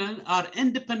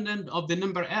independent of the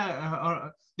number.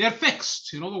 They're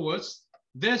fixed. In other words,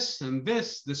 this and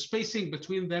this, the spacing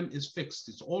between them is fixed.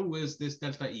 It's always this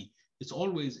delta E. It's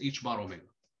always h bar omega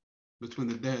between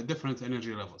the different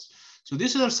energy levels. So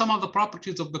these are some of the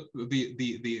properties of the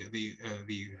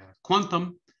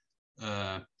quantum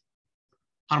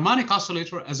harmonic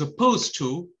oscillator, as opposed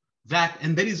to that,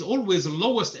 and there is always the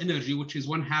lowest energy, which is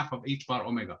 1/2 of h bar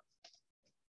omega.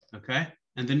 Okay,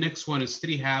 and the next one is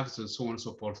 3/2, and so on and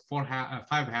so forth.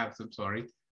 5/2, I'm sorry,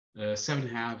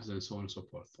 7/2, and so on and so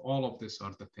forth. All of these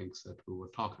are the things that we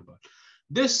were talking about.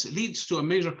 This leads to a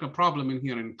major problem in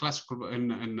here in classical,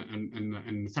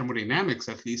 in thermodynamics,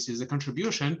 at least, is the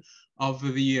contribution of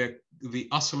the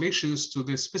oscillations to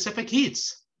the specific heats.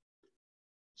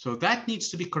 So that needs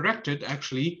to be corrected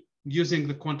actually using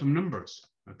the quantum numbers.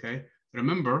 Okay,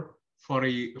 remember, for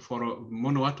a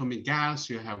monoatomic gas,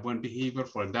 you have one behavior.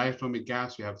 For a diatomic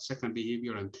gas, you have a second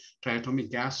behavior, and triatomic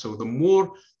gas. So the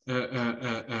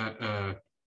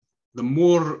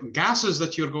more gases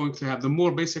that you're going to have, the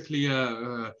more basically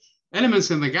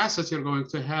elements in the gas that you're going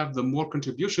to have, the more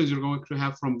contributions you're going to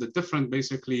have from the different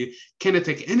basically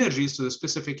kinetic energies to the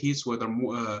specific heats, whether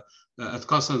at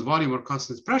constant volume or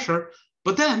constant pressure.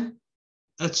 But then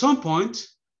at some point,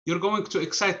 you're going to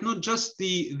excite not just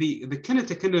the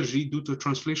kinetic energy due to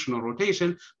translation or rotation,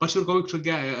 but you're going to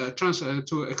get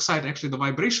to excite actually the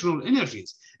vibrational energies.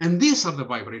 And these are the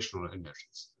vibrational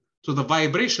energies. So the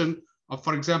vibration of,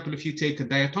 for example, if you take a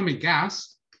diatomic gas,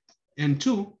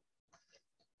 N2,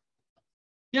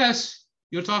 yes,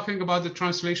 you're talking about the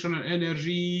translational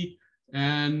energy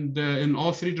and in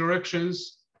all three directions,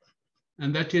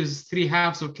 and that is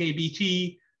 3/2 of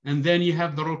kBt, and then you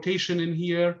have the rotation in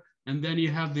here, and then you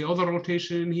have the other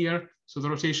rotation in here. So the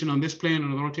rotation on this plane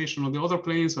and the rotation on the other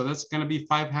plane. So that's going to be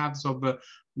 5/2 of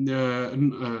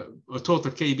a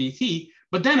total kBt.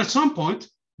 But then at some point,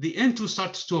 the N2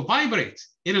 starts to vibrate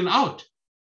in and out.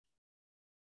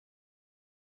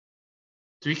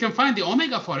 So you can find the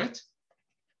omega for it.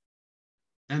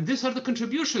 And these are the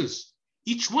contributions.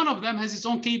 Each one of them has its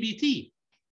own kBt.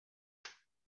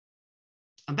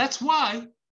 And that's why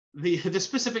the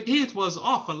specific heat was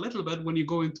off a little bit when you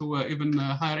go into even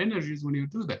higher energies when you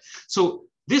do that. So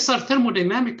these are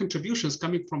thermodynamic contributions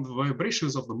coming from the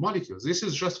vibrations of the molecules. This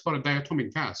is just for a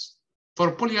diatomic gas. For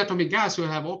a polyatomic gas, you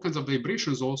have all kinds of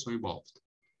vibrations also involved.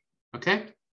 Okay?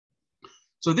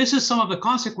 So this is some of the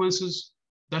consequences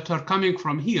that are coming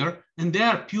from here, and they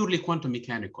are purely quantum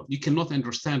mechanical. You cannot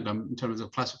understand them in terms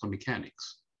of classical mechanics.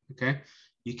 Okay?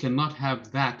 You cannot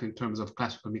have that in terms of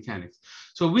classical mechanics.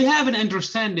 So we have an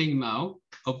understanding now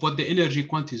of what the energy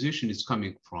quantization is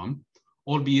coming from,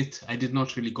 albeit I did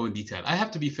not really go in detail. I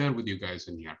have to be fair with you guys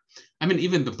in here. I mean,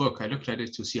 even the book, I looked at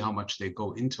it to see how much they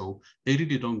go into. They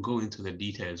really don't go into the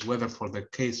details, whether for the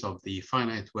case of the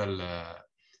finite well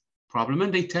problem,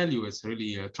 and they tell you it's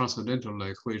really transcendental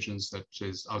equations that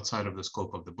is outside of the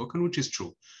scope of the book, and which is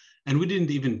true. And we didn't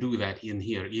even do that in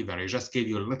here either. I just gave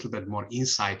you a little bit more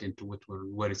insight into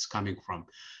where it's coming from.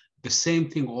 The same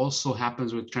thing also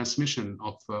happens with transmission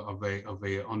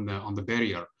on the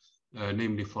barrier,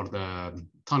 namely for the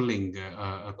tunneling,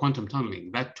 quantum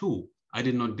tunneling. That too, I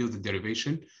did not do the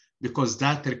derivation because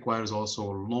that requires also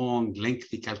long,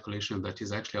 lengthy calculation that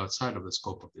is actually outside of the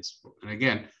scope of this book. And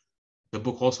again, the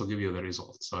book also gives you the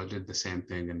results. So I did the same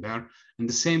thing in there. And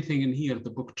the same thing in here. The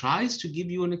book tries to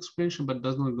give you an explanation, but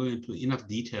does not go into enough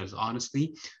details,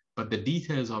 honestly. But the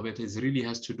details of it really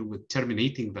has to do with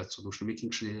terminating that solution,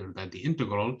 making sure that the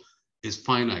integral is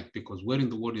finite, because where in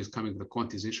the world is coming the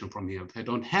quantization from here? I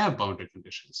don't have boundary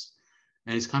conditions.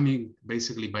 And it's coming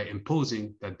basically by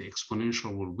imposing that the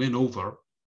exponential will win over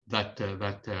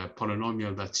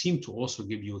polynomial that seemed to also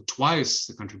give you twice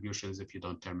the contributions if you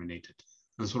don't terminate it,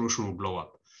 and the solution will blow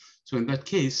up. So in that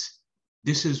case,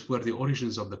 this is where the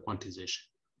origins of the quantization.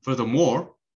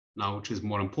 Furthermore, now, which is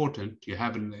more important, you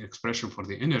have an expression for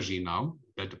the energy now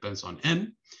that depends on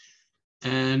n,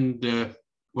 and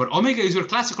where omega is your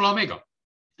classical omega,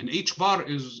 and h bar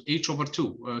is h over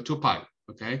 2 pi.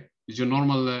 Okay, is your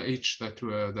normal h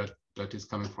that is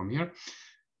coming from here.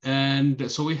 And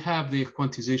so we have the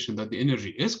quantization that the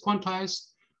energy is quantized.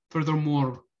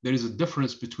 Furthermore, there is a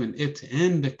difference between it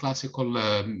and the classical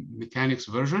mechanics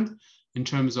version in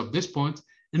terms of this point.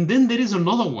 And then there is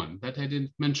another one that I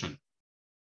didn't mention.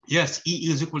 Yes,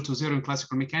 E is equal to 0 in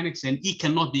classical mechanics, and E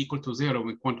cannot be equal to 0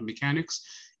 in quantum mechanics,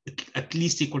 at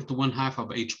least equal to 1/2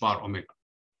 of h bar omega.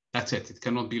 That's it. It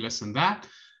cannot be less than that.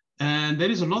 And there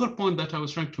is another point that I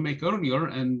was trying to make earlier,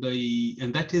 and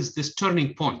that is this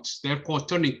turning points. They're called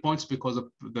turning points because of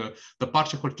the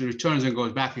particle returns and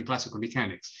goes back in classical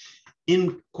mechanics. In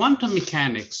quantum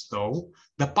mechanics, though,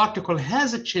 the particle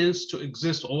has a chance to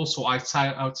exist also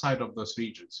outside of those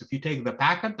regions. If you take the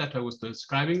packet that I was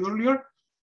describing earlier,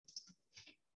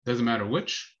 doesn't matter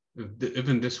which,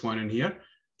 even this one in here,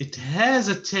 it has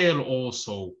a tail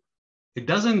also.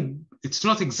 It's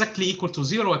not exactly equal to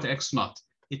 0 at x naught.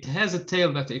 It has a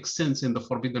tail that extends in the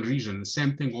forbidden region. The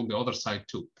same thing on the other side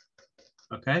too,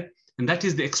 okay? And that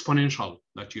is the exponential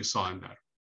that you saw in there.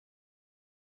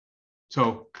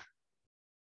 So,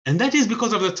 and that is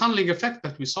because of the tunneling effect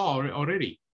that we saw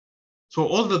already. So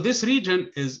although this region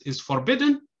is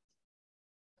forbidden,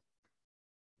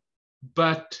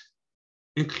 but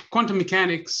in quantum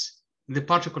mechanics, the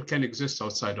particle can exist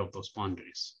outside of those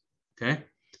boundaries, okay?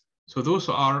 So those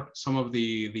are some of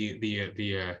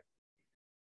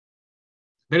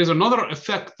there is another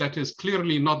effect that is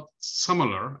clearly not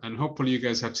similar, and hopefully you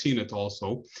guys have seen it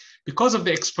also. Because of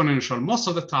the exponential, most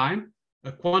of the time,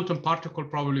 a quantum particle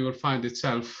probably will find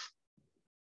itself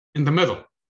in the middle.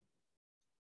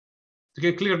 You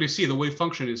can clearly see the wave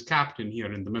function is capped in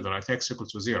here in the middle at x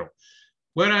equals to 0.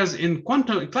 Whereas in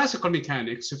classical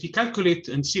mechanics, if you calculate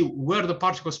and see where the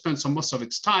particle spends most of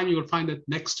its time, you will find it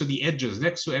next to the edges,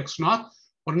 next to x naught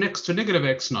or next to negative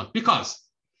x naught, because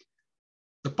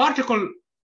the particle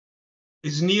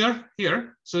is near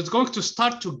here, so it's going to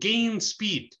start to gain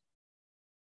speed.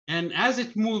 And as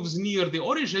it moves near the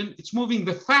origin, it's moving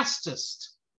the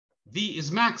fastest. V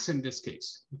is max in this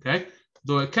case, okay?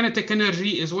 The kinetic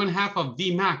energy is 1/2 of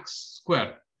V max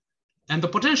squared. And the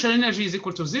potential energy is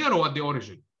equal to 0 at the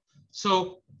origin.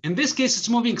 So in this case, it's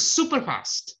moving super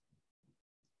fast.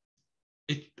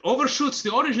 It overshoots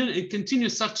the origin and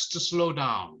continues such to slow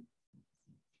down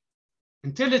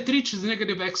until it reaches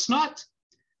negative x naught.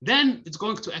 Then it's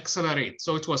going to accelerate.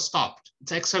 So it was stopped.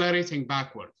 It's accelerating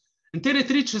backward until it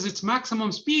reaches its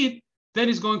maximum speed. Then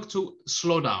it's going to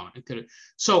slow down.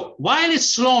 So while it's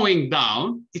slowing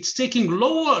down, it's taking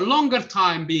longer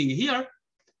time being here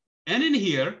and in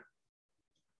here,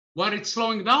 where it's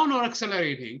slowing down or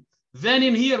accelerating, than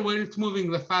in here where it's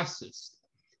moving the fastest.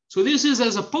 So this is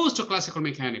as opposed to classical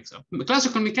mechanics.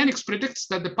 Classical mechanics predicts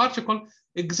that the particle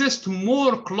exists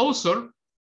more closer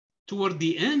toward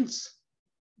the ends.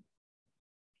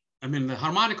 I mean, the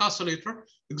harmonic oscillator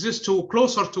exists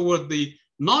closer toward the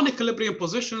non-equilibrium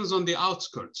positions on the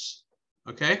outskirts,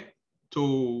 okay, to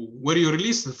where you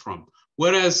release it from.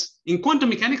 Whereas in quantum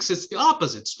mechanics, it's the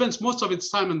opposite. It spends most of its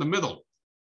time in the middle.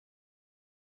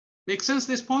 Make sense,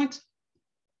 this point?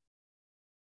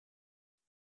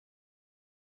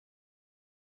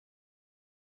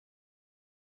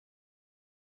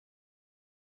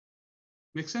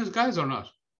 Make sense, guys, or not?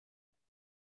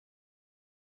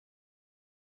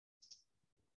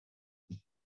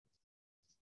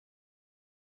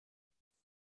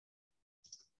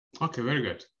 Okay, very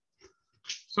good.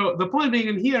 So the point being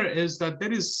in here is that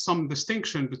there is some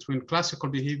distinction between classical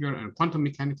behavior and quantum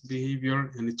mechanical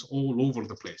behavior, and it's all over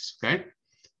the place, okay?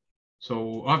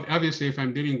 So obviously, if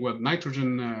I'm dealing with nitrogen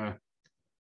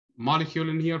molecule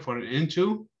in here for an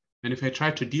N2, and if I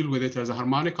try to deal with it as a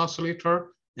harmonic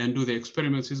oscillator and do the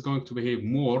experiments, it's going to behave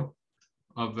more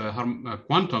of a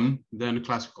quantum than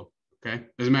classical, okay?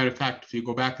 As a matter of fact, if you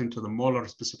go back into the molar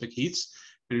specific heats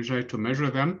and you try to measure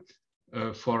them,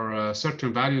 for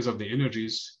certain values of the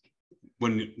energies,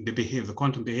 when they behave, the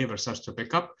quantum behavior starts to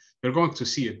pick up, you're going to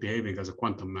see it behaving as a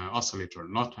quantum oscillator,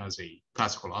 not as a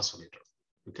classical oscillator,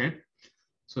 okay?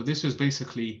 So this is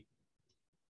basically,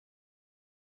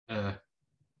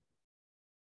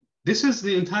 this is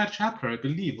the entire chapter, I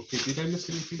believe. Okay, did I miss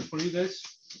anything for you guys?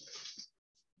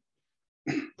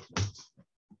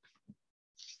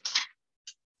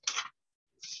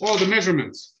 All the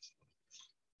measurements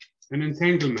and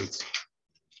entanglements.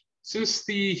 since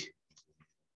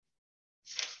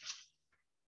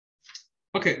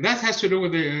okay, that has to do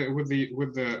with the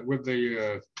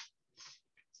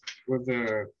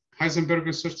Heisenberg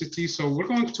uncertainty. So we're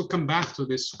going to come back to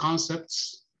these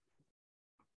concepts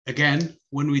again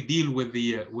when we deal with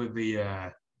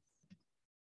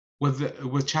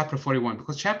chapter 41,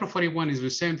 because chapter 41 is the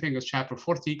same thing as chapter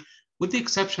 40, with the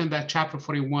exception that chapter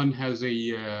 41 has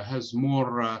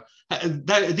more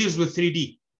that deals with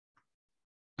 3D.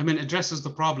 I mean, addresses the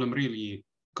problem really,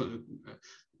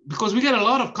 because we get a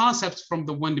lot of concepts from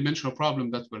the one-dimensional problem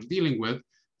that we're dealing with,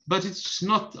 but it's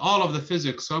not all of the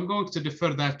physics. So I'm going to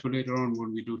defer that to later on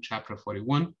when we do chapter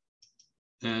 41.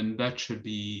 And that should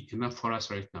be enough for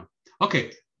us right now.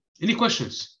 Okay, any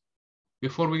questions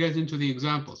before we get into the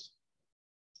examples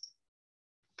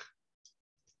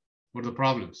or the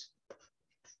problems?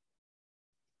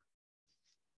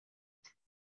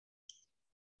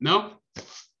 No?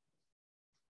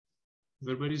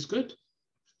 Everybody's good?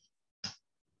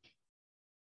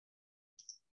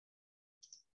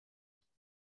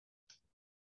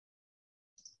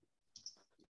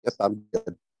 Yes, I'm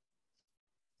good.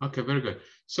 Okay, very good.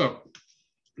 So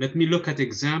let me look at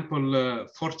example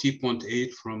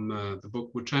 40.8 from the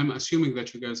book, which I'm assuming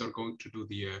that you guys are going to do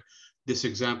these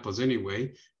examples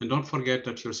anyway. And don't forget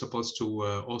that you're supposed to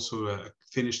also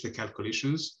finish the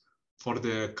calculations for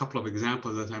the couple of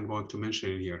examples that I'm going to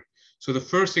mention in here. So the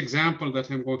first example that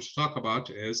I'm going to talk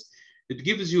about is, it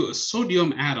gives you a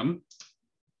sodium atom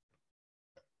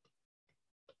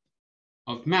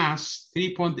of mass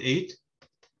 3.8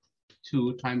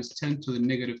 times 10 to the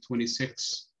negative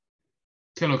 26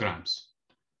 kilograms.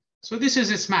 So this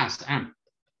is its mass, M.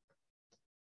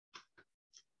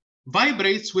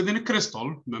 Vibrates within a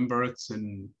crystal. Remember,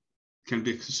 can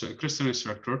be a crystalline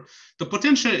structure. The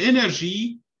potential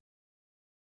energy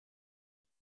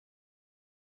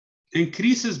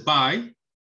increases by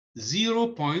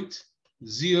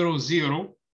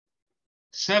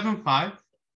 0.0075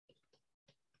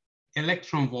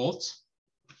 electron volts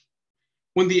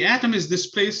when the atom is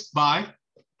displaced by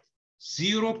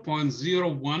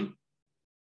 0.014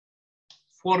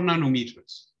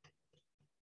 nanometers.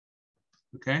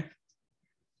 Okay,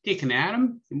 take an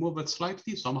atom, you move it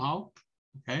slightly somehow,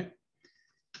 okay?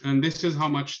 And this is how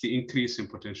much the increase in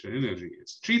potential energy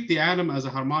is. Treat the atom as a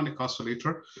harmonic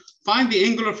oscillator. Find the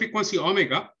angular frequency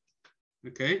omega,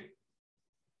 okay?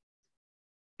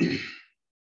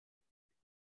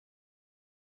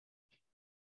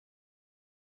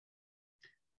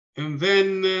 And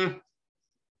then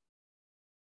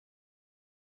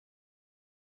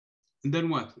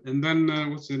what? And then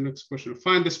what's the next question?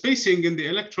 Find the spacing in the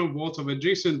electron volt of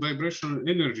adjacent vibrational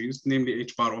energies, namely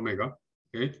h bar omega,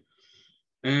 okay?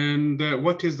 And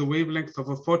what is the wavelength of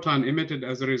a photon emitted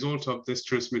as a result of this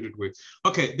transmitted wave?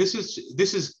 Okay, this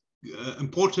is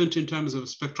important in terms of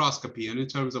spectroscopy and in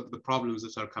terms of the problems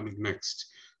that are coming next.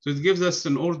 So it gives us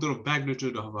an order of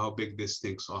magnitude of how big these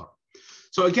things are.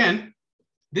 So again,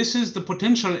 this is the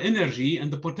potential energy,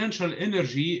 and the potential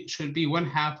energy should be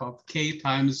 1/2 of k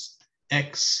times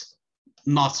x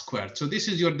naught squared. So this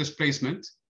is your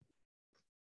displacement.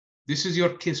 This is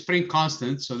your spring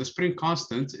constant. So the spring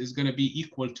constant is going to be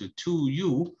equal to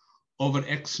 2u over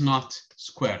x naught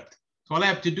squared. So all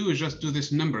I have to do is just do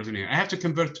these numbers in here. I have to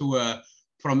convert to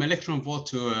from electron volt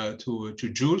to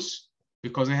joules,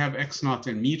 because I have x naught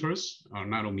in meters, or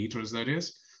nanometers, that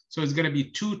is. So it's going to be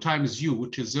 2 times u,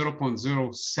 which is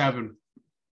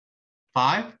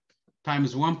 0.075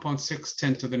 times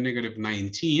 1.610 to the negative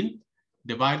 19,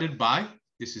 divided by,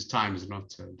 this is times,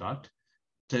 not dot,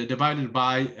 divided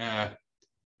by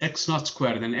x naught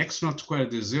squared. And x naught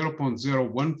squared is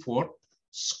 0.014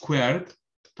 squared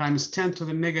times 10 to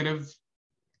the negative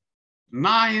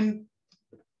 9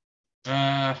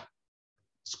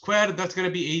 squared. That's going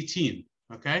to be 18,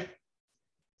 okay?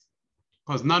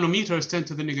 Because nanometer is 10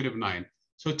 to the negative 9.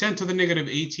 So 10 to the negative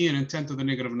 18 and 10 to the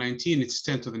negative 19, it's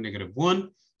 10 to the negative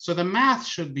 1. So the math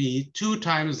should be 2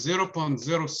 times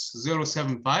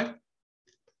 0.0075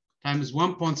 times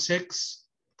 1.6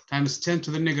 times 10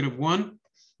 to the negative 1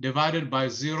 divided by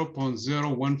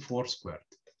 0.014 squared.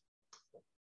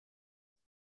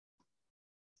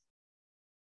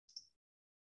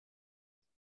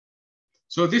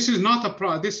 So this is not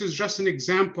a this is just an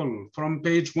example from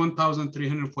page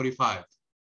 1345.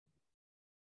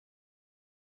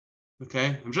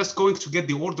 Okay, I'm just going to get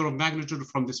the order of magnitude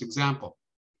from this example.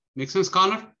 Make sense,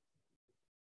 Connor?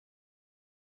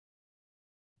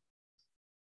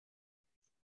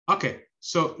 Okay,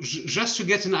 so just to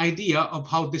get an idea of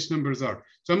how these numbers are.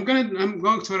 So I'm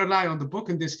going to rely on the book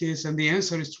in this case, and the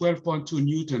answer is 12.2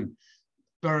 Newton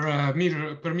per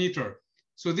meter.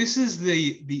 So this is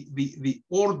the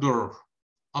order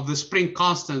of the spring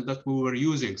constant that we were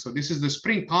using. So this is the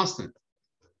spring constant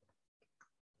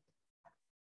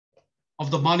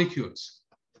of the molecules.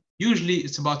 Usually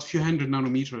it's about a few hundred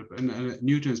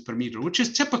newtons per meter, which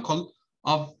is typical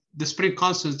of the spring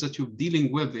constants that you're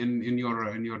dealing with in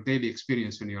your daily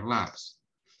experience in your labs.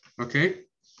 Okay.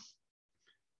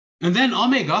 And then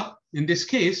omega, in this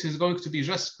case, is going to be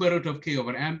just square root of k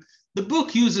over m. The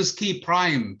book uses k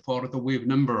prime for the wave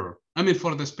number,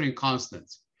 for the spring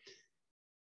constant.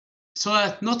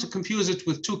 So not to confuse it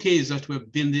with two k's that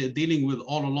we've been dealing with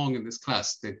all along in this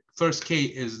class. The first k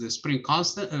is the spring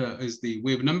constant, is the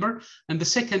wave number, and the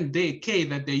second k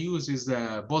that they use is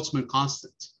the Boltzmann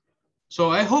constant. So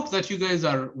I hope that you guys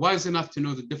are wise enough to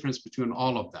know the difference between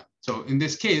all of them. So in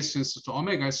this case, since it's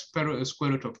omega is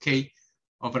square root of k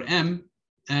over m,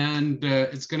 and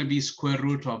it's going to be square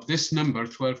root of this number,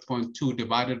 12.2,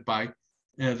 divided by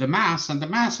the mass. And the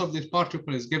mass of this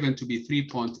particle is given to be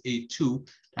 3.82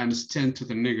 times 10 to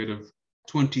the negative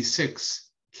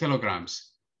 26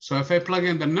 kilograms. So if I plug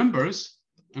in the numbers,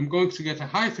 I'm going to get a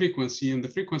high frequency, and the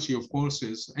frequency, of course,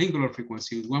 is angular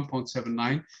frequency is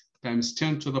 1.79 times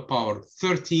 10 to the power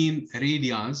 13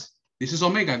 radians. This is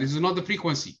omega. This is not the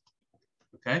frequency.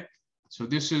 Okay, so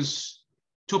this is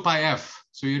 2 pi f.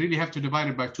 So you really have to divide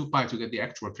it by 2 pi to get the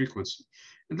actual frequency.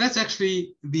 And that's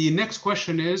actually the next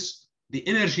question is the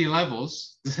energy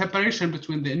levels. The separation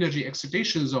between the energy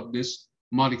excitations of these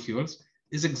molecules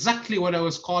is exactly what I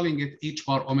was calling it h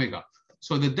bar omega.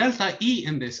 So the delta E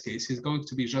in this case is going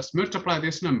to be just multiply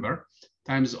this number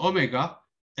times omega,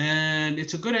 and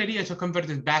it's a good idea to convert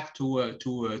it back to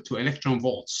electron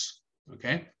volts,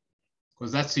 okay?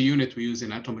 Because that's the unit we use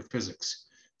in atomic physics.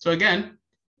 So again,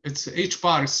 it's h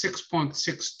bar is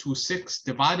 6.626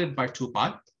 divided by 2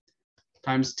 pi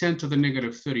times 10 to the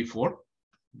negative 34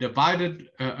 divided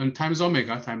and times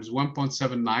omega times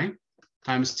 1.79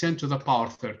 times 10 to the power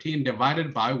 13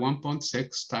 divided by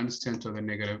 1.6 times 10 to the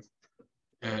negative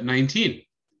 19.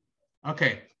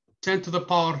 Okay, 10 to the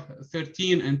power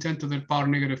 13 and 10 to the power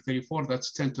negative 34,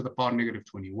 that's 10 to the power negative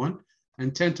 21.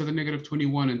 And 10 to the negative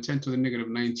 21 and 10 to the negative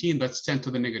 19, that's 10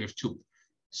 to the negative 2.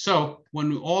 So when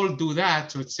we all do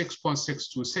that, so it's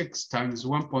 6.626 times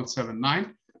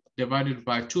 1.79 divided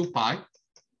by 2 pi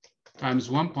times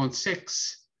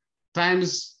 1.6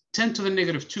 times 10 to the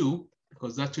negative 2,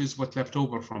 because that is what left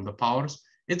over from the powers.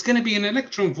 It's going to be in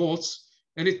electron volts,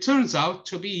 and it turns out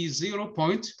to be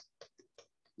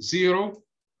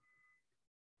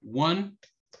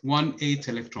 0.0118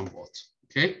 electron volts,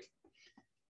 okay?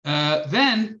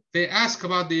 Then they ask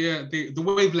about the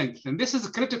wavelength, and this is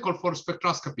critical for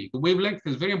spectroscopy. The wavelength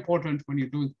is very important when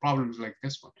you're doing problems like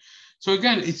this one. So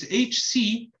again, it's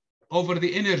hc over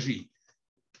the energy.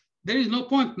 There is no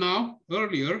point now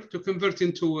earlier to convert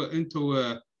into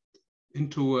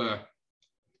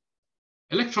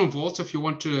electron volts if you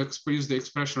want to use the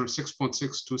expression of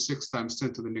 6.626 times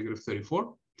 10 to the negative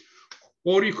 34.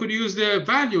 Or you could use the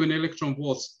value in electron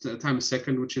volts times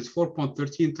second, which is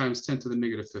 4.13 times 10 to the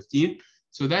negative 15.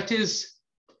 So that is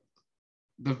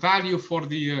the value for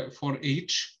the for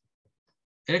H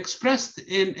expressed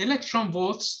in electron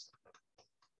volts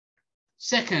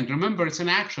second. Remember, it's an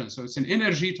action, so it's an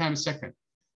energy times second.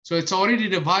 So it's already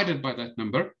divided by that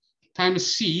number times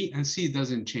C, and C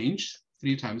doesn't change.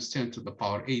 3 times 10 to the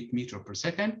power 8 meter per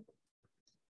second.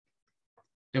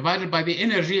 Divided by the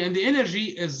energy, and the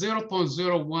energy is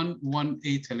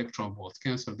 0.0118 electron volt.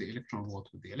 Cancel the electron volt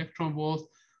with the electron volt,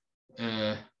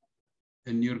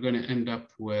 and you're going to end up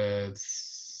with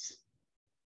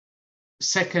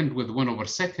second with 1 over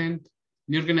second.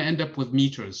 You're going to end up with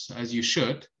meters, as you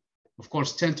should. Of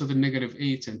course, 10 to the negative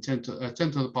 8 and 10 to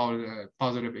the power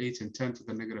positive 8 and 10 to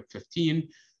the negative 15.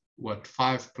 What,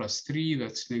 5 plus 3,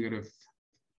 that's negative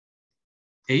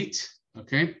 8,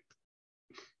 okay?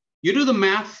 You do the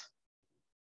math,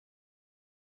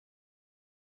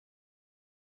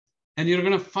 and you're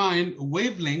going to find a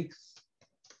wavelength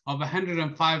of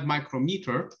 105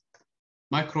 micrometer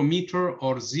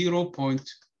or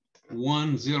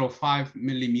 0.105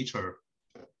 millimeter.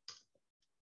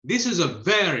 This is a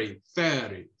very,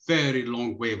 very, very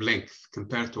long wavelength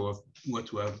compared to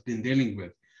what we have been dealing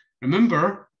with.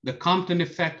 Remember, the Compton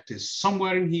effect is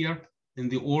somewhere in here in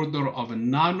the order of a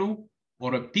nano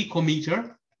or a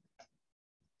picometer.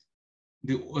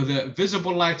 The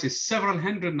visible light is several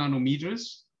hundred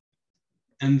nanometers.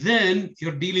 And then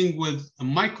you're dealing with a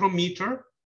micrometer.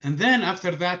 And then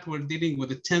after that, we're dealing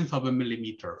with 1/10 of a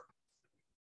millimeter.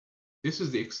 This is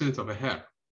the extent of a hair.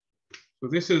 So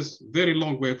this is very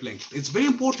long wavelength. It's very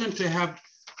important to have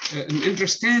an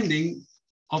understanding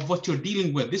of what you're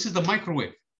dealing with. This is the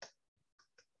microwave.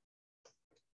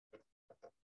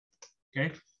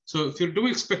 okay? So if you're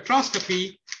doing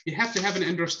spectroscopy, you have to have an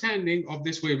understanding of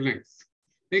this wavelength.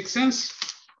 Make sense?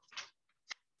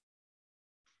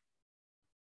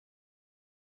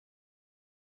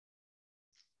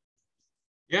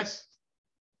 Yes?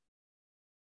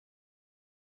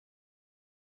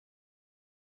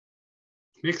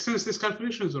 Make sense, these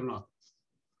calculations or not?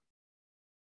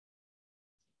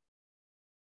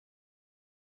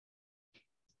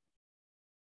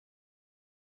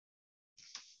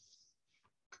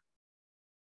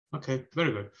 Okay,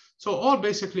 very good. So all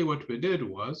basically what we did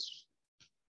was,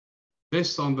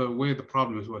 based on the way the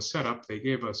problems were set up, they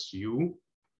gave us U,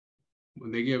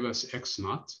 when they gave us X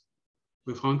naught,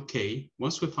 we found K.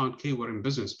 Once we found K, we're in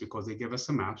business because they gave us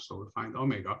a map, so we find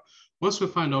omega. Once we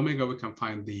find omega, we can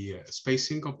find the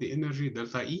spacing of the energy,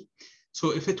 delta E.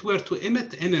 So if it were to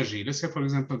emit energy, let's say, for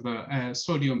example, the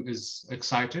sodium is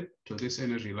excited to this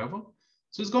energy level,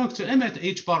 so it's going to emit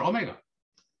H bar omega.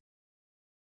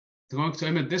 It's going to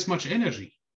emit this much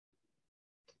energy.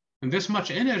 And this much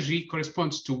energy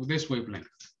corresponds to this wavelength.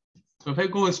 So if I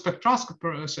go in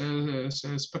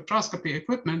spectroscopy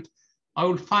equipment, I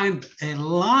will find a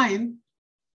line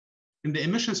in the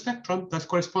emission spectrum that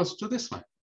corresponds to this line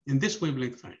in this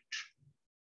wavelength range.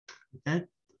 Okay,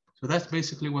 so that's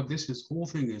basically what this whole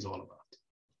thing is all about.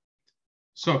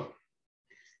 So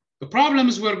the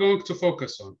problems we're going to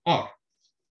focus on are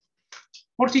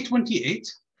 4028.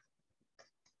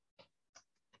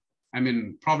 I'm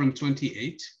in problem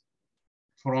 28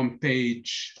 from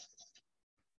page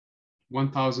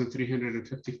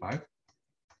 1355.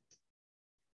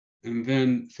 And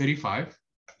then 35,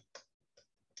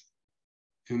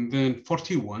 and then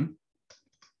 41,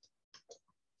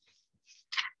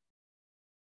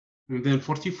 and then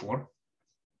 44,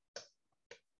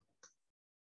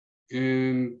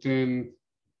 and then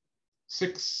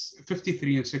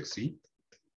 53 and 60,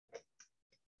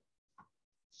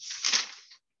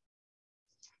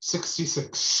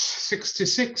 66.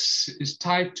 66 is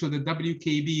tied to the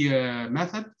WKB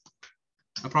method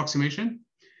approximation.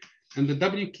 And the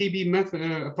WKB method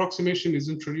approximation is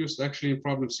introduced actually in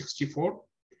problem 64,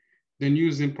 then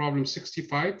used in problem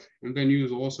 65, and then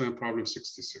used also in problem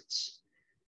 66.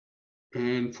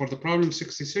 And for the problem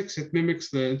 66, it mimics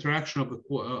the interaction of the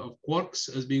quarks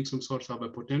as being some sort of a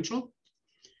potential,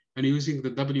 and using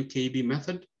the WKB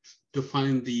method to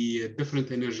find the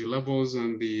different energy levels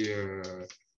and the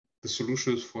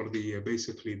solutions for the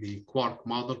basically the quark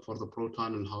model for the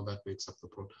proton and how that makes up the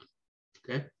proton.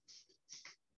 Okay.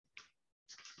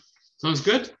 Sounds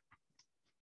good?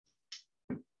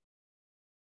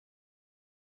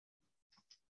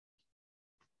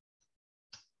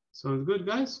 Sounds good,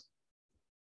 guys?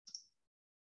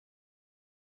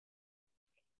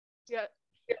 Yeah.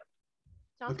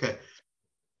 Sounds okay.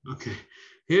 Good. Okay.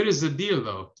 Here is the deal,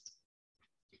 though.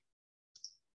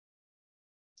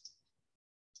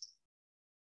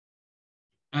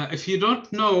 If you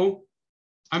don't know,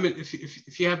 I mean,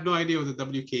 if you have no idea of the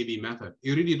WKB method,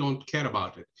 you really don't care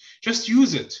about it. Just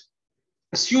use it.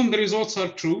 Assume the results are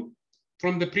true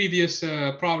from the previous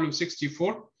problem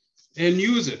 64 and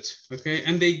use it, okay?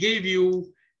 And they gave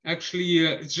you actually,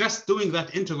 it's just doing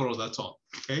that integral, that's all,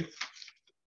 okay?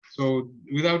 So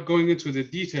without going into the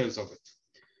details of it.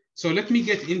 So let me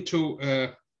get into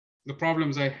the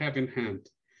problems I have in hand.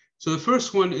 So the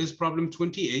first one is problem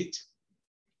 28.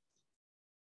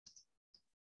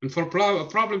 And for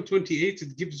problem 28,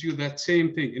 it gives you that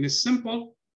same thing in a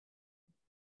simple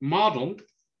model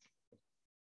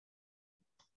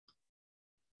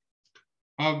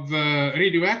of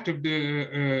radioactive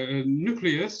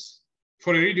nucleus,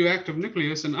 for a radioactive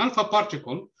nucleus, an alpha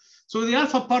particle. So the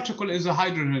alpha particle is a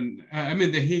hydrogen,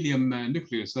 the helium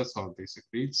nucleus, that's all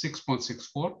basically. It's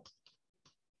 6.64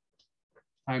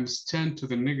 times 10 to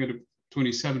the negative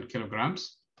 27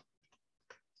 kilograms.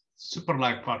 Super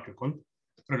light particle.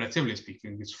 Relatively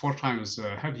speaking, it's 4 times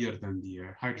heavier than the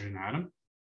hydrogen atom.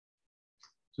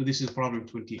 So this is problem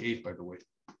 28, by the way.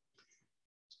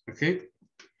 Okay,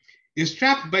 is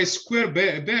trapped by a square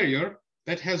barrier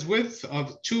that has width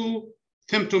of 2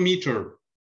 femtometer.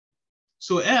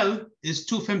 So L is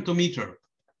 2 femtometer.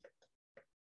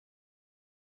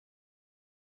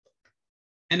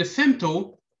 And a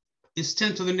femto is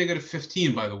 10 to the negative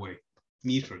 15, by the way,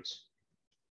 meters.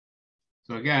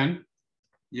 So again,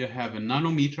 you have a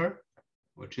nanometer,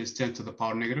 which is 10 to the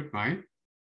power negative 9.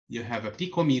 You have a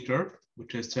picometer,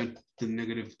 which is 10 to the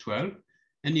negative 12.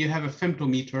 And you have a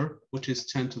femtometer, which is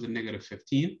 10 to the negative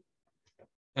 15.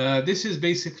 This is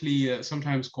basically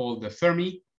sometimes called the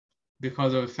Fermi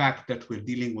because of the fact that we're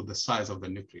dealing with the size of the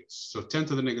nucleus. So 10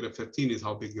 to the negative 15 is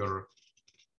how big your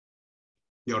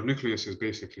nucleus is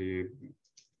basically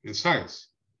in size.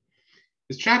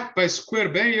 is trapped by a square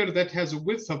barrier that has a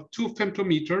width of 2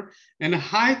 femtometer and a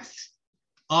height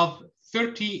of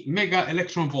 30 mega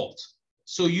electron volt.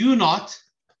 So U naught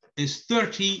is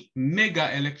 30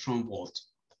 mega electron volt,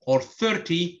 or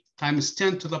 30 times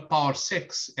 10 to the power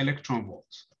 6 electron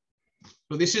volt.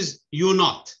 So this is U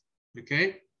naught,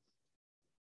 okay?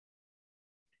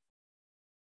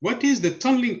 What is the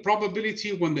tunneling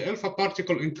probability when the alpha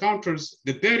particle encounters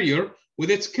the barrier with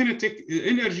its kinetic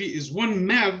energy is 1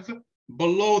 MeV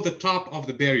below the top of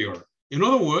the barrier? In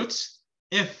other words,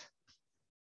 if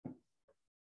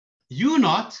U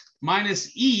naught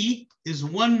minus E is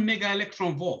 1 mega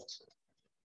electron volt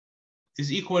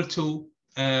is equal to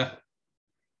 10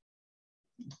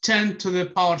 to the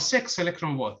power 6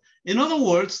 electron volt. In other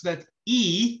words, that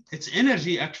E, its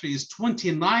energy actually is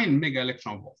 29 mega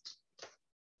electron volt.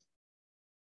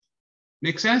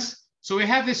 Make sense? So we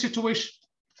have this situation.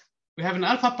 We have an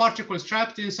alpha particle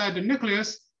trapped inside the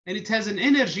nucleus, and it has an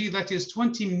energy that is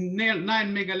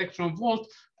 29 mega electron volt,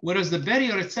 whereas the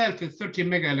barrier itself is 30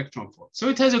 mega electron volt. So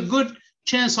it has a good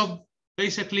chance of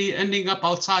basically ending up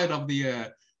outside of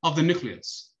the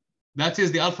nucleus. That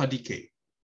is the alpha decay.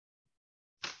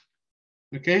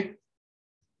 Okay?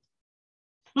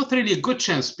 Not really a good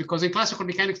chance, because in classical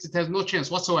mechanics, it has no chance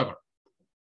whatsoever.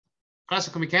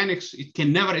 Classical mechanics, it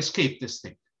can never escape this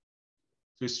thing.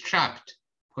 So it's trapped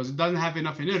because it doesn't have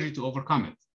enough energy to overcome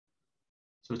it.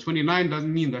 So 29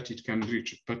 doesn't mean that it can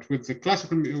reach it. But with the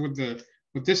classical,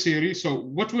 with this theory, so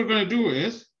what we're going to do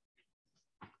is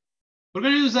we're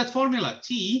going to use that formula,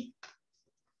 T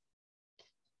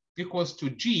equals to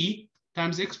G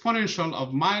times exponential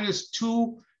of minus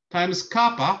 2 times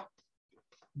kappa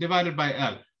divided by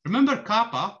L. Remember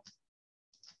kappa,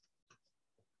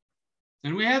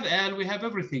 and we have L, we have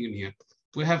everything in here.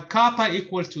 We have kappa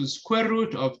equal to square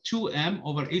root of 2m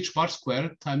over h bar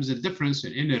squared times the difference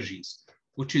in energies,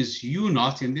 which is U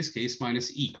naught in this case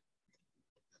minus E.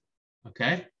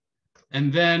 Okay,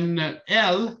 and then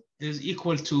L is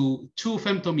equal to 2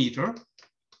 femtometer.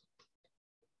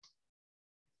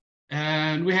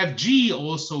 And we have G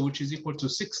also, which is equal to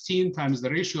 16 times the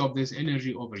ratio of this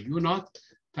energy over U naught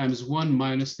times 1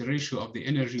 minus the ratio of the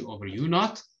energy over U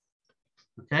naught.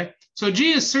 Okay, so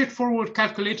G is straightforward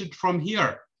calculated from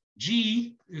here.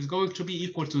 G is going to be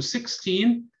equal to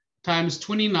 16 times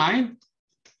 29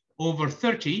 over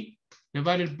 30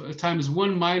 divided by times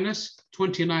 1 minus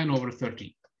 29 over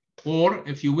 30. Or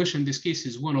if you wish, in this case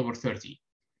is 1 over 30,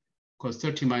 because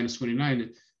 30 minus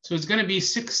 29. So it's going to be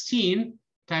 16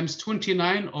 times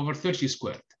 29 over 30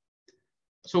 squared.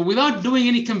 So without doing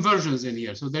any conversions in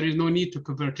here, so there is no need to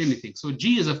convert anything. So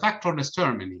G is a factorless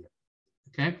term in here,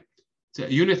 okay? It's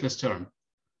a unitless term.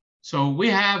 So we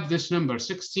have this number,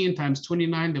 16 times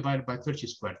 29 divided by 30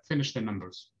 squared. Finish the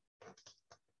numbers.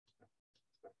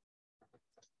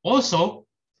 Also,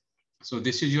 so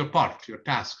this is your part, your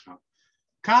task now.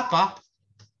 Kappa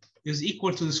is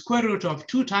equal to the square root of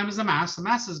 2 times the mass. The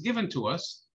mass is given to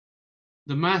us.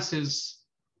 The mass is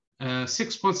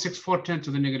 6.64 10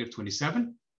 to the negative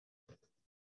 27.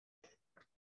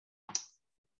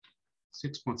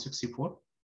 6.64.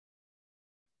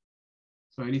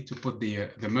 So I need to put the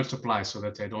multiply so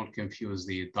that I don't confuse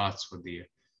the dots with the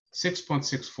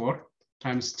 6.64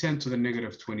 times 10 to the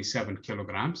negative 27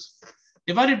 kilograms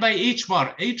divided by h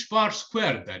bar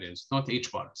squared, that is, not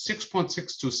h bar,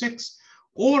 6.626.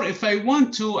 Or if I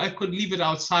want to, I could leave it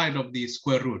outside of the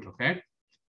square root, okay?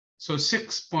 So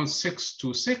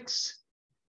 6.626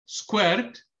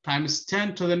 squared times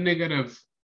 10 to the negative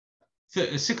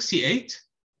 68.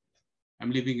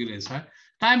 I'm leaving it inside.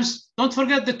 Times, don't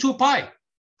forget the 2 pi,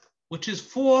 which is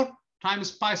 4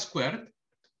 times pi squared.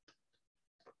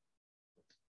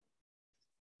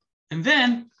 And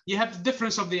then you have the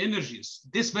difference of the energies.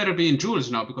 This better be in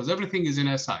joules now because everything is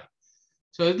in SI.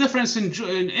 So the difference in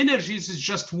energies is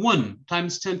just 1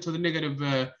 times 10 to the negative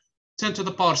 10 to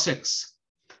the power 6.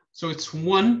 So it's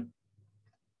 1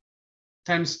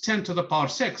 times 10 to the power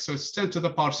 6. So it's 10 to the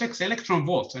power 6 electron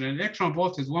volts. And an electron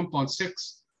volt is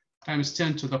 1.6 times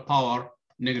 10 to the power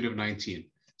negative 19.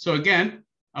 So again,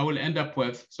 I will end up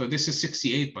with, so this is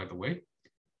 68, by the way.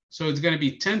 So it's going to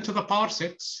be 10 to the power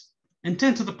 6 and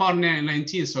 10 to the power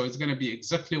 19. So it's going to be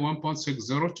exactly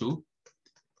 1.602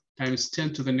 times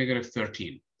 10 to the negative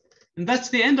 13. And that's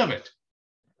the end of it.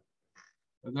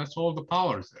 And that's all the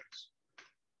powers there is.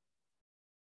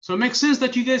 So it makes sense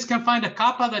that you guys can find a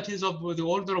kappa that is of the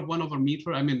order of 1 over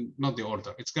meter. I mean, not the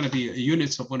order. It's going to be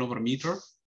units of 1 over meter.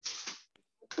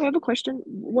 I have a question.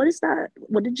 What is that?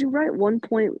 What did you write?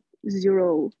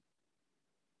 1.0.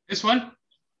 This one?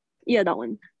 Yeah, that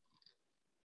one.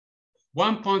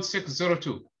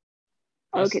 1.602.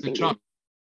 Okay, thank you.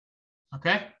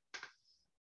 Okay.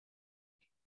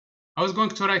 I was going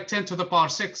to write 10 to the power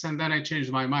 6, and then I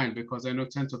changed my mind because I know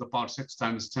 10 to the power 6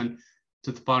 times 10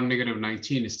 to the power negative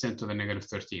 19 is 10 to the negative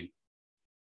 13.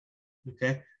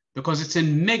 Okay, because it's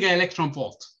in mega electron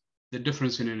volt. The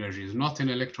difference in energy is not in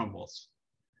electron volts.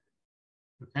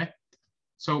 Okay,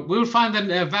 so we will find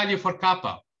a value for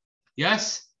kappa.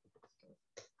 Yes?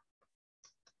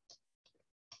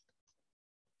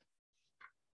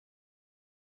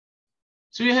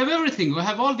 So you have everything. We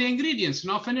have all the ingredients.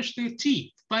 Now finish the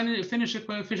T. Finish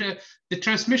the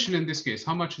transmission in this case.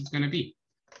 How much it's going to be?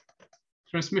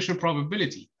 Transmission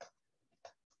probability.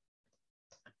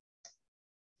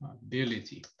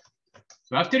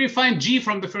 So after you find G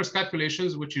from the first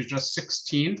calculations, which is just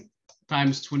 16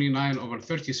 times 29 over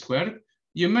 30 squared,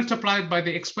 you multiply it by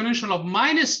the exponential of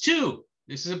 -2.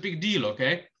 This is a big deal,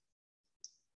 okay?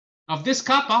 Of this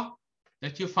kappa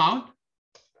that you found,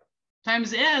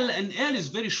 times L, and L is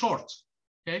very short,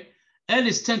 okay? L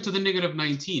is 10 to the negative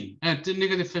 19, to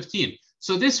negative 15.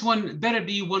 So this one better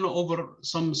be 1 over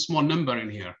some small number in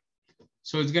here.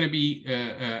 So it's going to be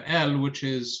L, which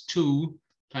is 2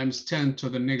 times 10 to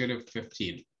the negative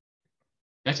 15.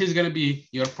 That is going to be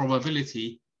your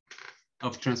probability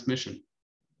of transmission.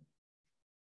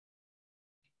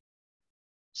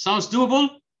 Sounds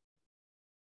doable?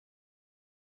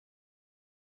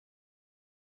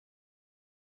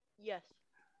 Yes.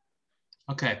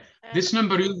 Okay, this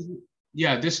number,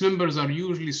 yeah, these numbers are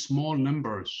usually small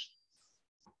numbers.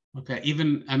 Okay,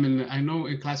 even, I mean, I know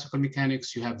in classical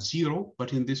mechanics you have 0,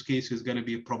 but in this case it's going to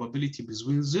be a probability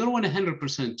between 0 and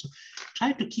 100%. So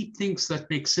try to keep things that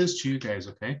make sense to you guys,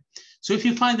 okay? So if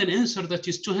you find an answer that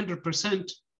is 200%,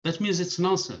 that means it's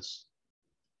nonsense,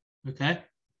 okay?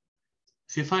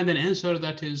 If you find an answer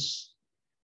that is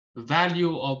a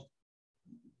value of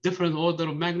different order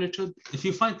of magnitude, if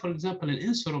you find, for example, an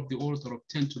answer of the order of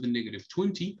 10 to the negative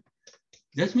 20,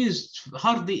 that means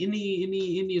hardly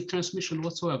any transmission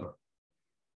whatsoever.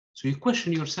 So you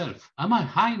question yourself, am I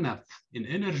high enough in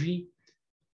energy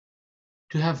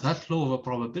to have that low of a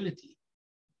probability?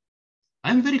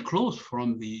 I'm very close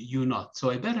from the U0, so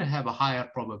I better have a higher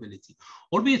probability.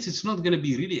 Albeit it's not going to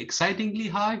be really excitingly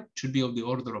high, it should be of the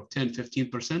order of 10,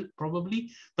 15% probably,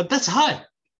 but that's high,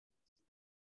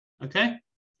 okay?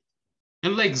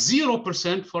 And like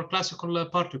 0% for classical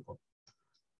particle.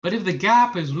 But if the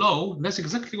gap is low, that's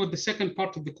exactly what the second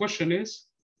part of the question is.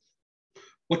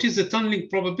 What is the tunneling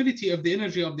probability of the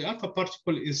energy of the alpha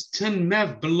particle is 10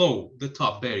 MeV below the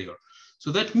top barrier.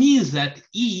 So that means that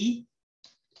E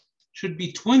should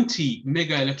be 20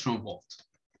 mega electron volt.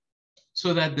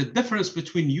 So that the difference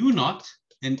between U0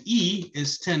 and E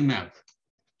is 10 MeV.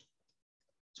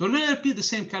 So we're going to repeat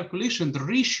the same calculation. The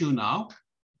ratio now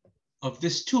of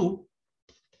this two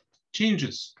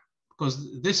changes,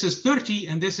 because this is 30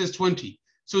 and this is 20.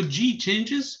 So G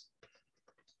changes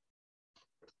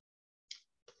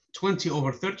 20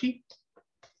 over 30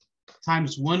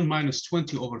 times 1 minus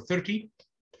 20 over 30,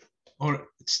 or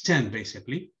it's 10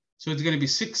 basically. So it's going to be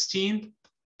 16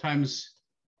 times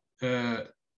 20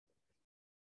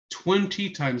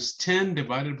 times 10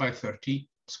 divided by 30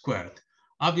 squared.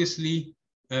 Obviously,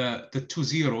 the two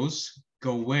zeros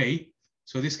go away.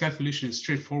 So this calculation is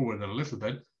straightforward a little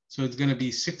bit. So it's going to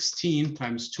be 16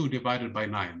 times 2 divided by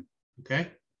 9,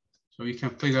 okay? So you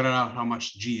can figure out how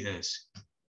much G is.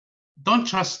 Don't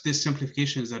trust these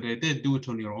simplifications that I did, do it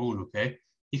on your own, okay?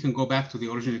 You can go back to the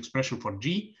original expression for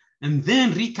G and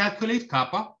then recalculate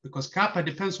kappa, because kappa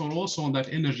depends also on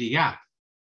that energy gap.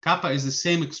 Kappa is the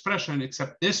same expression,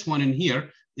 except this one in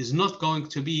here is not going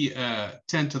to be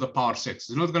 10 to the power 6.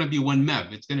 It's not going to be 1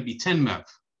 MeV, it's going to be 10 MeV.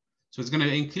 So it's going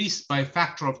to increase by a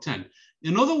factor of 10.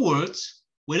 In other words,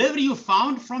 whatever you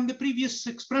found from the previous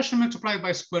expression multiplied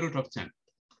by square root of 10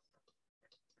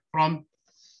 from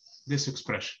this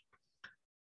expression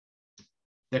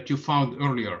that you found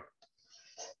earlier.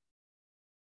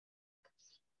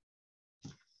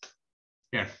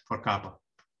 Here for kappa.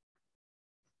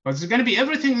 But it's going to be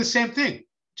everything the same thing.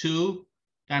 2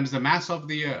 times the mass of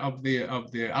the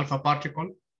alpha particle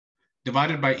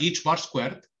divided by h bar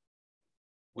squared,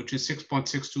 which is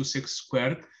 6.626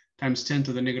 squared times 10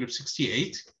 to the negative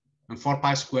 68, and 4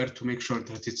 pi squared to make sure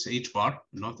that it's h bar,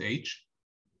 not h.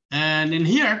 And in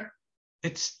here,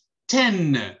 it's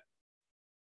 10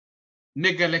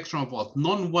 mega electron volt,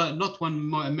 not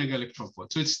 1 mega electron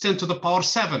volt. So it's 10 to the power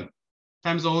 7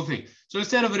 times the whole thing. So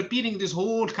instead of repeating this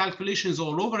whole calculations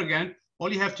all over again,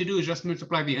 all you have to do is just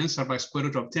multiply the answer by square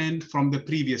root of 10 from the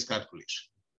previous calculation.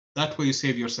 That way you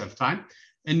save yourself time.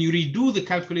 And you redo the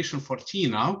calculation for T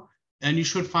now, and you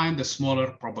should find a smaller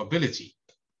probability.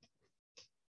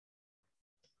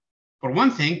 For one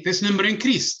thing, this number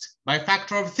increased by a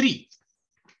factor of 3.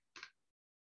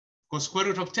 because square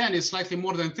root of 10 is slightly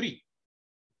more than 3.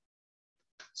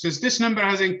 Since this number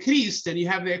has increased, then you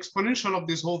have the exponential of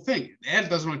this whole thing. The L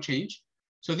does not change.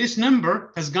 So this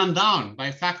number has gone down by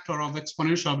a factor of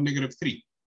exponential of -3.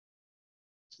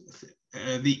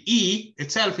 The E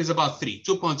itself is about 3,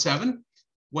 2.7.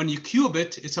 When you cube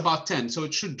it, it's about 10. So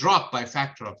it should drop by a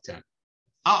factor of 10.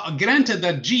 Granted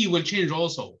that G will change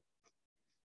also.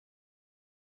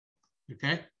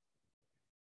 Okay.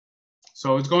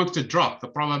 So it's going to drop. The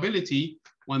probability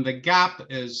when the gap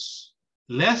is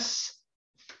less,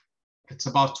 it's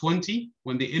about 20.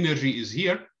 When the energy is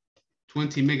here,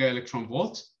 20 mega electron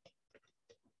volts.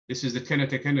 This is the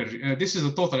kinetic energy. This is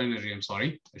the total energy, I'm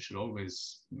sorry. I should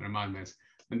always remind myself.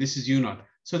 And this is U naught.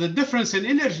 So the difference in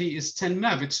energy is 10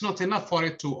 MeV. It's not enough for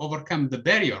it to overcome the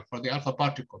barrier for the alpha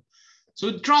particle. So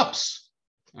it drops.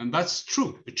 And that's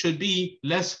true. It should be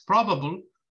less probable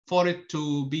for it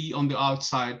to be on the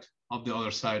outside of the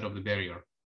other side of the barrier.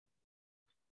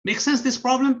 Make sense, this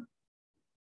problem?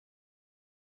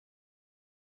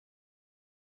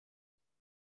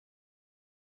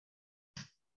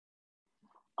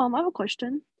 I have a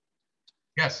question.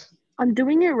 Yes. I'm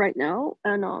doing it right now,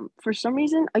 and for some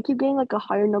reason I keep getting like a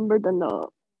higher number than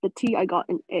the T I got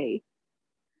in A.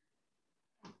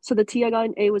 So the T I got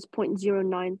in A was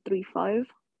 0.0935.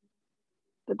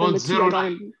 But then the T I got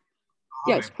in,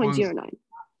 yeah, it's 0.09.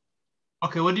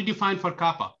 Okay, what did you find for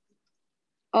kappa?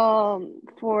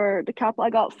 For the kappa I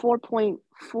got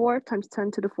 4.4 times 10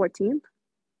 to the 14th.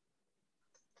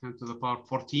 10 to the power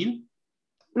 14?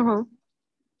 Uh-huh.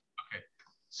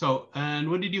 So, and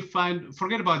what did you find?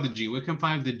 Forget about the G. We can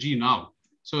find the G now.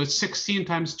 So it's 16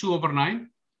 times 2 over 9.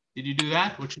 Did you do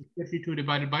that? Which is 52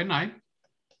 divided by 9.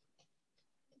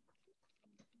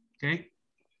 Okay.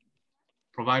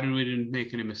 Provided we didn't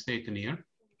make any mistake in here.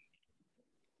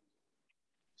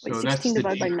 Wait, So 16 that's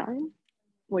divided by 9?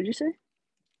 What did you say?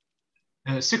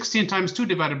 16 times 2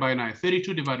 divided by 9.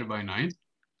 32 divided by 9.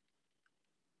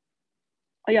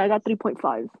 Oh, yeah, I got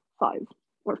 3.55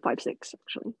 or 5.6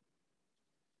 actually.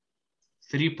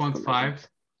 3.5x,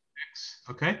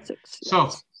 okay? 6,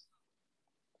 yes.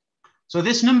 So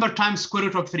this number times square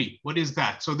root of 3, what is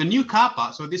that? So the new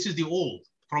kappa, so this is the old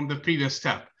from the previous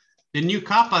step. The new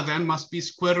kappa then must be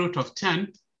square root of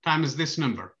 10 times this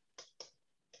number.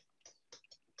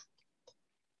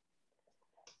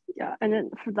 Yeah, and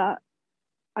then for that,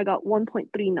 I got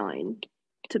 1.39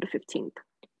 to the 15th.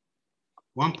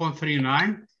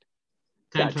 1.39,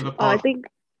 10 to the power. I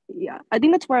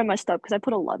think that's where I messed up because I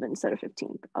put 11 instead of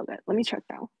 15. Okay, let me check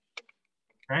now.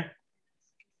 Okay.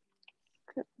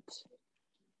 Good.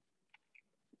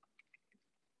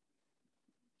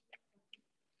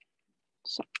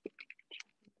 So,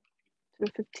 to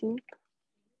the 15th.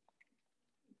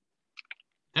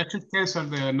 That should cancel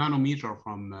the nanometer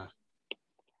from.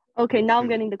 Okay, now I'm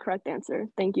getting the correct answer.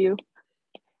 Thank you.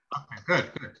 Okay,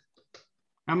 good, good.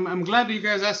 I'm glad you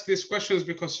guys ask these questions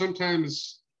because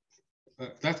sometimes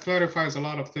that clarifies a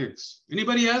lot of things.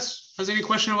 Anybody else has any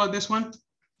question about this one?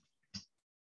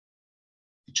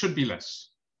 It should be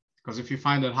less because if you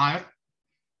find it higher,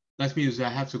 that means I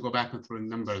have to go back and through the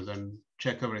numbers and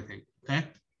check everything, okay?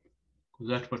 Because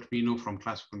that's what we know from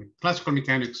classical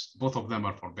mechanics. Both of them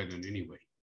are forbidden anyway.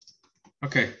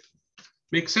 Okay,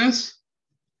 make sense?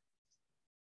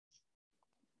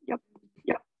 Yep,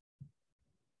 yep.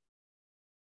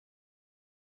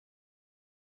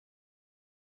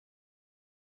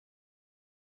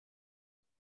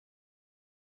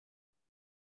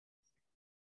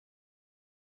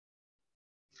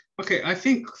 Okay, I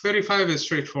think 35 is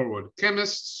straightforward.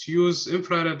 Chemists use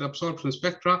infrared absorption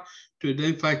spectra to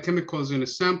identify chemicals in a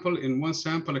sample. In one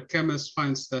sample, a chemist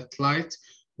finds that light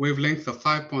wavelength of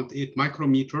 5.8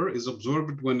 micrometer is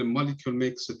absorbed when a molecule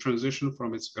makes a transition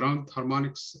from its ground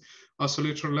harmonics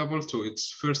oscillator level to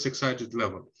its first excited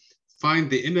level.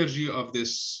 Find the energy of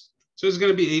this. So it's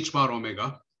going to be h bar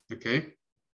omega, okay,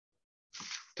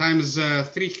 times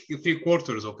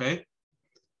 3/4, okay,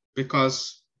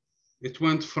 because it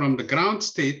went from the ground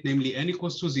state, namely n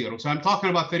equals to 0. So I'm talking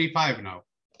about 35 now.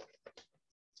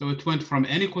 So it went from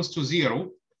n equals to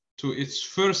 0 to its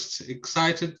first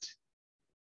excited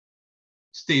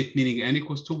state, meaning n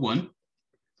equals to 1.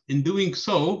 In doing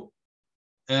so,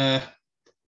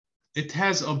 it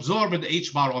has absorbed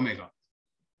h bar omega.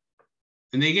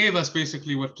 And they gave us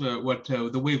basically what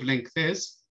the wavelength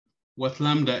is, what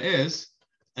lambda is,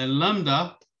 and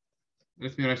lambda,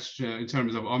 let me write in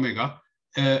terms of omega,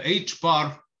 h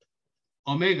bar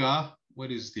omega, what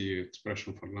is the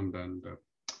expression for lambda and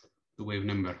the wave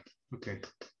number? Okay.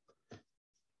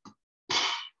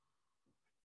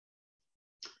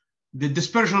 The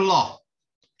dispersion law,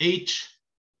 h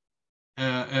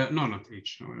no, not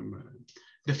h. No,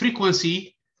 the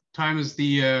frequency times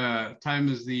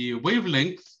the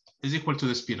wavelength is equal to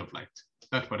the speed of light.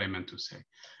 That's what I meant to say.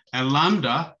 And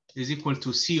lambda is equal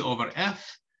to c over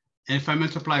f. And if I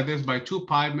multiply this by 2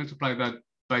 pi, multiply that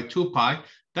by 2 pi,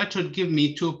 that should give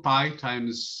me 2 pi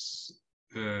times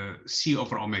c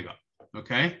over omega.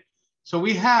 Okay, so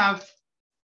we have,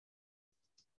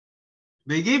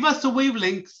 they gave us the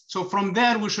wavelength. So from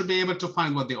there, we should be able to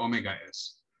find what the omega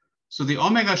is. So the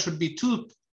omega should be 2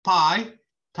 pi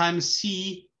times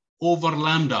c over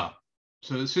lambda.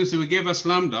 So since we gave us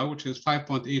lambda, which is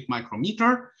 5.8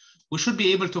 micrometer, we should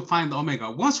be able to find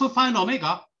omega. Once we find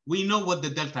omega, we know what the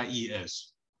delta E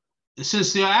is.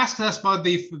 Since you asked us about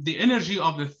the energy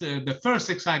of the first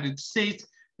excited state,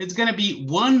 it's going to be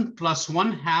 1 plus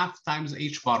 1/2 times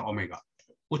h bar omega,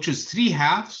 which is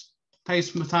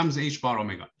 3/2 times h bar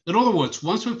omega. In other words,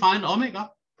 once we find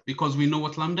omega, because we know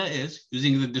what lambda is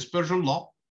using the dispersion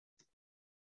law,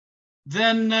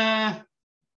 then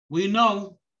we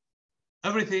know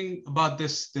everything about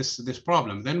this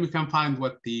problem. Then we can find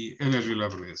what the energy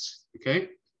level is. Okay.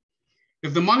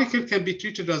 If the molecule can be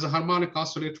treated as a harmonic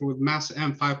oscillator with mass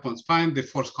m, 5 points, find the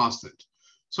force constant.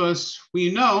 So as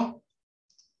we know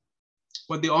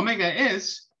what the omega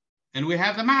is, and we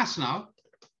have the mass now,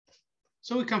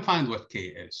 so we can find what k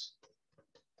is.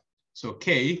 So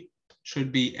k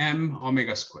should be m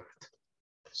omega squared.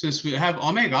 Since we have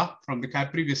omega from the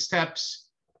previous steps,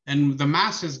 and the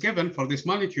mass is given for this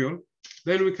molecule,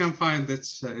 then we can find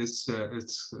its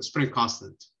spring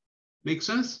constant. Make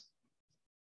sense?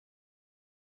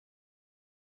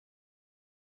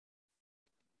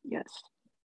 Yes.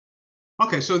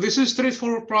 Okay, so this is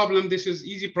straightforward problem. This is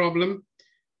easy problem,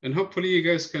 and hopefully you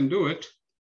guys can do it.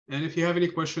 And if you have any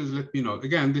questions, let me know.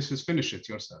 Again, this is finish it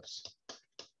yourselves.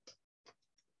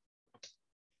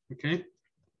 Okay.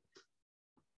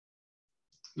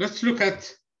 Let's look at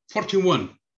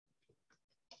 41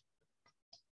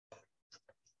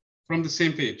 from the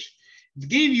same page. It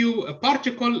gave you a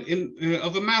particle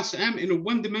of a mass m in a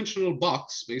one-dimensional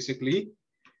box, basically.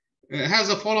 It has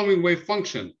a following wave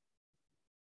function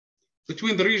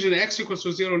between the region x equals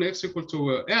to 0 and x equal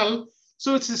to L.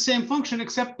 So it's the same function,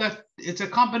 except that it's a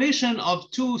combination of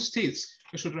two states.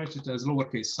 I should write it as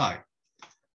lowercase psi.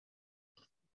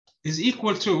 Is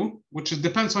equal to, which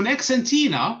depends on x and t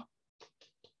now,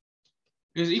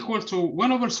 is equal to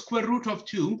 1 over square root of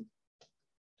 2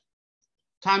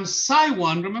 times psi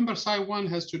 1. Remember, psi 1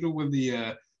 has to do with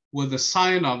the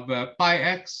sine of pi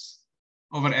x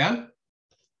over L,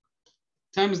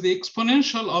 times the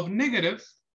exponential of negative,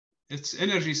 its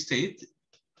energy state,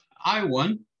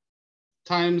 I1,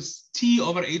 times t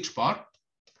over h bar,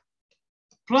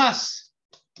 plus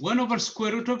 1 over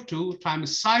square root of 2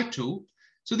 times psi 2.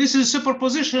 So this is a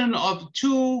superposition of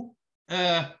two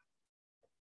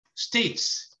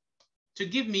states to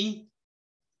give me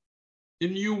a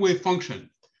new wave function.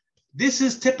 This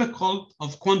is typical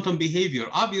of quantum behavior.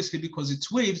 Obviously, because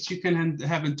it's waves, you can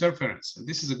have interference. And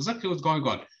this is exactly what's going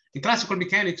on. In classical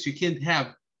mechanics, you can't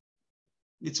have,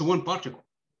 it's a one particle.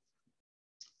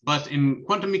 But in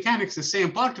quantum mechanics, the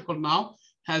same particle now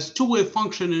has two wave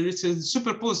function, and it's a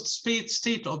superposed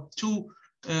state of two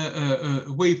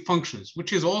wave functions,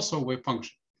 which is also a wave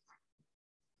function.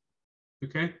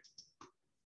 Okay?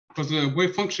 Because the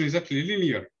wave function is actually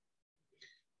linear.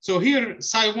 So here,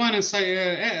 psi 1 and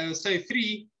psi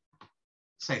 3,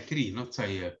 not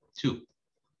psi 2.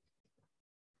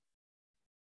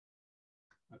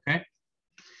 Okay?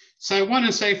 Psi 1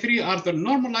 and psi 3 are the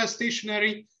normalized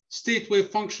stationary state wave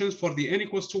functions for the n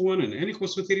equals to 1 and n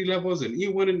equals to 3 levels, and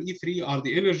E1 and E3 are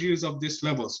the energies of these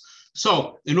levels.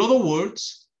 So in other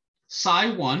words,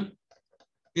 psi 1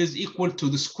 is equal to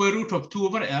the square root of 2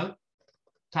 over L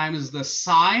times the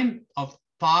sine of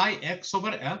pi x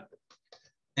over L,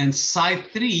 and psi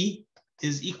 3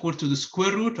 is equal to the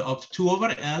square root of 2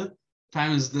 over L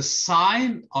times the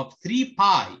sine of 3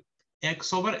 pi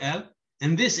x over L.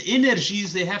 And these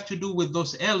energies, they have to do with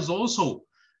those L's also.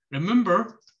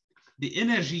 Remember, the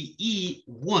energy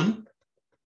E1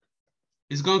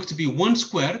 is going to be 1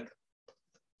 squared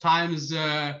times,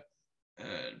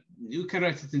 you can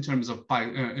write it in terms of pi,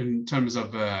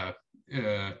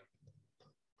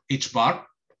 h bar.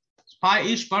 Pi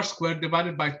h bar squared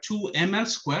divided by 2 ml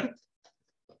squared.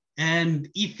 And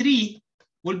E3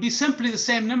 will be simply the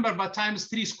same number, but times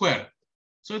 3 squared.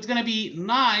 So it's going to be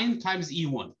 9 times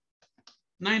E1.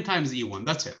 9 times E1,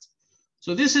 that's it.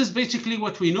 So this is basically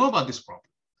what we know about this problem.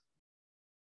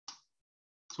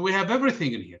 So we have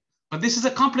everything in here. But this is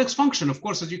a complex function, of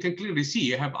course, as you can clearly see.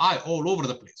 You have I all over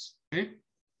the place. Okay?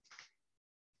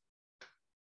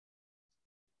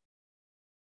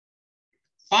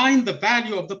 find the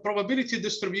value of the probability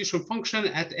distribution function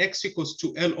at x equals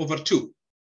to L over 2.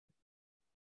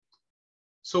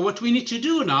 So what we need to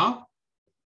do now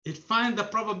is find the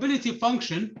probability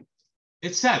function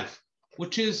itself,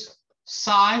 which is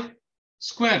psi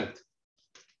squared.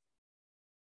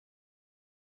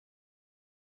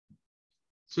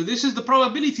 So this is the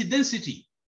probability density.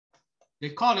 They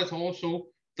call it also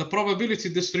the probability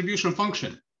distribution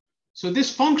function. So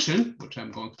this function, which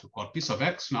I'm going to call piece of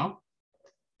x now,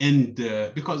 and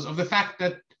because of the fact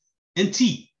that in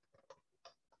t,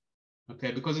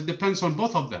 okay, because it depends on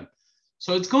both of them.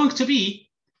 So it's going to be,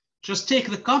 just take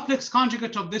the complex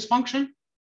conjugate of this function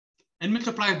and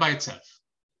multiply it by itself.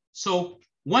 So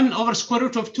 1 over square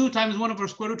root of 2 times 1 over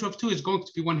square root of 2 is going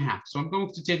to be 1/2. So I'm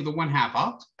going to take the 1/2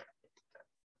 out.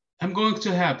 I'm going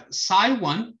to have psi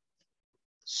 1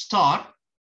 star,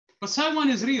 but psi 1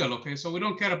 is real, okay? So we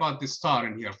don't care about the star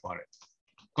in here for it,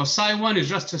 because psi 1 is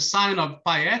just a sine of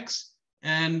pi x,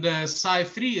 and psi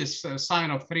 3 is a sine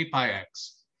of 3 pi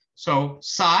x. So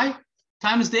psi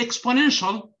times the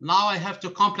exponential, now I have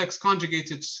to complex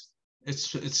conjugate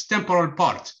its temporal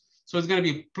part. So it's going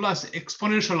to be plus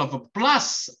exponential of a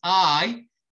plus I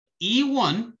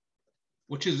E1,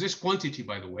 which is this quantity,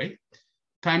 by the way,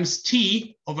 times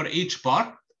t over h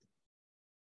bar,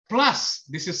 plus,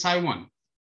 this is psi 1,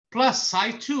 plus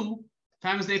psi 2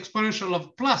 times the exponential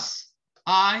of plus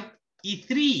I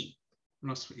E3,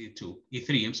 not E2,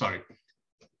 E3, I'm sorry,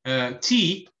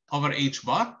 t over h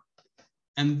bar,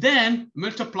 and then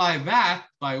multiply that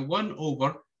by 1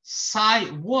 over psi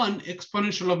 1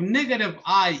 exponential of negative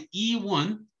I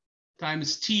E1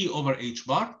 times t over h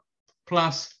bar,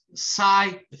 plus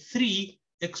psi 3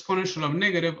 exponential of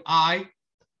negative I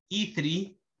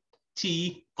E3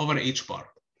 t over h bar.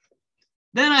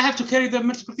 Then I have to carry the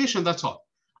multiplication, that's all.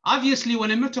 Obviously, when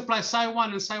I multiply psi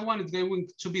 1 and psi 1, it's going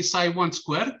to be psi 1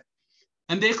 squared,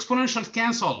 and the exponential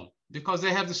cancel because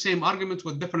they have the same argument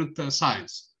with different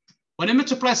signs. When I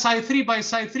multiply psi 3 by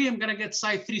psi 3, I'm going to get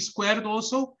psi 3 squared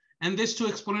also, and this two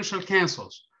exponential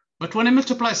cancels. But when I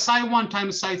multiply psi 1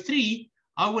 times psi 3,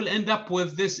 I will end up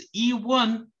with this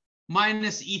E1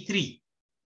 minus E3.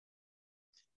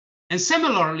 And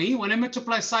similarly, when I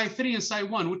multiply psi 3 and psi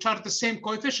 1, which are the same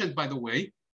coefficient, by the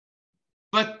way,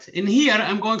 but in here,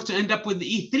 I'm going to end up with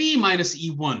E3 minus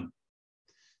E1.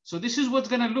 So this is what's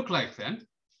going to look like then.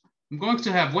 I'm going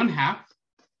to have 1/2.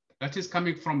 That is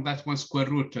coming from that one square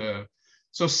root.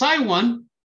 So psi 1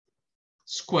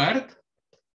 squared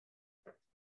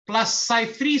plus psi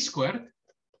 3 squared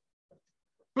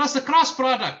plus the cross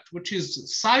product, which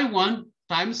is psi 1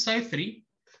 times psi 3,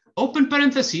 open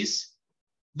parentheses,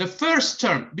 the first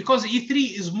term, because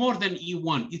E3 is more than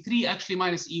E1. E3 actually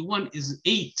minus E1 is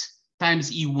 8 times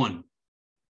E1.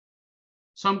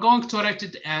 So I'm going to write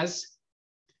it as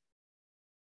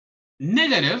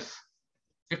negative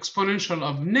exponential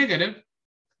of negative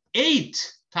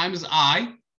 8 times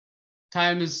I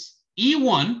times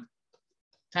E1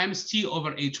 times t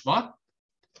over h bar.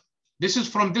 This is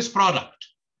from this product.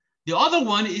 The other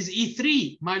one is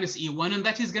E3 minus E1, and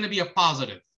that is going to be a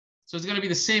positive. So it's going to be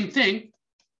the same thing,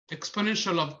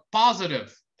 exponential of positive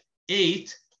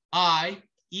 8 I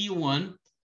E1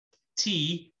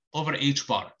 t over h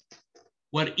bar,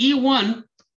 where E1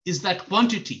 is that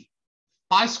quantity,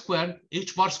 pi squared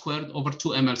h bar squared over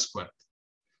 2ml squared.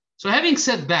 So having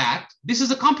said that, this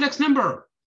is a complex number.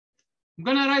 I'm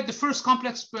going to write the first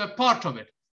complex part of it.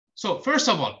 So first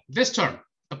of all, this term,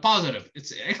 the positive,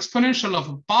 it's exponential of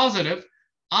positive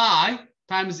I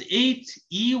times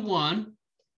 8E1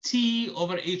 t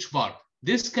over h bar.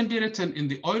 This can be written in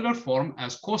the Euler form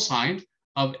as cosine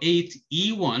of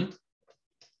 8E1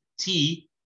 t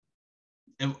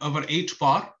over h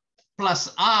bar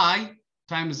plus I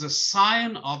times the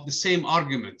sine of the same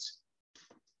argument,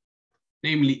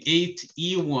 namely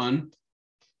 8E1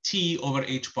 t over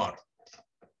h bar.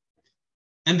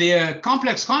 And the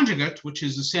complex conjugate, which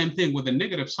is the same thing with a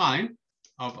negative sign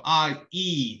of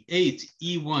IE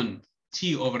 8E1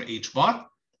 t over h bar,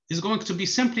 is going to be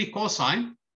simply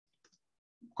cosine.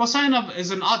 Cosine of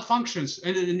is an odd function,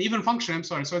 an even function, I'm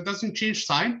sorry, so it doesn't change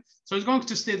sign. So it's going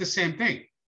to stay the same thing.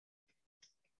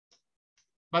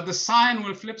 But the sine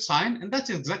will flip sine, and that's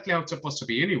exactly how it's supposed to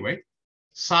be anyway.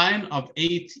 Sine of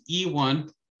 8E1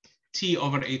 t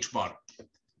over h bar.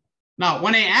 Now,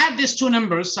 when I add these two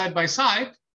numbers side by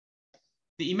side,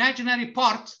 the imaginary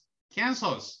part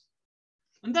cancels.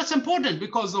 And that's important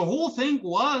because the whole thing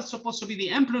was supposed to be the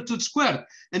amplitude squared,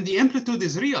 and the amplitude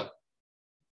is real.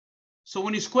 So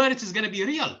when you square it, it's going to be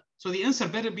real. So the answer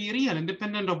better be real,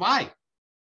 independent of I.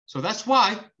 So that's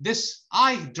why this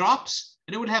I drops,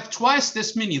 and it would have twice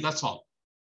this many, that's all.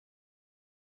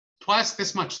 Twice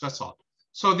this much, that's all.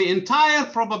 So the entire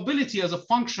probability as a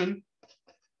function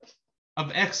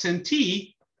of x and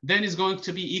t then is going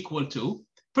to be equal to,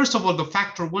 first of all, the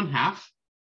factor 1/2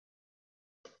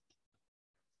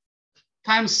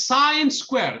 times sine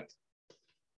squared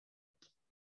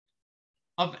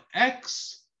of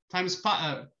x times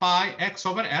pi x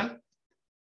over L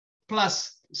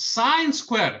plus sine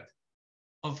squared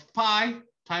of pi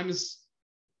times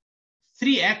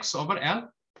 3x over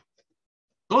L.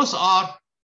 Those are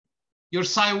your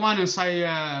psi 1 and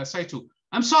psi 2.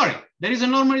 I'm sorry, there is a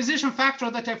normalization factor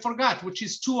that I forgot, which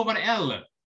is 2 over L.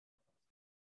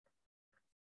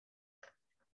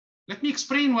 Let me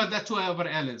explain what that 2 over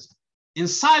L is. In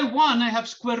psi 1, I have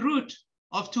square root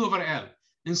of 2 over L.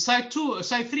 In psi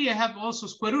 3, I have also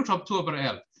square root of 2 over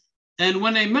L. And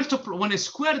when I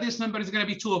square this number, it's going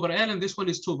to be 2 over L, and this one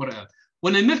is 2 over L.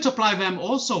 When I multiply them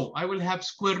also, I will have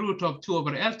square root of 2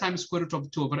 over L times square root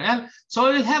of 2 over L. So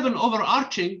I will have an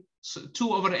overarching 2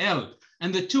 over L,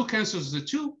 and the 2 cancels the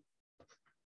 2.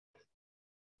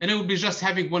 And it will be just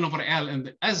having 1 over L.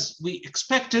 And as we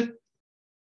expected,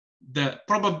 the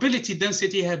probability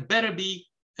density had better be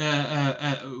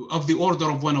of the order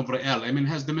of 1 over L. I mean,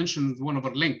 has dimension 1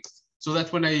 over length. So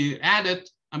that when I add it,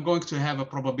 I'm going to have a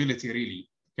probability really,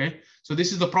 okay? So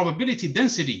this is the probability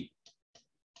density,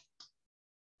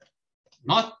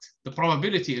 not the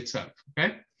probability itself,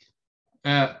 okay?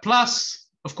 Plus,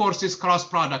 of course, this cross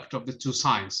product of the two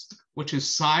signs, which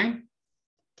is sine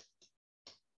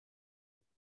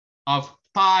of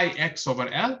pi x over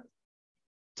L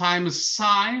times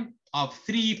sine of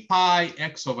 3 pi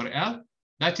x over L,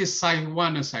 that is psi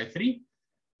 1 and psi 3,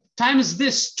 times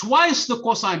this twice the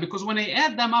cosine, because when I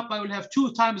add them up, I will have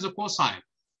 2 times the cosine.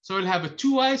 So I'll have a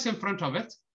 2i's in front of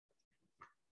it,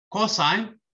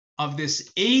 cosine of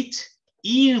this 8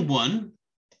 E1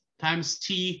 times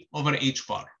t over h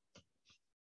bar.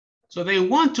 So they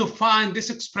want to find this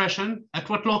expression at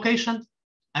what location?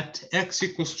 At x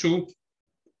equals to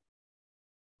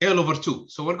L over 2.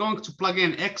 So we're going to plug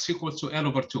in x equals to L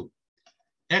over 2.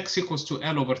 X equals to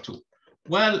L over 2.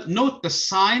 Well, note the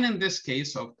sign in this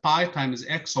case of pi times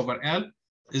x over L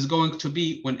is going to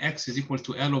be, when x is equal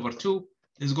to L over 2,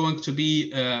 is going to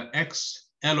be x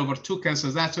L over 2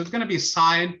 cancels that. So it's going to be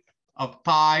sine of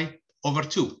pi over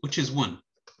 2, which is 1.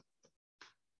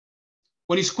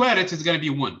 When you square it, it's going to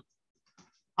be 1.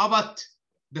 How about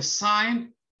the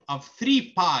sine of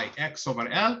 3 pi x over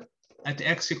L at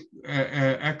x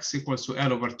equals to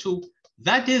L over 2?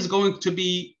 That is going to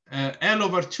be L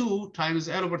over 2 times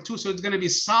L over 2. So it's going to be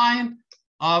sine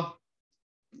of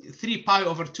 3 pi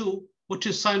over 2, which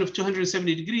is sine of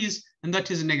 270 degrees, and that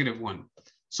is a -1.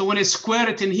 So when I square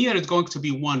it in here, it's going to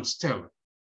be 1 still.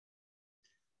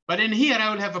 But in here, I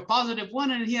will have a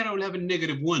 +1, and here I will have a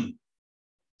 -1.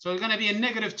 So it's going to be a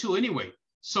 -2 anyway.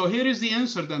 So here is the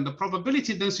answer then. The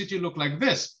probability density look like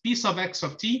this. P sub x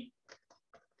of t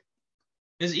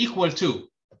is equal to,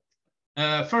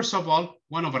 first of all,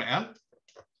 1 over L.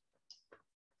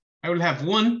 I will have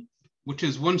 1, which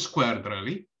is 1 squared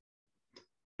really.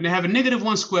 And I have a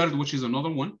 -1 squared, which is another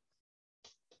 1.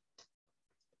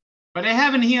 But I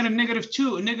have in here a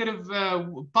 -2, a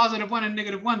 +1 and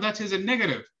 -1, that is a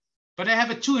negative. But I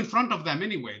have a 2 in front of them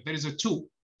anyway. There is a 2.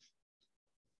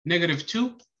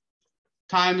 -2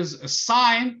 times a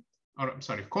sine, or I'm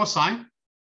sorry, cosine.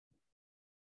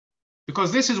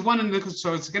 Because this is 1 in the,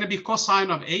 so it's going to be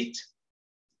cosine of 8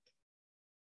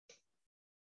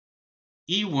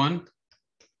 E1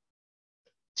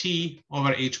 t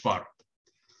over h bar.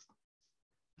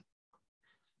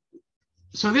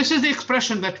 So this is the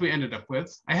expression that we ended up with.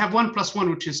 I have 1 plus 1,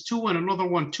 which is 2, and another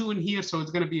 1, 2 in here. So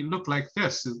it's going to be look like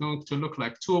this. It's going to look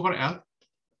like 2 over L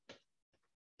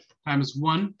times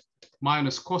 1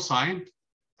 minus cosine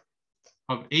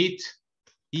of 8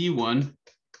 E1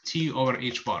 t over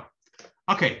h bar.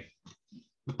 Okay,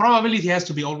 the probability has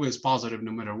to be always positive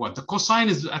no matter what. The cosine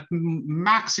is at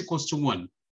max equals to 1.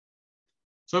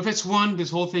 So if it's 1, this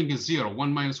whole thing is 0.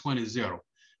 1 minus 1 is 0.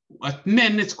 At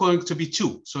min, it's going to be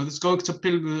 2. So it's going to be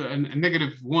a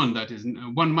 -1. That is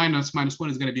 1 minus -1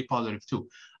 is going to be +2.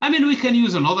 I mean, we can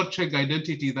use another trig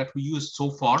identity that we used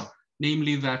so far,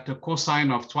 namely that the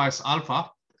cosine of twice alpha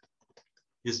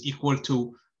is equal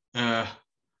to,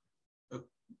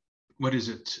 what is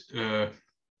it?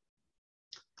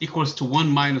 Equals to 1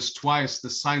 minus twice the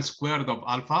sine squared of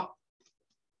alpha.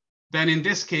 Then in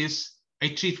this case, I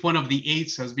treat one of the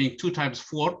 8s as being 2 times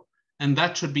 4, and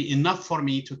that should be enough for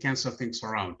me to cancel things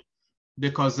around,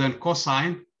 because then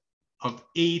cosine of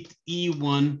 8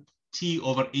 E1 t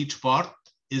over h bar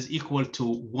is equal to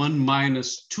 1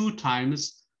 minus 2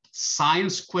 times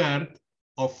sine squared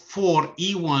of 4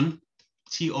 E1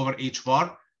 t over h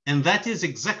bar. And that is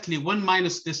exactly 1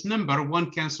 minus this number.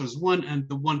 1 cancels 1, and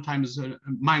the 1 times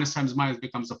minus times minus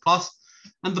becomes a plus.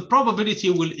 And the probability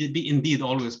will be indeed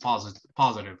always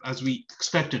positive, as we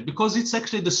expected, because it's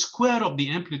actually the square of the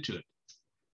amplitude.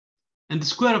 And the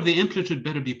square of the amplitude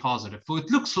better be positive. So it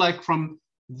looks like from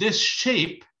this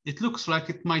shape, it looks like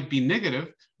it might be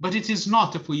negative, but it is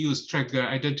not if we use trig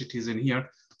identities in here.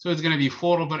 So it's going to be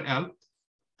 4 over L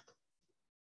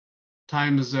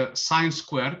times sine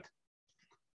squared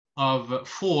of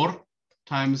 4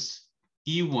 times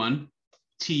E1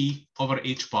 T over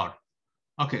H bar.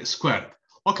 Okay, squared.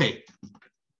 Okay.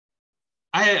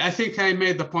 I think I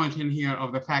made the point in here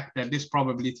of the fact that this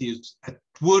probability is at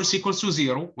worst equals to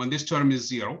 0 when this term is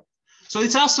 0. So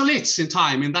it oscillates in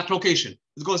time in that location.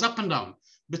 It goes up and down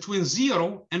between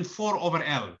 0 and 4 over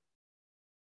L.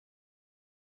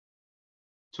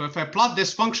 So if I plot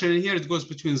this function in here, it goes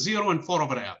between 0 and 4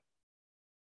 over L.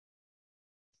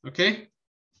 Okay?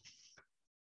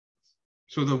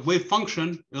 So the wave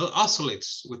function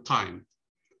oscillates with time.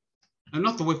 And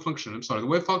not the wave function, I'm sorry, the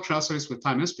wave function oscillates with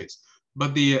time and space.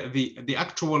 But the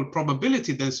actual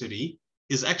probability density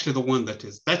is actually the one that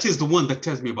is the one that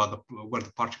tells me about where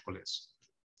the particle is.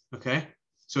 Okay?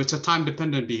 So it's a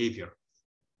time-dependent behavior.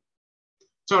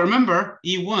 So remember,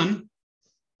 E1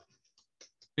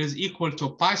 is equal to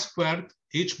pi squared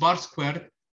h bar squared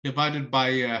divided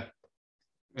by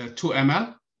 2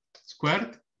 ml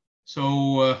squared.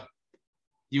 So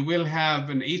you will have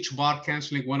an h bar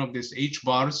canceling one of these h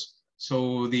bars.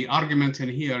 So the argument in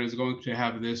here is going to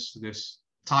have this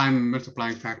time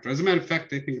multiplying factor. As a matter of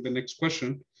fact, I think the next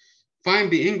question, find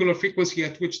the angular frequency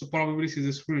at which the probability of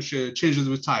this changes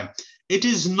with time. It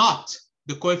is not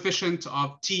the coefficient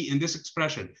of t in this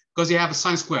expression because you have a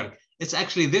sine squared. It's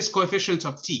actually this coefficient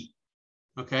of t,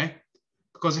 okay?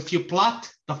 Because if you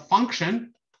plot the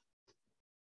function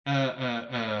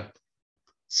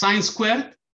sine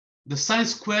squared, the sine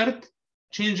squared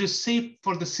changes shape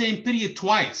for the same period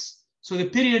twice. So the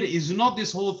period is not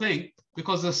this whole thing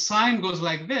because the sine goes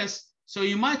like this. So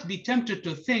you might be tempted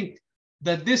to think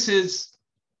that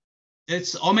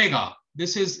it's omega.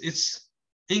 This is its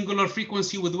angular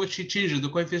frequency with which it changes the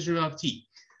coefficient of t.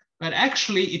 But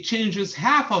actually it changes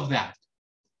half of that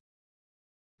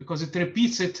because it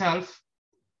repeats itself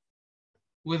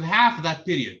with half that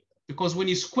period. Because when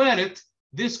you square it,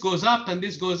 this goes up and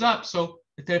this goes up. So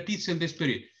it repeats in this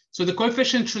period. So the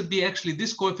coefficient should be actually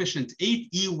this coefficient,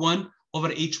 8E1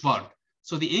 over h bar.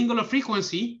 So the angular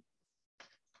frequency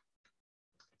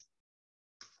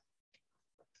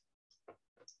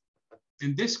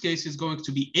in this case is going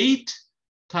to be 8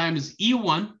 times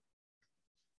E1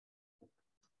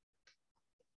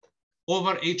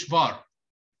 over h bar.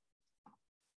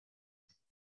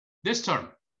 This term,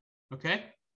 okay?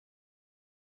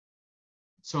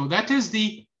 So that is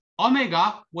the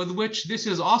omega with which this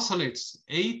is oscillates,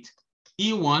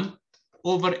 8E1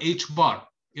 over h bar.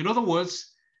 In other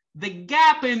words, the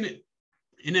gap in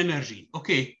energy,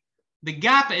 okay, the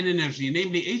gap in energy,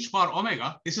 namely h bar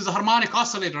omega, this is a harmonic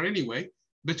oscillator anyway,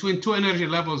 between two energy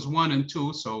levels, 1 and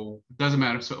 2, so it doesn't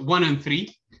matter, so 1 and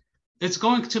 3, it's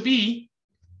going to be,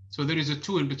 so there is a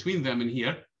 2 in between them in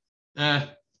here,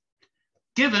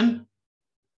 given,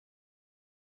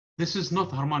 this is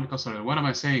not a harmonic oscillator, what am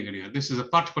I saying in here? This is a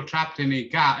particle trapped in a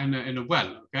gap, in a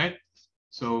well, okay?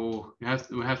 So we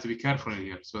have to be careful in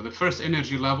here. So the first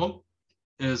energy level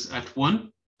is at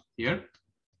 1 here,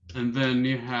 and then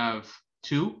you have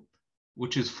 2,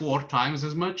 which is 4 times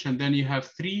as much, and then you have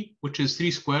 3, which is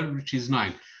 3 squared, which is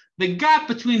 9. The gap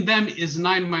between them is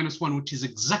 9 minus 1, which is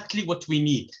exactly what we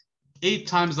need. 8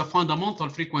 times the fundamental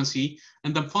frequency,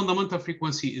 and the fundamental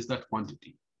frequency is that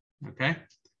quantity, okay?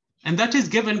 And that is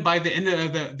given by the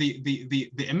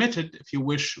emitted, if you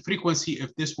wish, frequency.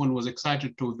 If this one was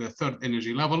excited to the third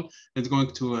energy level, it's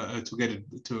going to get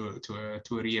it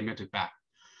to re-emit it back.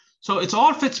 So it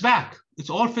all fits back. It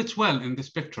all fits well in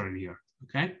this picture in here,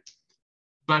 okay?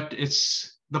 But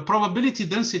it's the probability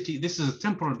density. This is a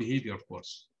temporal behavior, of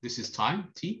course. This is time,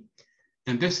 t,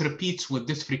 and this repeats with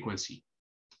this frequency,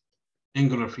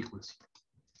 angular frequency.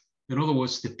 In other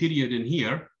words, the period in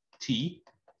here, t,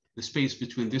 the space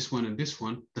between this one and this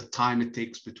one, the time it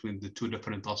takes between the two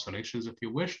different oscillations, if you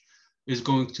wish, is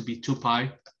going to be 2 pi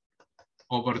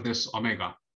over this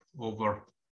omega, over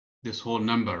this whole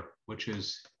number, which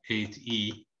is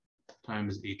 8E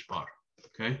times h bar,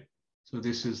 okay? So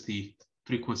this is the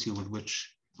frequency with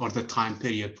which, or the time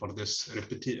period for this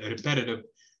repetitive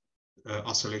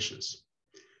oscillations.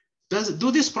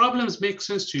 Do these problems make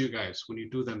sense to you guys when you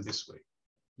do them this way?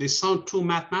 They sound too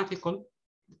mathematical,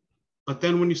 but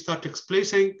then when you start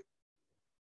explaining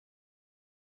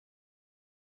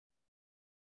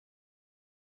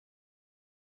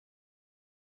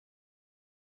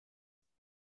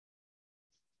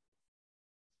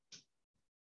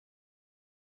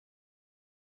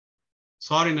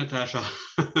Sorry, Natasha.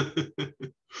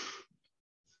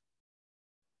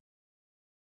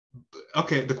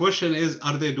 Okay, the question is,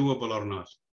 are they doable or not?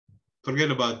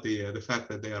 Forget about the fact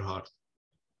that they are hard.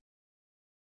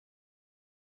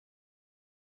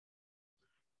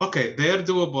 Okay, they are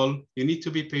doable. You need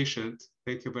to be patient.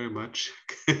 Thank you very much.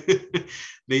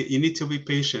 You need to be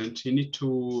patient. You need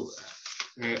to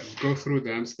go through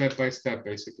them step by step,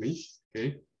 basically.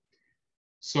 Okay.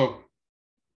 So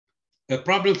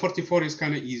problem 44 is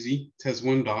kind of easy. It has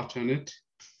one dot on it.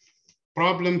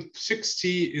 Problem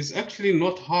 60 is actually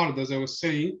not hard, as I was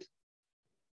saying.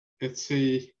 It's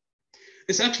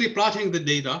actually plotting the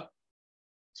data.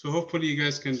 So hopefully you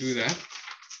guys can do that.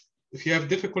 If you have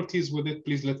difficulties with it,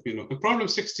 please let me know. In problem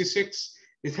 66,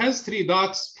 it has 3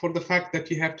 dots for the fact that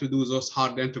you have to do those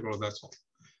hard integrals, that's all.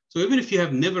 So even if you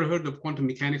have never heard of quantum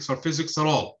mechanics or physics at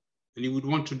all, and you would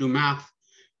want to do math,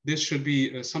 this should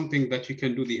be something that you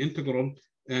can do the integral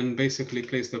and basically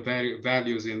place the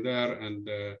values in there, and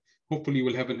hopefully you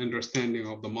will have an understanding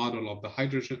of the model of the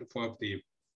hydrogen, of the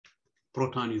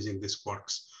proton using these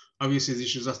quarks. Obviously,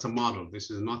 this is just a model. This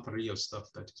is not the real stuff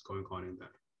that is going on in there.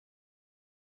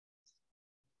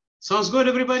 Sounds good,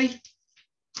 everybody?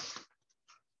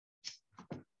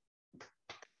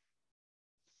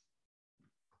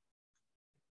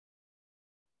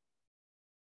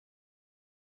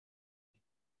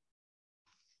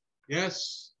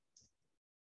 Yes.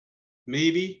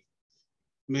 Maybe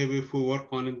if we work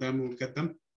on them, we'll get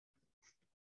them.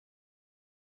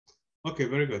 Okay,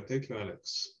 very good. Thank you,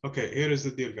 Alex. Okay, here is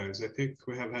the deal, guys. I think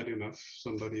we have had enough.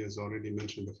 Somebody has already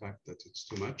mentioned the fact that it's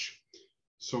too much.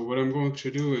 So what I'm going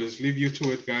to do is leave you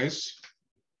to it, guys.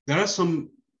 There are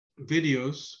some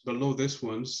videos below this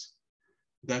ones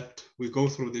that we go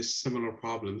through these similar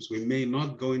problems. We may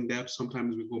not go in depth.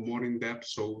 Sometimes we go more in depth.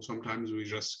 So sometimes we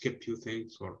just skip few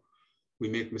things or we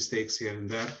make mistakes here and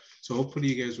there. So hopefully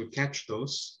you guys will catch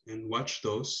those and watch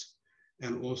those.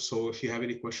 And also, if you have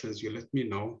any questions, you let me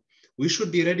know. We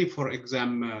should be ready for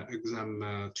exam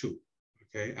 2,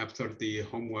 okay? After the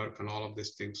homework and all of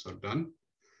these things are done.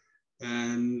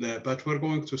 And but we're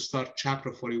going to start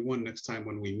chapter 41 next time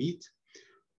when we meet.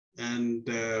 And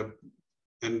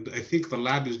I think the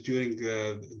lab is during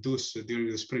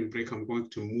the spring break. I'm going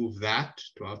to move that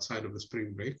to outside of the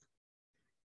spring break.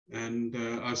 And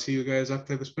I'll see you guys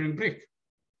after the spring break.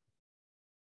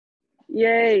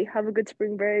 Yay, have a good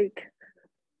spring break.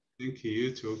 Thank you,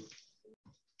 you too.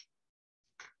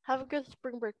 Have a good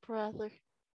spring break, Professor.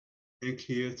 Thank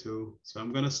you, you too. So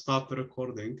I'm gonna stop the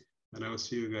recording and I will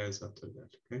see you guys after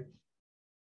that, okay?